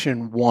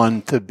Selection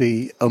 1 to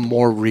be a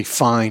more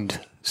refined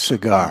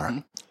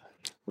cigar.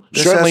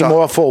 Certainly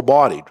more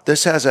full-bodied.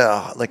 This has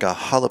a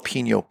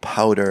jalapeno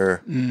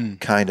powder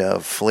kind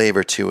of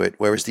flavor to it,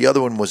 whereas the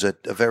other one was a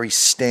very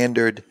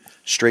standard,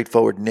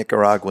 straightforward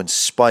Nicaraguan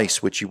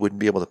spice, which you wouldn't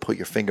be able to put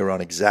your finger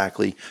on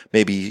exactly.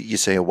 Maybe you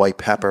say a white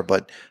pepper,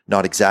 but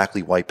not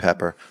exactly white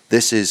pepper.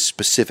 This is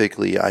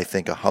specifically, I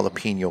think, a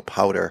jalapeno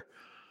powder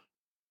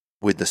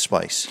with the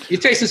spice. You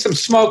tasting some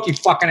smoke, you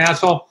fucking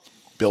asshole.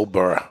 Bill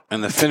Burr.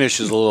 And the finish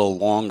is a little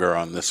longer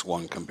on this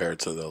one compared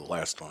to the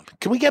last one.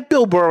 Can we get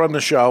Bill Burr on the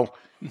show?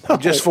 No.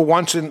 Just for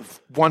once and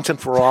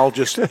for all,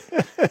 just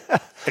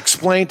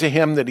explain to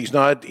him that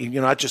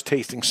you're not just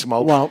tasting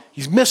smoke. Well,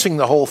 he's missing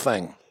the whole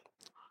thing.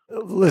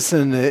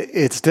 Listen,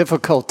 it's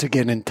difficult to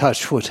get in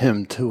touch with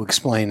him to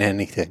explain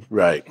anything.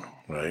 Right.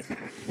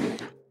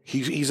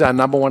 He's our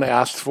number one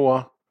asked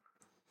for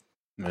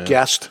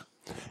guest.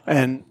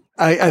 And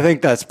I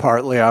think that's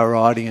partly our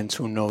audience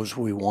who knows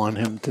we want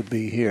him to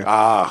be here.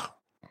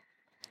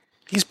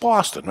 He's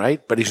Boston,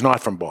 right? But he's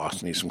not from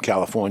Boston. He's from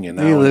California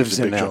now. He lives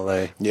in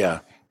L.A.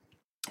 Yeah.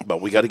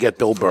 But we got to get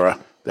Bill Burr.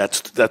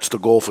 That's the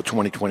goal for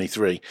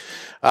 2023.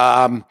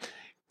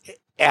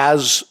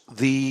 As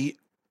the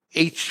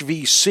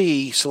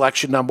HVC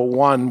Selection Number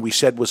 1, we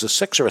said was a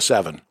 6 or a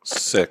 7?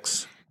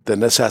 6.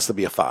 Then this has to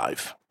be a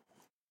 5.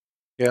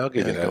 Yeah, I'll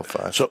give you that. Go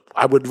 5. So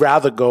I would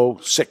rather go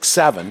 6,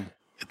 7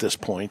 at this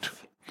point,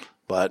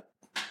 but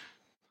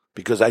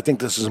because I think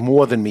this is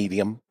more than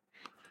medium,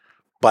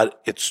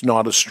 but it's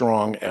not as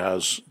strong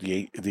as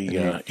the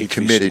HVC.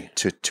 Committed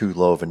to too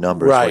low of a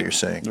number is what you're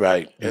saying.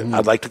 Right. And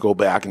I'd like to go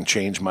back and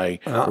change my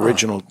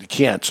original. You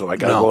can't, so I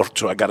got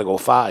to go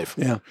 5.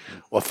 Yeah.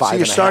 Or 5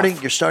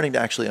 You're starting to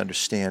actually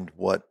understand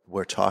what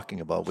we're talking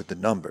about with the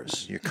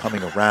numbers. You're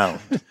coming around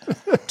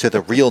to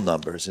the real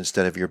numbers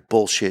instead of your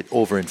bullshit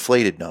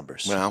overinflated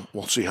numbers. Well,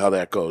 we'll see how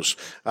that goes.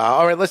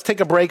 All right, let's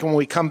take a break. When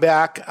we come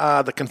back,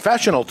 the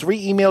confessional,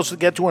 3 emails to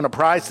get to and a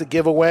prize to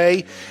give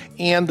away,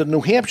 and the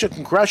New Hampshire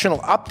congressional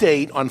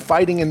update on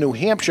fighting in New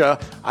Hampshire.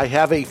 I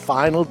have a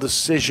final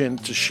decision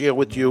to share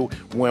with you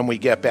when we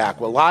get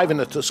back. We're live in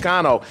the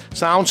Toscano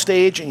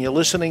soundstage, and you're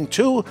listening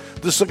to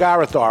The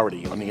Cigar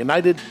Authority on the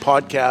United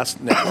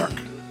Podcast Network.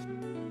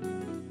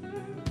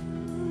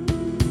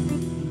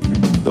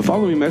 The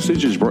following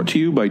message is brought to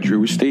you by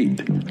Drew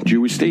Estate.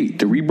 Drew Estate,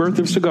 the rebirth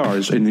of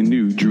cigars in the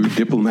new Drew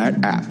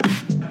Diplomat app.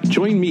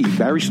 Join me,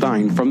 Barry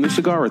Stein, from the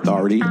Cigar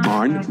Authority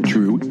on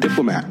Drew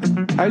Diplomat.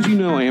 As you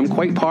know, I am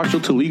quite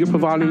partial to Liga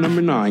Privada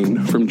number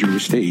 9 from Drew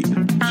Estate.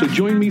 So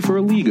join me for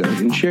a Liga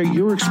and share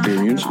your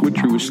experience with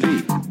Drew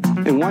Estate.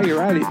 And while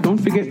you're at it, don't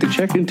forget to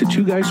check into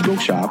Two Guys Smoke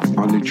Shop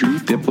on the Drew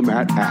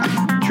Diplomat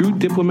app. Drew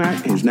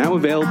Diplomat is now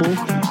available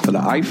for the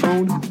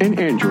iPhone and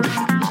Android.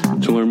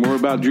 To learn more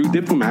about Drew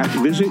Diplomat,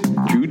 visit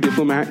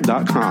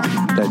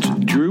drewdiplomat.com. That's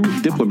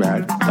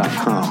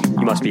drewdiplomat.com.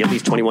 You must be at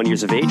least 21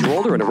 years of age or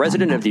older and a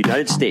resident of the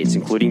United States,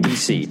 including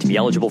D.C. To be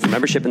eligible for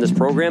membership in this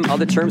program,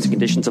 other terms and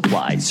conditions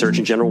apply. Search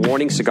and general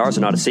warning, cigars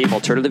are not a safe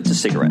alternative to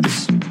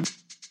cigarettes.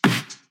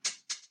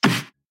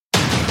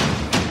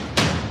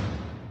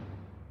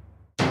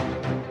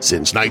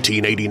 Since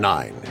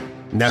 1989,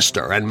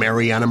 Nestor and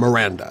Mariana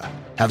Miranda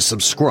have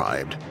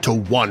subscribed to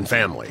one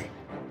family,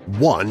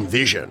 one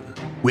vision,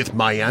 with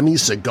Miami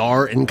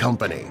Cigar and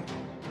Company.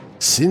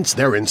 Since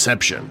their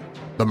inception,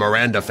 the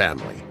Miranda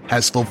family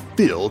has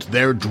fulfilled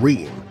their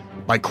dream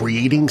by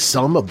creating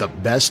some of the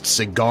best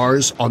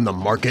cigars on the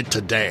market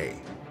today.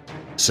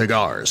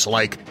 Cigars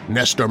like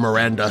Nestor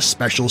Miranda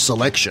Special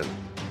Selection,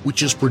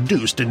 which is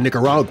produced in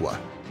Nicaragua,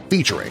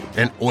 featuring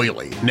an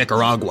oily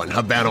Nicaraguan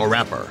Havana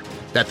wrapper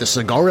that the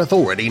Cigar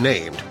Authority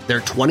named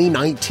their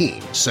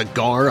 2019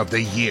 Cigar of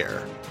the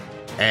Year.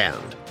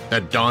 And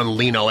the Don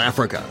Lino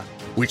Africa,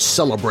 which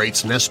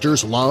celebrates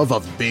Nestor's love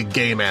of big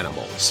game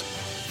animals.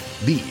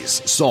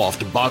 These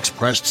soft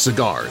box-pressed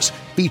cigars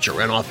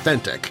feature an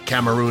authentic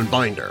Cameroon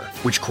binder,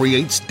 which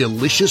creates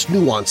delicious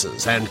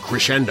nuances and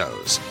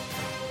crescendos.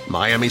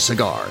 Miami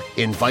Cigar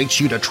invites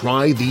you to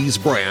try these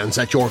brands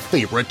at your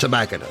favorite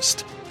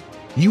tobacconist.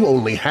 You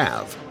only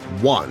have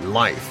one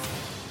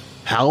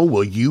life. How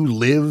will you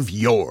live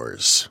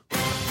yours?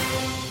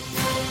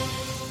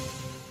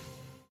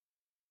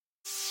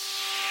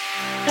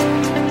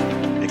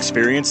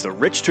 Experience the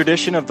rich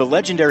tradition of the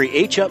legendary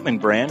H. Upmann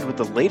brand with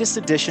the latest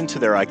addition to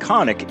their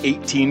iconic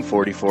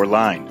 1844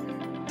 line.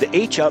 The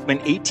H. Upmann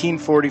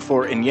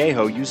 1844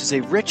 Añejo uses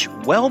a rich,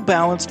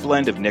 well-balanced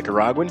blend of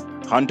Nicaraguan,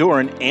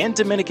 Honduran, and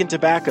Dominican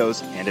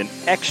tobaccos and an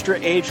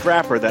extra-aged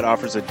wrapper that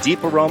offers a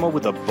deep aroma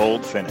with a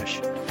bold finish.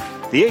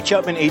 The H.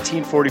 Upmann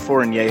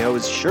 1844 Añejo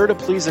is sure to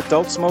please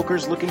adult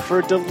smokers looking for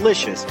a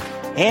delicious,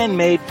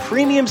 handmade,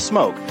 premium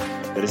smoke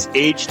that is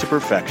aged to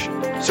perfection.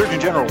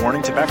 Surgeon General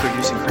warning: tobacco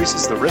use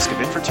increases the risk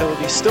of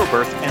infertility,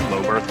 stillbirth, and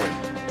low birth weight.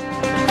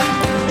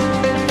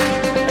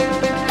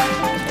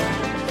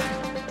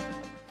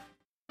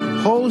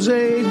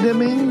 Jose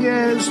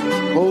Dominguez,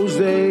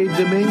 Jose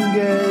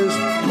Dominguez,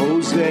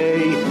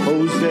 Jose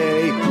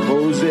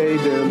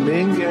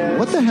Dominguez.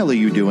 What the hell are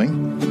you doing?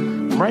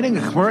 I'm writing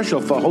a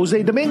commercial for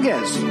Jose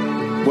Dominguez.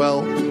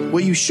 Well,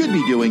 what you should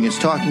be doing is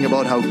talking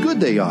about how good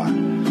they are.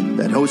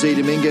 That Jose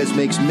Dominguez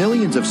makes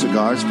millions of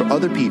cigars for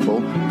other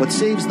people, but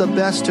saves the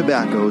best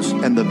tobaccos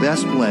and the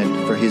best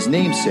blend for his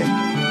namesake,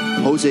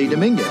 Jose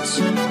Dominguez.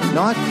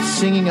 Not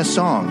singing a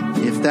song,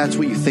 if that's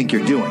what you think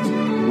you're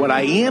doing. What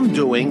I am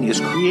doing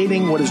is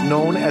creating what is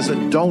known as a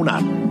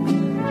donut.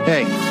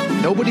 Hey,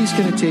 nobody's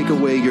going to take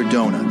away your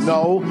donuts.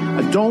 No,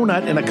 a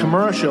donut in a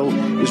commercial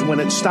is when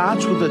it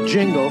starts with a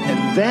jingle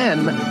and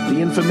then the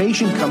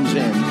information comes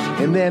in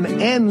and then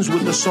ends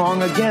with the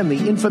song again.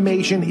 The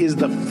information is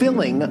the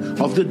filling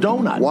of the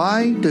donut.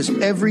 Why does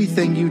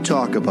everything you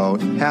talk about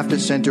have to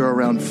center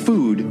around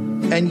food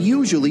and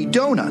usually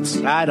donuts?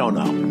 I don't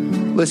know.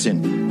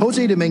 Listen,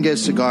 Jose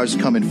Dominguez cigars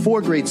come in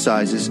 4 great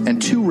sizes and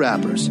 2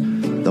 wrappers.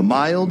 The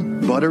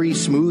mild, buttery,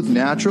 smooth,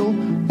 natural,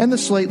 and the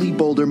slightly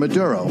bolder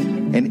Maduro.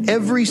 And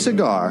every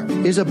cigar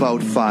is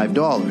about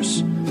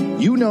 $5.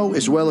 You know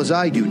as well as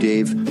I do,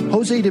 Dave,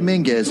 Jose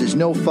Dominguez is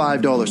no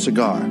 $5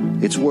 cigar.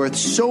 It's worth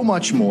so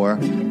much more,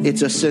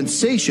 it's a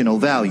sensational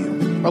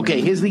value.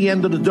 Okay, here's the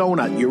end of the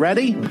donut. You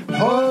ready?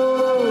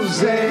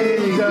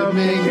 Jose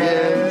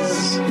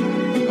Dominguez.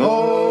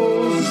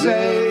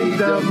 Jose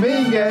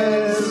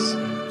Dominguez.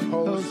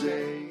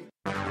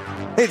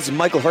 Hey, this is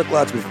Michael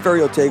Herklotz with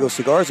Ferry Otego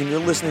Cigars, and you're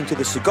listening to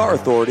the Cigar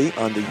Authority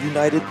on the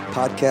United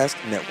Podcast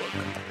Network.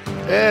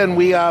 And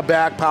we are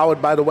back,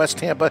 powered by the West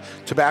Tampa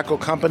Tobacco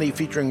Company,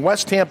 featuring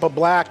West Tampa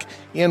Black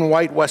and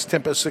White West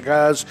Tampa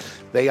cigars.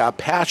 They are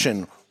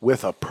passion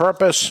with a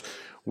purpose.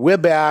 We're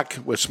back.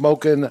 We're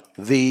smoking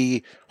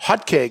the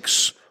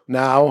hotcakes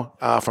now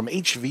from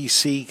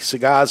HVC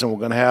Cigars, and we're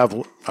going to have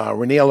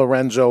Reinier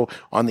Lorenzo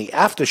on the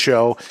after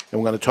show,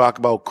 and we're going to talk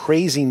about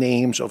crazy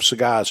names of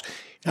cigars.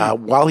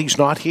 While he's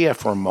not here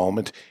for a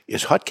moment,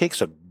 is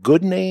hotcakes a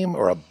good name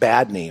or a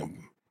bad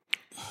name?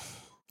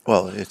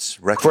 Well, it's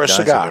recognizable.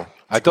 For a cigar.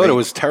 I thought it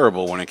was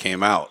terrible when it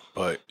came out,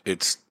 but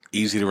it's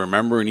easy to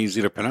remember and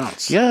easy to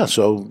pronounce. Yeah,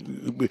 so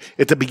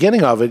at the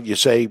beginning of it, you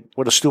say,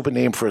 what a stupid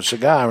name for a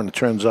cigar, and it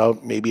turns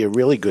out maybe a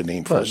really good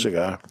name for a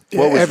cigar.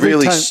 What was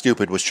really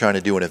stupid was trying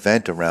to do an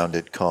event around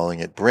it, calling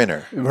it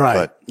Brenner.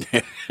 Right.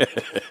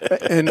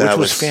 And which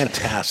was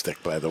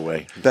fantastic, by the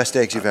way. Best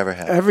eggs you've ever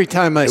had. Every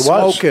time I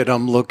smoke it,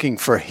 I'm looking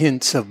for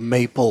hints of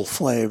maple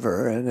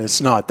flavor, and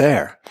it's not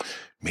there.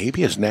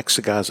 Maybe his next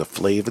cigar is a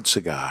flavored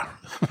cigar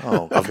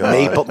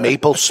of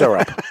maple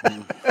syrup.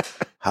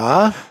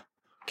 Huh?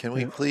 Can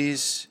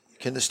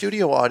the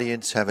studio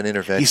audience have an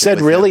intervention? He said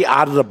with really him?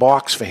 out of the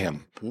box for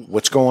him.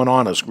 What's going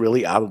on is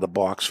really out of the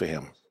box for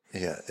him.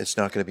 Yeah, it's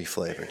not going to be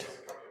flavored.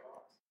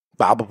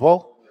 Barber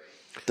pole?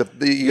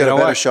 You got a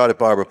better shot at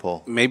barber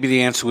pole. Maybe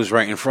the answer was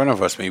right in front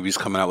of us. Maybe he's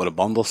coming out with a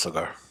bundle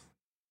cigar.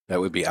 That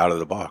would be out of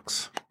the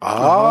box.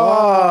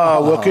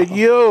 Oh, look at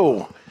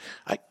you.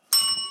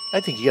 I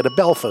think you got a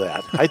bell for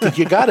that. I think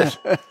you got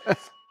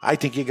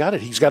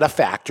it. He's got a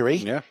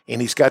factory,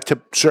 and he's got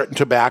certain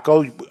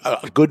tobacco.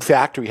 A good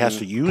factory has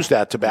to use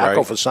that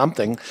tobacco for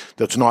something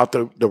that's not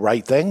the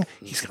right thing.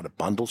 He's got a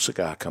bundle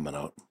cigar coming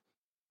out.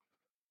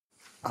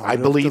 I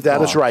believe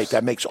that is right.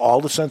 That makes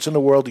all the sense in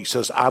the world. He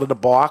says, out of the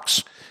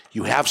box.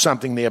 You have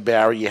something there,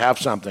 Barry. You have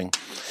something.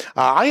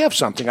 I have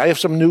something. I have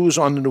some news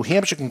on the New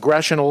Hampshire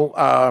Congressional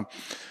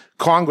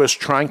Congress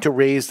trying to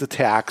raise the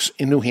tax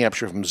in New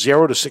Hampshire from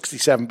 0 to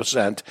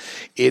 67%.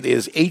 It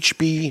is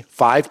HB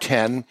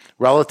 510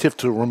 relative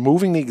to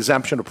removing the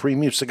exemption of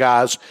premium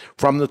cigars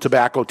from the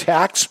tobacco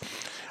tax.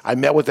 I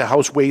met with the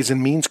House Ways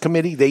and Means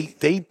Committee.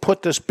 They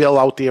put this bill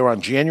out there on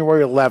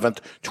January 11th,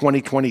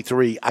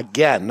 2023.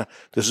 Again,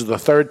 this is the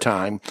third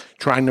time,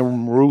 trying to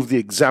remove the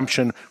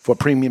exemption for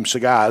premium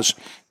cigars.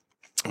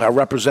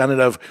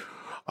 Representative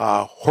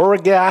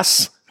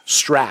Horrigas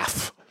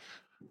Straff.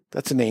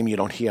 That's a name you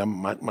don't hear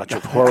much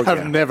of. Horrigas.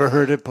 I've never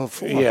heard it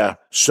before. Yeah.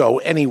 So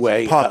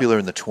anyway, popular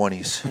in the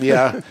 20s.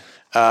 Yeah.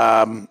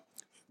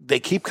 They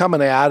keep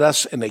coming at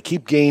us, and they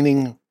keep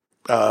gaining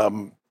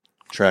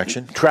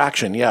traction.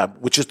 Traction, yeah,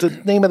 which is the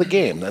name of the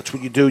game. That's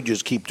what you do. You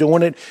just keep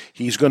doing it.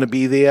 He's going to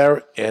be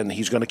there, and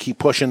he's going to keep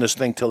pushing this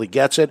thing till he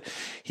gets it.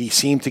 He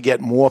seemed to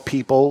get more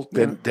people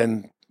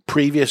than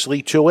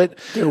previously to it.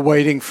 They're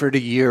waiting for the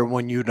year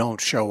when you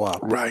don't show up.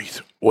 Right.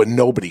 When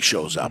nobody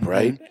shows up,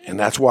 right? And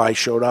that's why I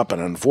showed up.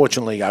 And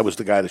unfortunately, I was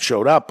the guy that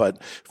showed up.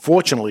 But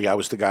fortunately, I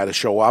was the guy to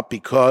show up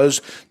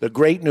because the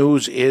great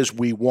news is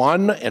we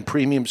won, and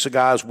premium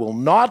cigars will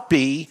not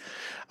be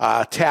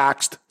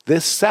taxed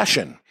this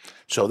session.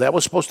 So that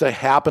was supposed to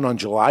happen on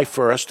July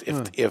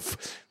 1st.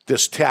 If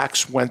this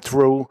tax went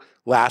through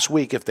last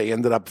week, if they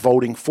ended up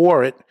voting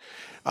for it,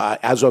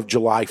 as of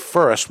July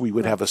 1st, we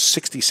would have a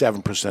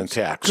 67%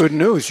 tax. Good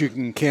news, you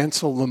can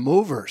cancel the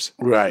movers.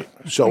 Right.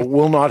 So it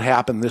will not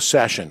happen this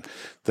session.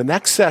 The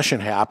next session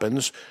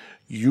happens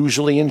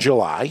usually in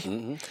July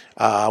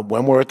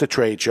when we're at the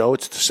trade show.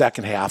 It's the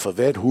second half of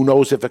it. Who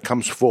knows if it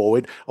comes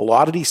forward? A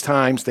lot of these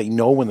times they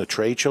know when the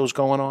trade show's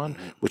going on,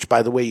 which,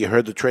 by the way, you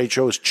heard the trade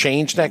show has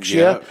changed next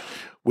year,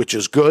 which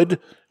is good.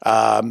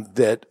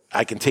 That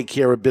I can take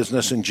care of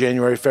business in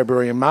January,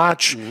 February, and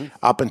March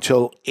up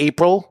until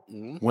April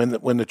when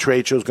the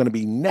trade show is going to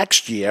be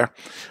next year.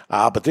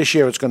 But this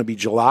year it's going to be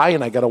July,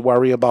 and I got to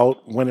worry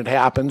about when it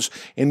happens.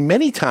 And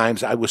many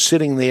times I was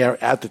sitting there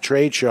at the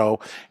trade show,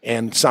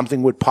 and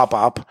something would pop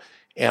up,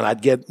 and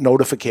I'd get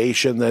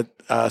notification that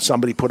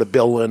somebody put a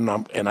bill in,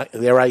 and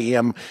there I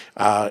am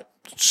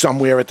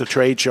somewhere at the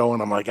trade show,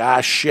 and I'm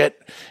like,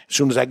 shit. As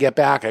soon as I get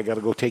back, I got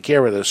to go take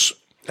care of this.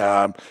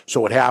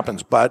 So it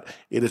happens, but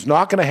it is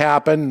not going to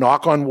happen.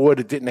 Knock on wood,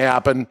 it didn't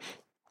happen.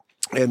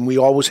 And we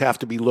always have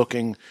to be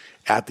looking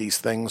at these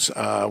things.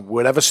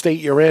 Whatever state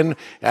you're in,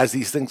 as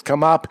these things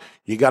come up,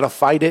 you got to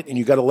fight it, and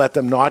you got to let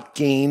them not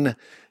gain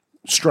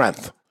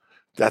strength.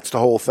 That's the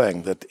whole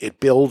thing. That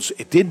it builds.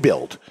 It did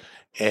build.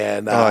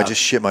 And I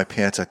just shit my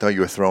pants. I thought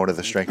you were throwing to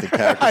the strength and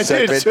character I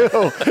segment. did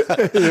too.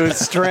 It was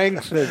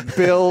strength and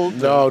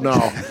build. No.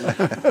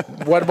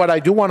 What I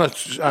do want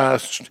to,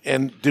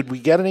 and did we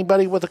get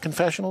anybody with a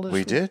confessional this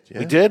week? We did. Yeah.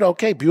 We did?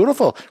 Okay,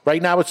 beautiful.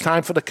 Right now it's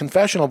time for the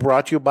confessional,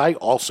 brought to you by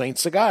All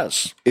Saints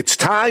Cigars. It's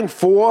time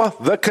for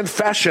the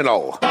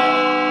confessional.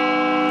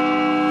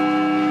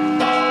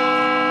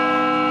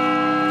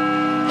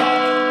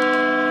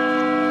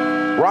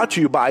 Brought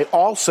to you by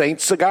All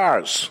Saints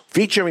Cigars,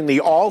 featuring the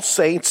All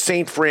Saints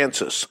St.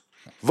 Francis.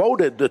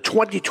 Voted the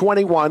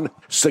 2021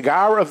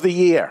 Cigar of the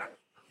Year.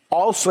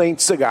 All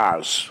Saints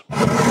Cigars.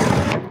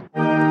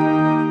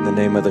 In the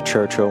name of the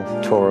Churchill,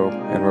 Toro,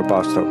 and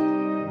Robusto.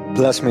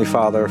 Bless me,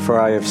 Father,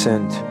 for I have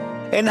sinned.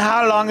 And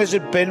how long has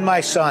it been,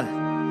 my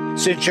son,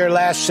 since your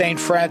last St.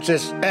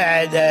 Francis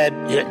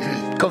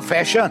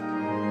confession?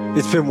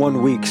 It's been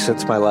 1 week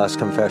since my last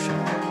confession.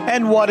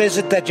 And what is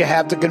it that you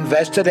have to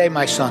confess today,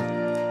 my son?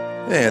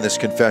 And this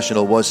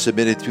confessional was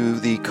submitted through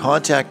the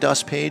Contact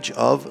Us page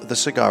of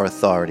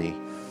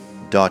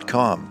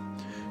thecigarauthority.com.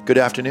 Good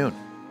afternoon.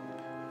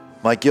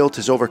 My guilt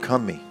has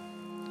overcome me.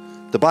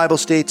 The Bible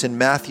states in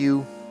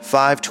Matthew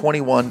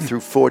 5:21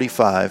 through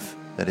 45,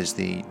 that is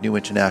the New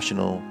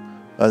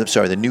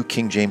the New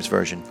King James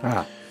Version.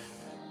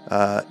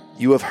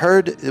 You have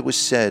heard it was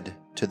said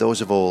to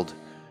those of old,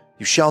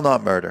 you shall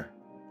not murder,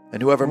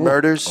 and whoever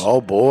murders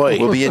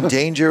will be in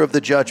danger of the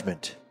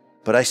judgment.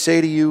 But I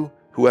say to you,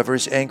 whoever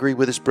is angry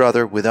with his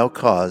brother without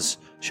cause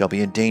shall be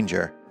in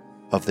danger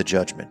of the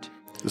judgment.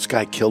 This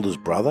guy killed his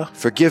brother?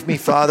 Forgive me,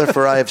 Father,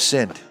 for I have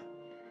sinned.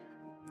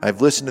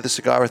 I've listened to the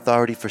Cigar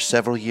Authority for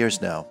several years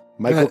now.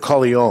 Michael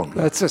Corleone.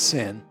 That's a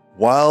sin.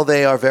 While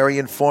they are very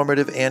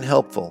informative and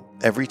helpful,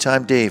 every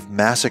time Dave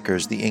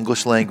massacres the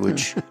English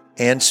language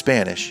and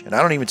Spanish, and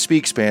I don't even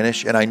speak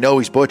Spanish, and I know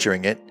he's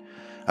butchering it,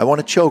 I want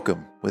to choke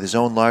him with his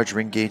own large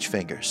ring-gauge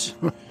fingers.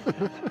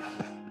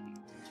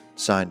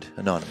 Signed,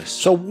 Anonymous.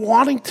 So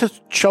wanting to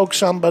choke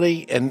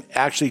somebody and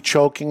actually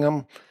choking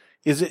them,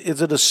 is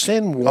it a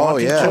sin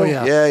wanting to?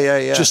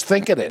 Yeah. Just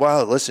thinking it.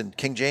 Well, listen,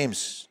 King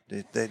James,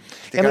 the guy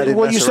didn't you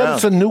mess said around.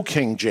 it's a new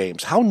King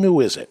James. How new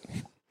is it?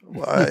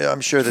 Well, I'm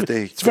sure that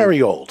they... It's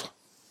very old.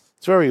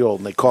 It's very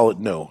old, and they call it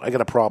new. I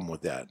got a problem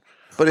with that.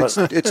 But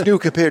it's new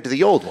compared to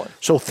the old one.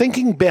 So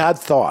thinking bad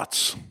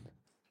thoughts.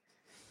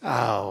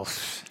 Oh.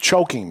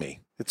 Choking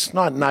me. It's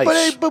not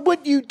nice. But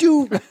what you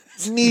do...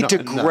 need to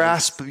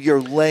grasp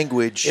your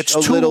language a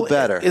little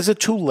better. Is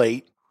it too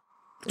late?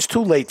 It's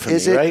too late for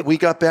me, right? We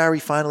got Barry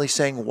finally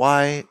saying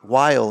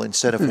while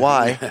instead of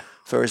why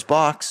for his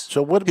box.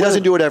 So he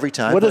doesn't do it every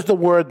time. What is the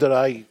word that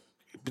I...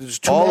 There's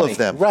too all many. of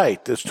them.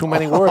 Right. There's too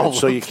many words,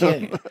 so you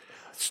can't...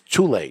 It's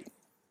too late.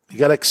 You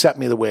got to accept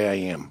me the way I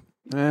am.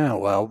 Yeah,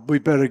 well, we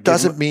better give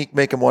Doesn't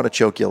make him want to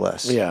choke you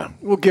less. Yeah.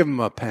 We'll give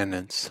him a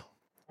penance.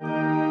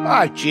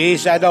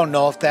 Geez, I don't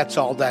know if that's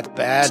all that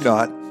bad. It's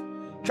not.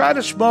 Try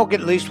to smoke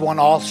at least one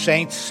All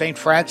Saints St.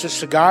 Francis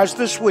cigars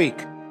this week.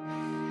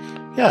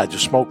 Yeah,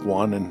 just smoke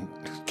one and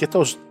Get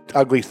those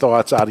ugly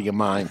thoughts out of your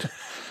mind.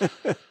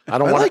 I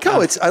like how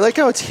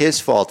it's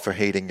his fault for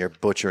hating your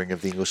butchering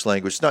of the English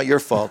language. It's not your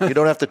fault. You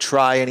don't have to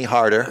try any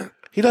harder.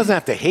 He doesn't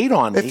have to hate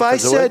on me. If I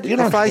said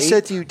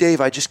to you, Dave,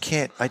 I just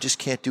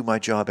can't do my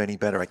job any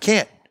better. I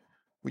can't.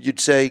 You'd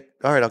say,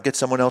 all right, I'll get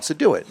someone else to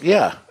do it.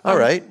 Yeah. All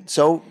right.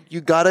 So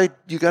you gotta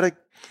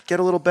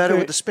get a little better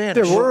with the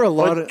Spanish. There were a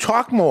lot of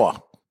talk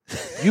more.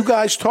 You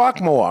guys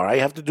talk more. I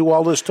have to do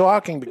all this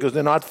talking because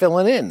they're not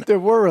filling in. There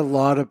were a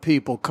lot of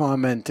people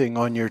commenting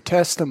on your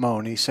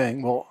testimony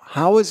saying, well,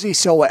 how is he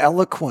so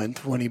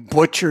eloquent when he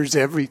butchers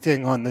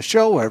everything on the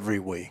show every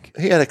week?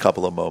 He had a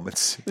couple of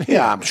moments.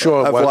 Yeah, I'm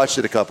sure. I've watched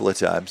it a couple of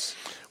times.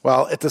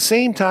 Well, at the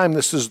same time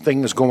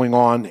thing is going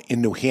on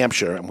in New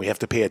Hampshire, and we have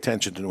to pay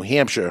attention to New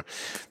Hampshire,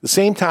 the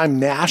same time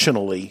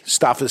nationally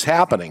stuff is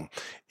happening.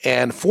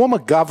 And former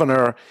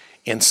governor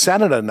and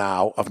senator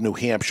now of New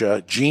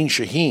Hampshire, Jeanne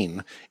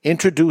Shaheen,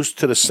 introduced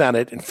to the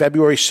Senate in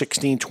February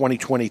 16,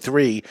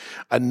 2023,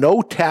 a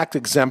no-tax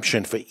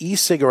exemption for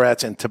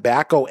e-cigarettes and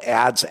Tobacco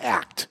Ads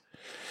Act.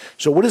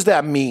 So what does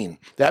that mean?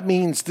 That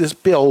means this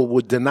bill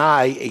would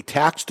deny a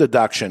tax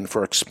deduction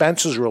for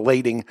expenses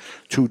relating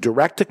to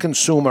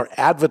direct-to-consumer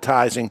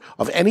advertising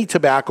of any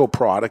tobacco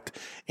product,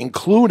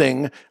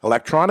 including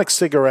electronic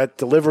cigarette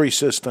delivery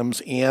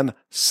systems and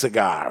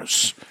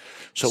cigars.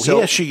 So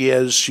here she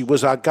is. She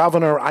was our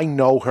governor. I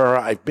know her.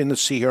 I've been to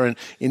see her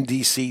in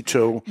D.C.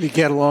 too. You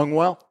get along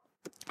well?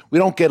 We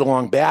don't get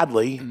along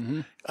badly.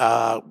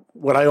 Mm-hmm.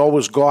 What I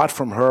always got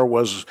from her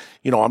was,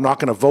 I'm not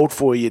going to vote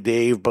for you,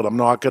 Dave, but I'm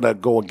not going to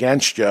go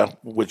against you.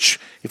 Which,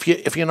 if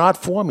you're not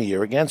for me,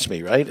 you're against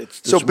me, right?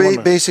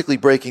 Basically,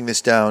 breaking this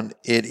down,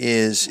 it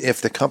is if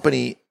the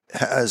company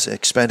has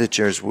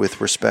expenditures with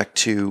respect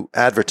to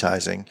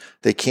advertising,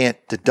 they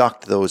can't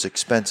deduct those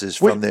expenses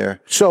from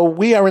their. So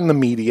we are in the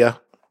media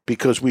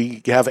because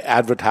we have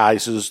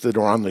advertisers that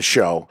are on the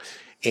show.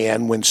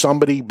 And when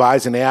somebody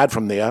buys an ad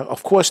from there,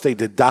 of course they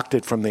deduct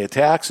it from their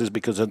taxes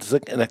because it's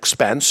an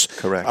expense.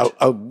 Correct.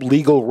 A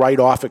legal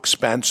write-off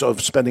expense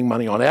of spending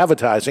money on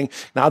advertising.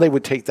 Now they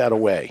would take that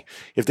away.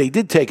 If they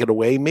did take it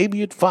away, maybe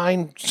you'd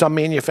find some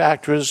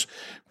manufacturers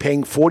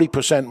paying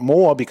 40%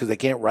 more because they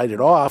can't write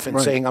it off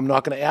and saying, I'm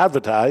not going to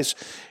advertise,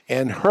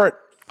 and hurt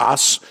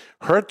us,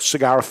 hurt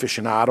Cigar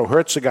Aficionado,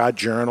 hurt Cigar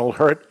Journal,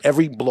 hurt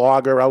every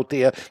blogger out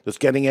there that's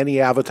getting any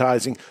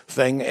advertising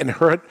thing, and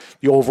hurt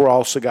the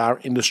overall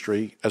cigar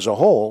industry as a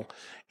whole.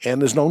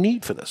 And there's no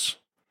need for this.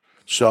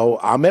 So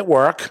I'm at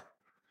work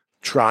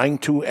trying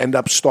to end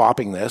up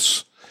stopping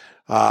this.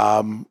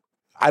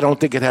 I don't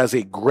think it has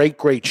a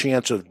great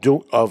chance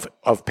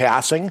of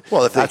passing.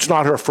 Well, that's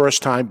not her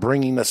first time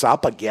bringing this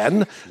up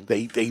again.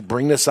 They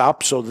bring this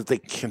up so that they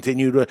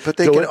continue to. But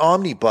they can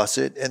omnibus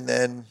it, and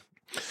then.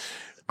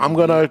 I'm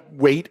going to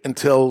wait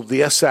until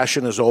their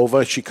session is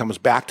over. She comes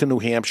back to New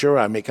Hampshire.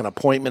 I make an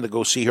appointment to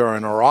go see her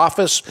in her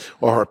office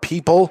or her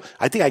people.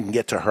 I think I can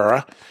get to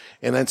her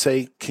and then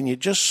say, can you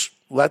just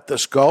let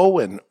this go?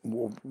 And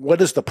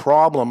what is the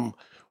problem?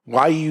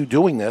 Why are you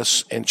doing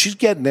this? And she's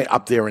getting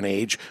up there in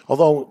age.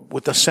 Although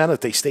with the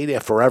Senate, they stay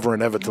there forever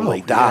and ever till they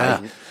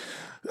die.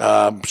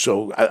 Yeah.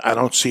 So I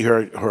don't see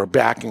her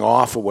backing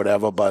off or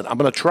whatever, but I'm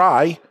going to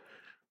try.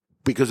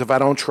 Because if I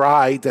don't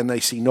try, then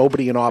they see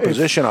nobody in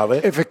opposition of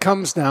it. If it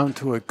comes down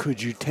to it,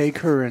 could you take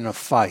her in a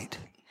fight?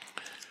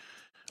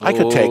 I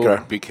could take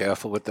her. Be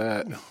careful with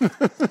that.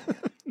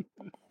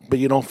 But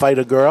you don't fight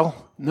a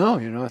girl? No,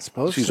 you're not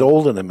supposed to. She's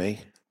older than me.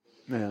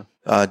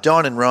 Yeah.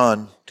 Dawn and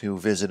Ron, who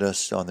visited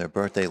us on their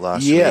birthday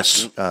last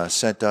week,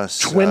 sent us...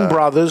 Twin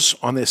brothers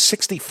on their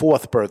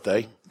 64th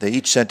birthday. They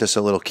each sent us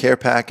a little care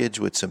package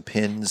with some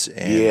pins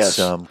and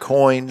some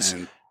coins.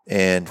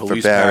 And for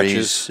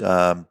Barry's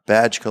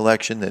badge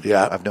collection that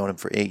I've known him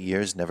for 8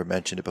 years, never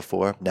mentioned it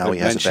before. Now he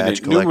has a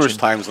badge collection. Numerous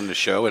times on the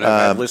show, and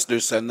I've had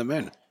listeners send them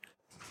in.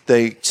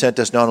 They sent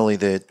us not only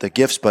the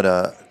gifts, but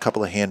a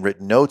couple of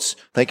handwritten notes.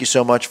 Thank you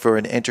so much for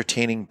an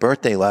entertaining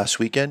birthday last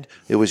weekend.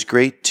 It was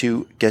great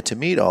to get to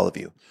meet all of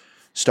you.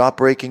 Stop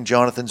breaking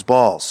Jonathan's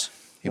balls.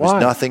 He was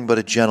nothing but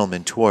a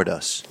gentleman toward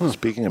us.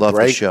 Speaking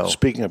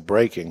of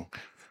breaking,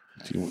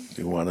 do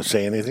you want to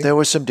say anything? There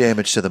was some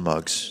damage to the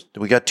mugs.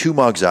 We got 2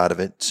 mugs out of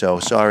it, so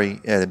sorry,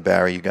 Ed and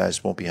Barry, you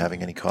guys won't be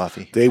having any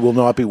coffee. They will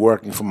not be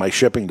working for my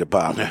shipping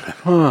department,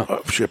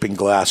 shipping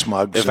glass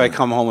mugs. If I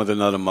come home with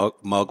another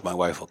mug, my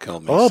wife will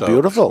kill me. Oh, so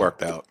beautiful. It's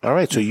worked out. All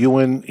right, so you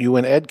and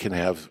Ed can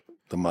have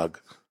the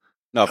mug.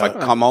 No, if I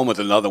come home with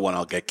another one,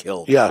 I'll get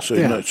killed. Yeah,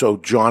 so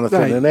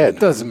Jonathan and Ed. It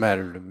doesn't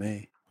matter to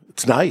me.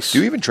 It's nice. Do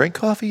you even drink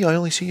coffee? I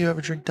only see you ever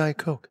drink Diet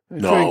Coke.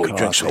 No, he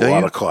drinks a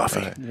lot of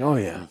coffee. Right. Oh,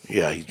 yeah.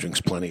 Yeah, he drinks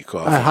plenty of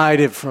coffee. I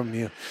hide it from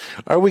you.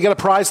 All right, we got a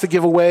prize to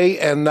give away.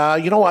 And,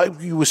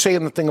 you were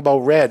saying the thing about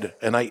red,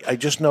 and I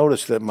just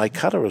noticed that my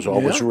cutter is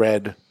always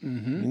red.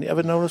 Mm-hmm. You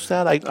ever noticed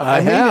that?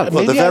 I have.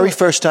 Well, the very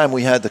first time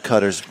we had the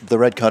cutters, the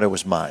red cutter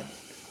was mine,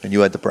 and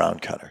you had the brown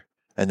cutter.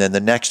 And then the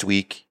next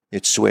week,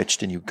 it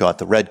switched, and you got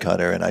the red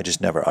cutter, and I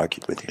just never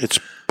argued with you. It's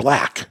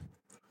black.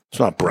 It's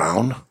not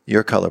brown.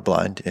 You're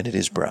colorblind, and it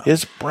is brown.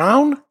 Is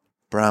brown?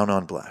 Brown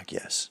on black,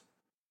 yes.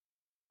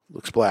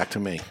 Looks black to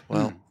me.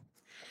 Well,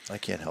 I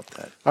can't help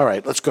that. All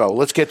right, let's go.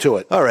 Let's get to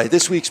it. All right,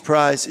 this week's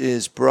prize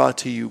is brought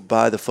to you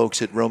by the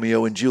folks at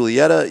Romeo and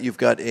Julieta. You've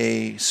got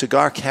a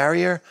cigar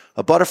carrier,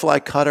 a butterfly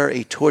cutter,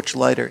 a torch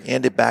lighter,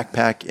 and a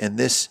backpack. And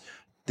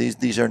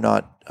these are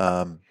not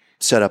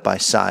set up by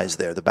size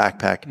there. The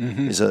backpack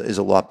is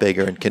a lot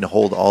bigger and can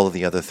hold all of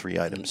the other 3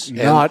 items.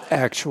 Not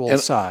actual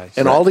size.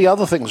 And all the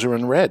other things are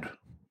in red.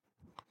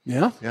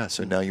 Yeah? Yeah,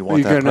 so now you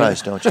want that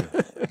prize, don't you?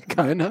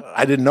 Kind of.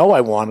 I didn't know I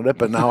wanted it,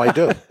 but now I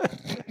do.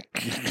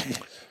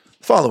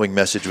 Following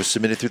message was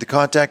submitted through the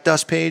Contact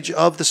Us page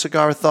of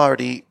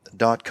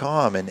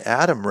thecigarauthority.com. And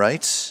Adam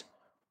writes,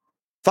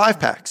 5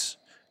 packs.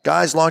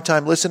 Guys,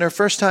 longtime listener,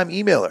 first-time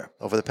emailer.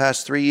 Over the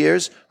past 3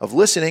 years of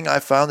listening, I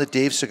found that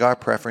Dave's cigar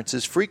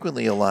preferences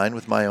frequently align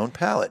with my own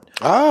palate.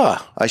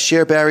 I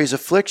share Barry's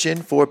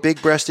affliction for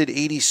big-breasted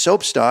 80s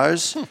soap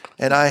stars,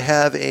 and I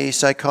have a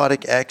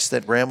psychotic ex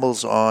that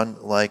rambles on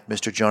like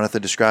Mr.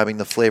 Jonathan describing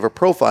the flavor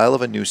profile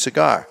of a new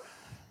cigar.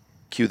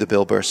 Cue the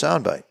Bill Burr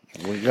soundbite.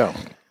 There you go.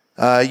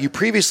 You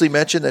previously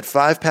mentioned that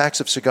 5 packs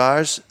of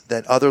cigars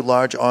that other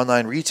large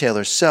online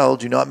retailers sell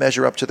do not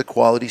measure up to the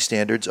quality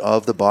standards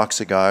of the box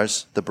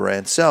cigars the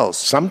brand sells.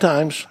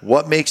 Sometimes.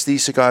 What makes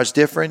these cigars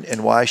different,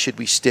 and why should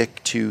we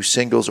stick to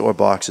singles or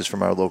boxes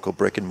from our local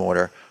brick and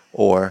mortar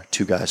or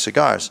Two Guys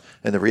Cigars?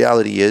 And the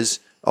reality is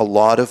a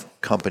lot of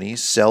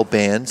companies sell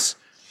bands,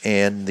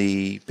 and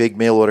the big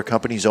mail-order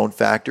companies own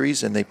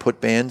factories, and they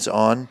put bands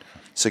on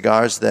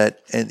cigars that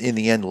in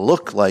the end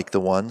look like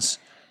the ones.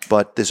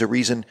 But there's a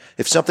reason.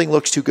 If something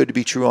looks too good to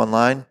be true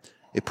online,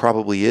 it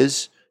probably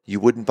is. You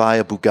wouldn't buy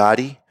a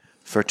Bugatti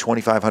for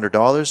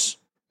 $2,500.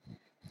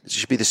 It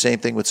should be the same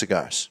thing with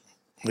cigars.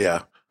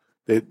 Yeah.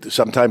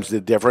 Sometimes they're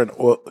different.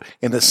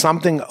 And there's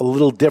something a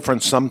little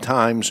different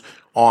sometimes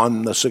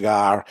on the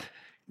cigar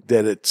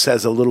that it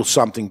says a little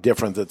something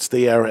different that's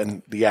there,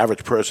 and the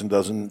average person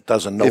doesn't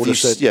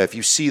notice it. Yeah, if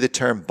you see the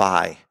term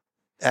by,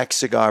 X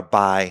cigar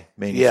by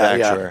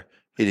manufacturer,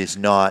 it is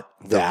not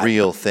the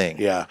real thing.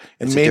 Yeah.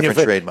 And it's a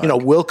different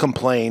trademark. We'll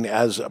complain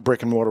as a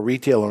brick and mortar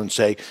retailer and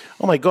say,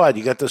 oh my God,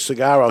 you got this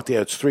cigar out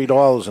there, it's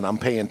 $3 and I'm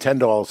paying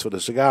 $10 for the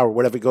cigar or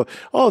whatever. You go,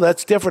 oh,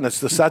 that's different. It's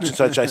the such and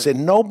such. I said,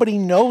 nobody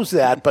knows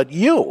that but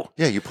you.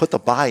 Yeah, you put the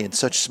by in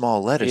such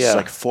small letters. It's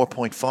like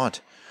 4-point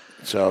font.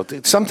 So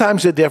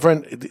sometimes they're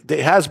different.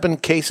 There has been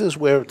cases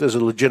where there's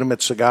a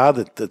legitimate cigar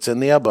that's in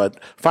there, but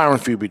far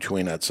and few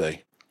between, I'd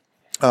say.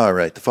 All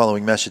right. The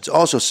following message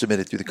also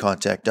submitted through the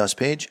Contact Us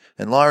page.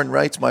 And Lauren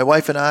writes, my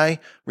wife and I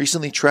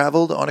recently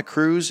traveled on a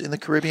cruise in the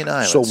Caribbean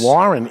islands. So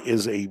Lauren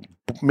is a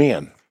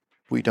man.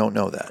 We don't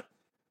know that.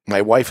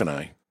 My wife and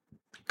I.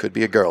 Could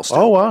be a girl still.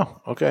 Oh,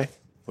 wow. Okay.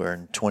 We're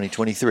in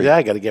 2023. Yeah,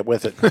 I got to get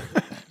with it.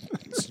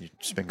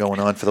 It's been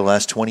going on for the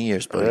last 20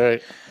 years, buddy. All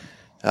right.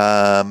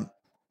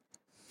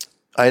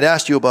 I had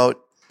asked you about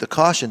the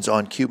cautions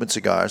on Cuban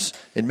cigars.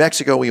 In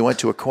Mexico, we went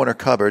to a corner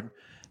cupboard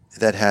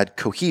that had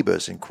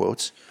cohibas, in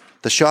quotes.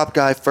 The shop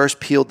guy first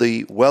peeled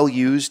the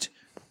well-used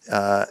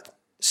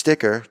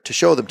sticker to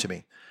show them to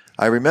me.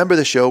 I remember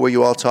the show where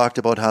you all talked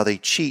about how they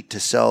cheat to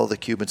sell the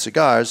Cuban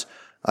cigars.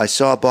 I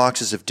saw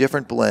boxes of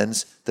different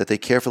blends that they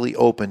carefully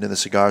opened, and the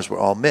cigars were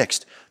all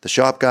mixed. The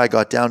shop guy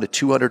got down to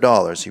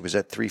 $200. He was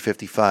at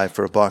 $355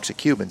 for a box of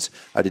Cubans.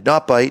 I did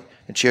not bite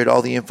and shared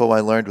all the info I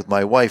learned with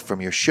my wife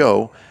from your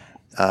show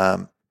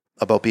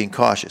about being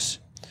cautious.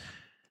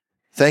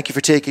 Thank you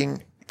for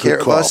taking care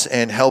of us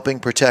and helping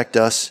protect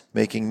us,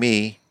 making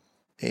me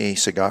a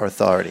cigar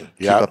authority.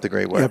 Keep up the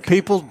great work. Yeah,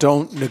 people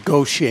don't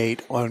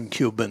negotiate on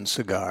Cuban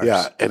cigars.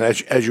 Yeah, and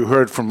as you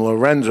heard from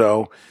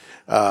Lorenzo,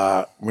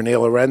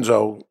 Reinier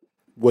Lorenzo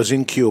was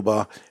in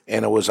Cuba,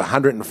 and it was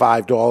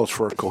 $105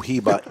 for a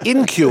cohiba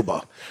in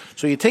Cuba.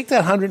 So you take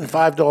that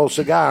 $105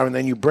 cigar, and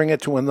then you bring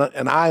it to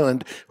an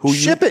island who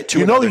ship it to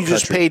you another know you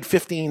just country. paid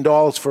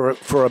 $15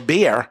 for a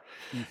beer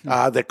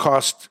that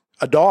cost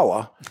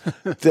 $1.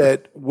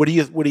 That what do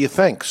you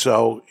think?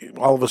 So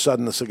all of a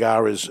sudden the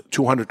cigar is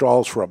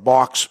 $200 for a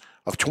box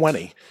of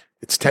 20.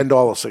 It's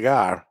 $10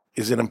 cigar.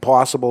 Is it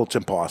impossible? It's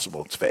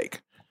impossible. It's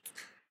fake.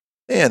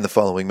 And the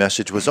following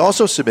message was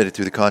also submitted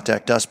through the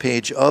Contact Us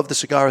page of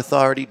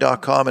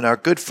thecigarauthority.com, and our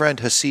good friend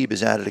Hasib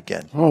is at it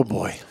again. Oh,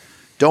 boy.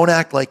 Don't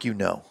act like you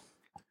know.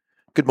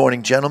 Good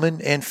morning,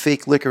 gentlemen, and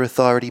fake liquor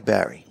authority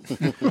Barry.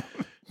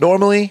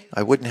 Normally,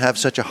 I wouldn't have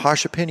such a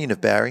harsh opinion of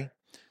Barry,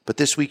 but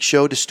this week's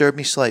show disturbed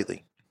me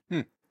slightly.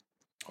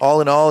 All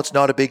in all, it's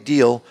not a big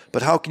deal,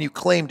 but how can you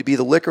claim to be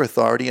the liquor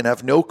authority and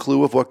have no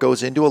clue of what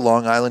goes into a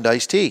Long Island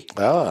iced tea?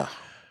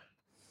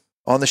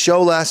 On the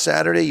show last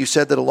Saturday, you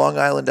said that a Long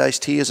Island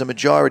iced tea is a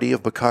majority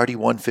of Bacardi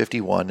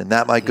 151, and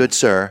that, my good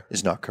sir,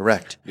 is not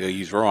correct. Yeah,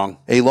 he's wrong.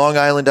 A Long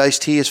Island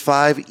iced tea is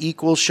 5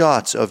 equal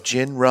shots of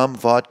gin, rum,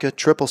 vodka,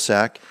 triple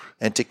sec,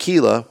 and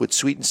tequila with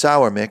sweet and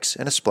sour mix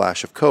and a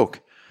splash of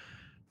Coke.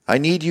 I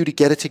need you to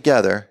get it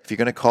together if you're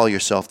going to call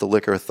yourself the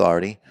liquor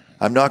authority.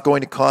 I'm not going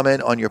to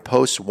comment on your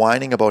posts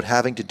whining about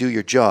having to do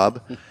your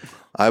job.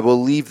 I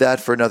will leave that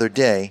for another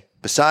day.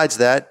 Besides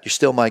that, you're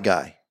still my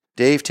guy.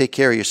 Dave, take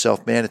care of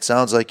yourself, man. It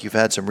sounds like you've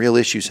had some real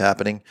issues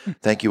happening.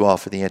 Thank you all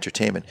for the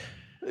entertainment.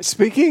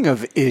 Speaking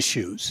of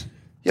issues,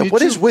 Yeah,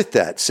 what is with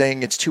that,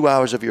 saying it's 2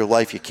 hours of your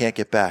life you can't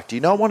get back? Do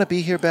you not want to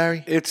be here,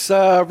 Barry? It's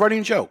a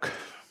running joke.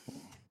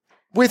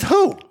 With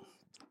who?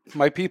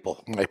 My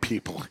people. My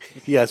people.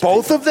 Yes.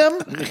 Both of them?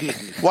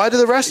 Why do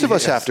the rest of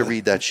us have to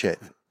read that shit?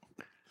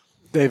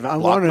 Dave, I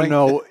want to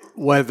know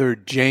whether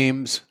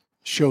James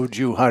showed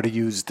you how to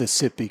use the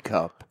sippy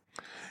cup.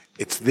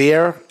 It's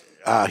there.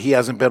 He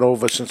hasn't been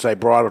over since I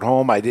brought it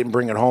home. I didn't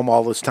bring it home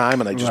all this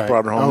time, and I just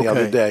brought it home the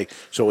other day.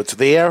 So it's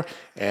there,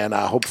 and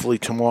hopefully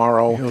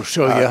tomorrow he'll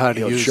show you how to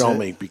use it. He'll show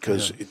me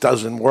because it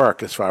doesn't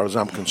work as far as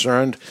I'm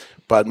concerned.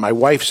 But my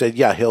wife said,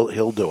 "Yeah,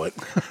 he'll do it."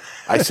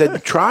 I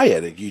said, "Try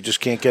it. You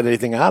just can't get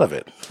anything out of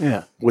it."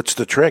 Yeah. What's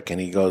the trick? And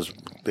he goes,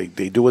 "They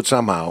do it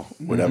somehow.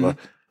 Whatever."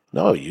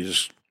 No, you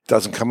just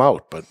doesn't come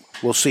out. But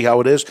we'll see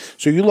how it is.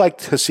 So you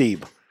liked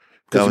Hasib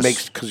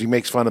because he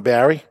makes fun of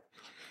Barry.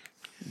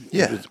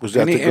 Yeah. Was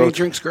that and the he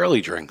drinks girly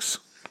drinks.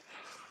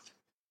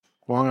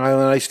 Long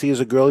Island iced tea is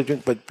a girly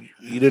drink, but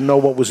you didn't know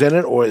what was in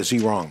it, or is he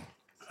wrong?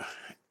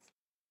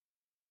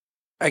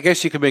 I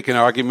guess you could make an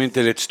argument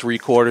that it's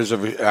 3/4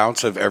 of an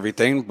ounce of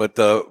everything, but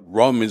the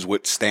rum is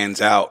what stands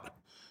out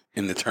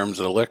in the terms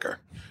of the liquor.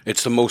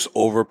 It's the most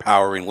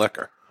overpowering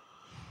liquor.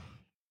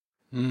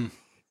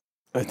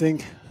 I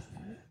think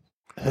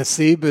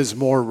Hasib is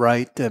more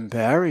right than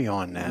Barry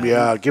on that.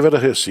 Yeah, give it a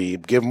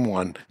Hasib. Give him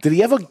one. Did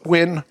he ever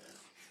win?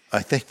 I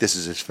think this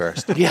is his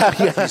first. Yeah.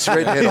 He's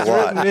written in a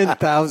lot. Written in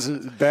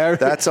thousands. Barry.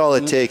 That's all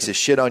it takes is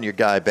shit on your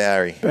guy,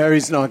 Barry.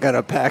 Barry's not going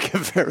to pack it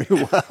very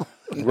well.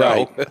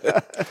 Right.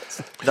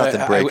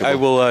 Nothing breakable. I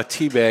will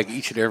teabag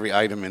each and every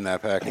item in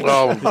that package.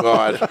 Oh,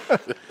 God.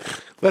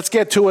 Let's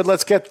get to it.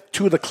 Let's get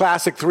to the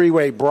Classic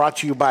Three-Way brought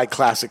to you by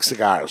Classic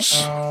Cigars.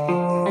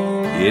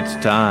 It's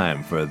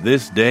time for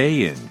This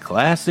Day in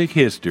Classic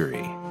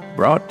History,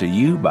 brought to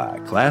you by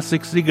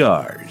Classic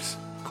Cigars.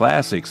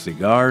 Classic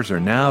Cigars are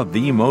now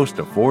the most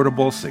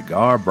affordable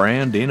cigar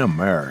brand in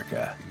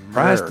America.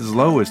 Priced as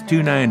low as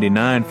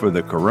 $2.99 for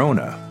the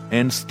Corona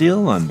and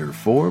still under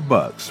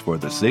 $4 for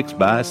the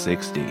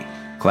 6x60.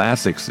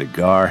 Classic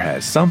Cigar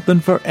has something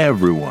for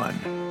everyone.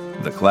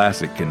 The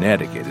Classic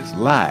Connecticut is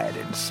light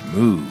and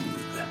smooth.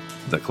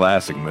 The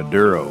Classic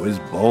Maduro is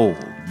bold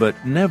but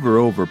never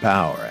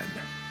overpowering.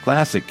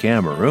 Classic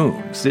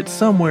Cameroon sits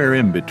somewhere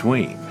in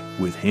between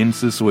with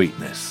hints of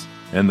sweetness.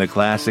 And the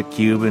Classic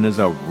Cuban is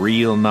a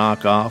real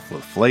knockoff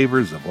with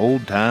flavors of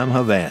old-time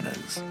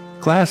Havanas.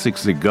 Classic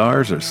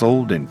Cigars are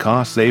sold in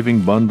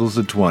cost-saving bundles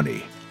of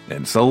 20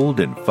 and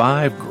sold in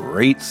 5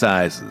 great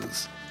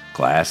sizes.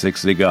 Classic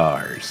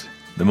Cigars,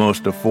 the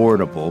most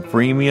affordable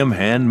premium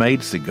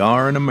handmade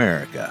cigar in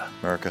America.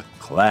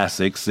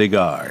 Classic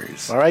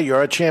Cigars. All right,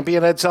 you're a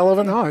champion, Ed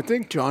Sullivan? No, I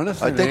think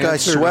Jonathan I think I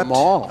answered swept. them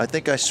all. I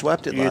think I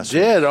swept it You last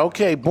did.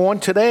 Okay. Born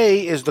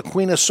today is the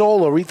Queen of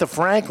Soul, Aretha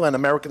Franklin,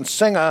 American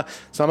singer.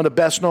 Some of the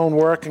best-known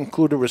work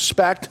include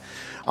Respect,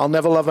 I'll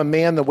Never Love a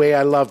Man the Way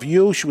I Love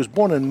You. She was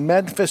born in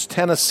Memphis,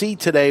 Tennessee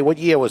today. What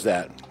year was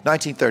that?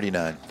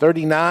 1939.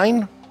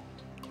 39?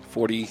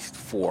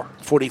 44.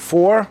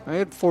 44? I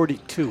had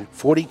 42.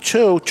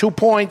 42. 2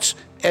 points.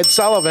 Ed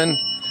Sullivan.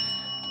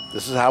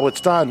 This is how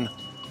it's done.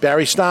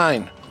 Barry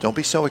Stein. Don't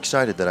be so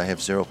excited that I have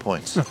 0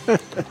 points.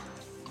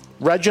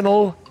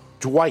 Reginald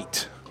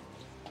Dwight.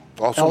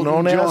 Also Elton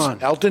known John.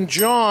 as Elton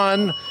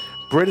John.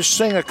 British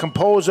singer,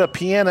 composer,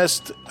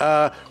 pianist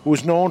who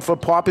is known for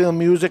popular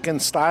music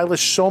and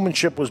stylish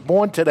showmanship, was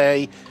born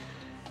today.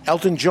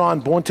 Elton John,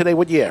 born today,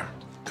 what year?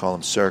 Call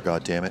him Sir,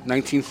 goddammit.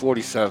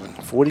 1947.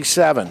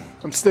 47.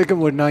 I'm sticking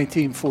with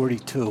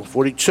 1942.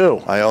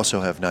 42. I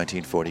also have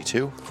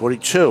 1942.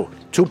 42.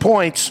 2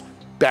 points.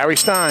 Barry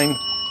Stein.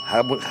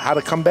 How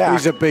to come back.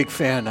 He's a big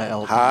fan of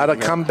Elton. How to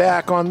come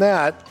back on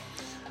that.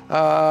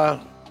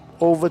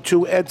 Over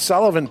to Ed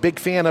Sullivan, big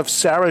fan of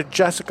Sarah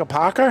Jessica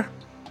Parker.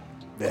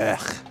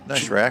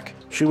 Nice rack.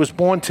 She was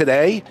born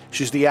today.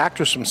 She's the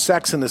actress from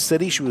Sex and the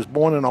City. She was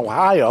born in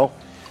Ohio.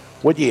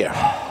 What year?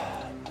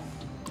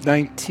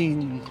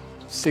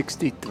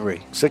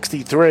 1963.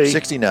 63.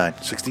 69.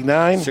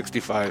 69.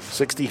 65.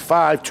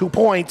 65. 2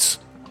 points.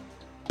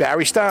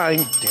 Barry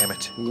Stein. Damn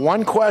it.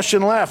 1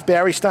 question left.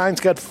 Barry Stein's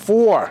got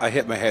 4. I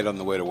hit my head on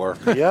the way to work.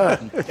 Yeah.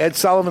 Ed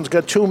Sullivan's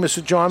got 2.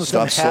 Mr. Jonathan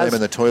Stop has slamming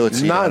the toilet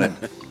seat on none.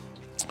 it.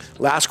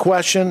 Last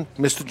question,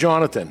 Mr.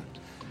 Jonathan.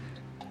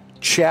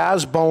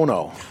 Chaz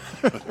Bono.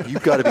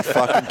 You've got to be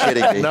fucking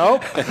kidding me.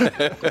 Nope.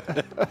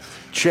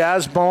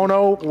 Chaz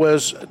Bono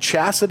was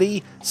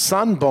Chastity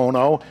Sun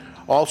Bono,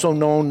 also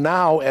known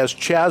now as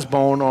Chaz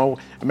Bono,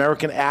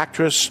 American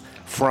actress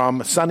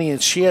from Sonny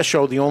and Cher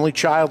show, the only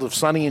child of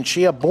Sonny and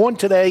Cher, born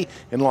today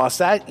in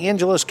Los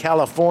Angeles,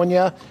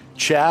 California.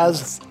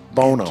 Chaz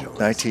Bono.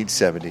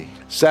 1970.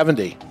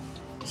 70.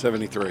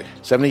 73.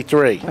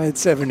 73. I had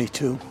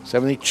 72.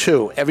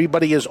 72.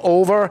 Everybody is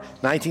over.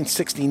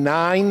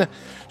 1969.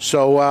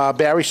 So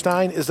Barry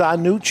Stein is our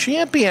new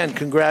champion.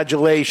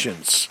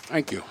 Congratulations.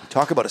 Thank you.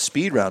 Talk about a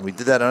speed round. We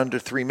did that in under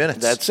 3 minutes.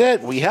 That's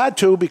it. We had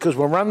to because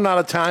we're running out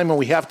of time and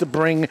we have to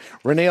bring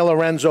Reinier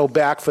Lorenzo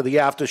back for the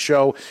after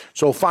show.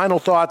 So final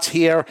thoughts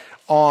here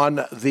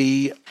on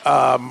the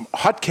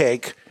hot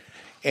cake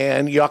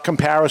and your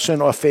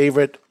comparison or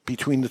favorite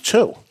between the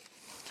two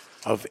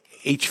of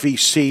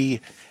HVC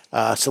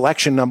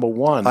selection number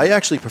one. I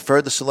actually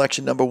prefer the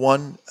selection number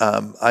one.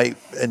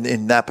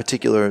 In that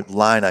particular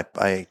line,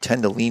 I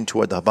tend to lean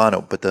toward the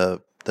Habano, but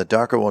the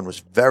darker one was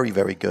very,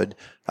 very good.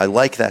 I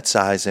like that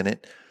size in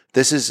it.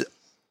 This is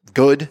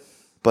good,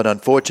 but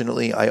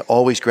unfortunately, I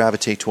always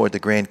gravitate toward the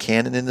Grand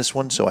Cannon in this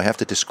one, so I have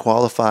to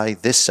disqualify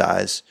this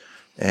size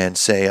and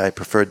say I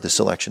preferred the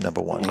selection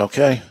number one.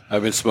 Okay.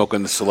 I've been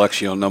smoking the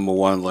selection number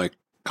one like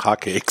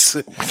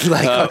hotcakes.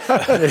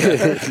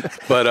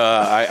 But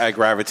I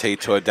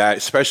gravitate toward that,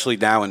 especially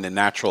now in the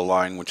natural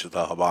line, which is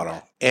the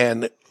Habano.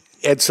 And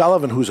Ed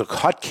Sullivan, who's a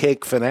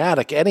hotcake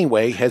fanatic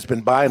anyway, has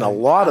been buying a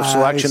lot of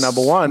selection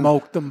number one.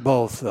 Smoked them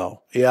both,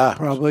 though. Yeah.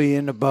 Probably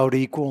in about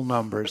equal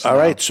numbers. All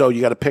right, so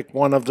you got to pick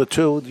one of the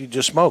two you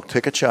just smoked.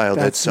 Pick a child,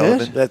 Ed That's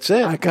Sullivan. it? That's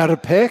it. I got to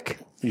pick?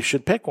 You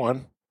should pick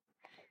one.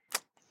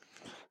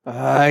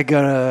 I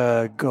got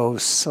to go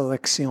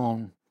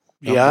selection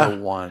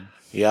number one.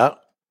 Yeah.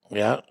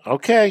 Yeah.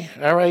 Okay.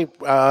 All right.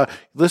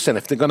 Listen,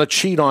 if they're going to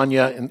cheat on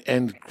you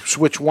and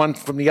switch one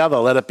from the other,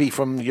 let it be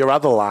from your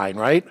other line,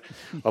 right?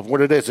 Of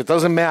what it is. It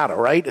doesn't matter,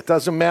 right? It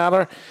doesn't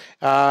matter.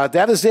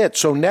 That is it.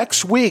 So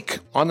next week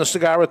on the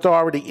Cigar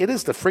Authority, it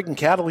is the freaking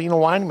Catalina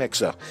wine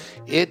mixer.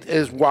 It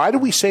is. Why do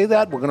we say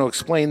that? We're going to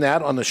explain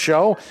that on the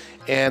show.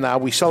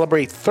 And we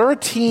celebrate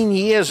 13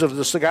 years of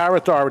the Cigar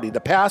Authority,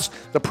 the past,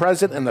 the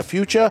present, and the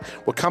future.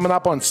 We're coming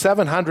up on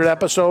 700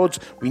 episodes.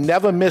 We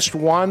never missed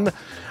one.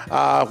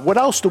 What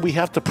else do we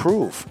have to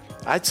prove?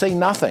 I'd say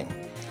nothing.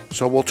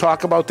 So we'll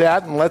talk about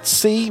that, and let's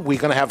see. We're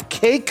going to have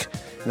cake.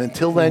 And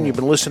until then, you've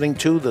been listening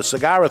to the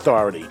Cigar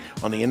Authority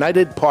on the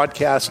United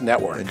Podcast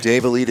Network. And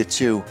Dave will eat it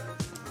too.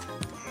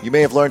 You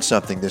may have learned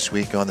something this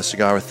week on the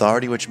Cigar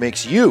Authority, which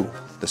makes you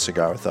the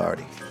Cigar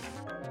Authority.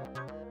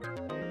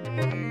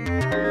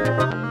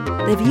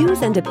 The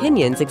views and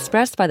opinions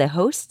expressed by the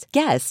hosts,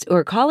 guests,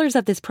 or callers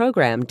of this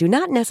program do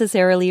not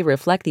necessarily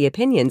reflect the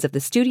opinions of the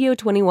Studio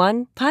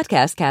 21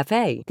 Podcast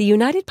Cafe, the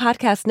United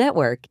Podcast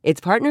Network,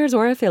 its partners,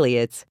 or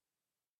affiliates.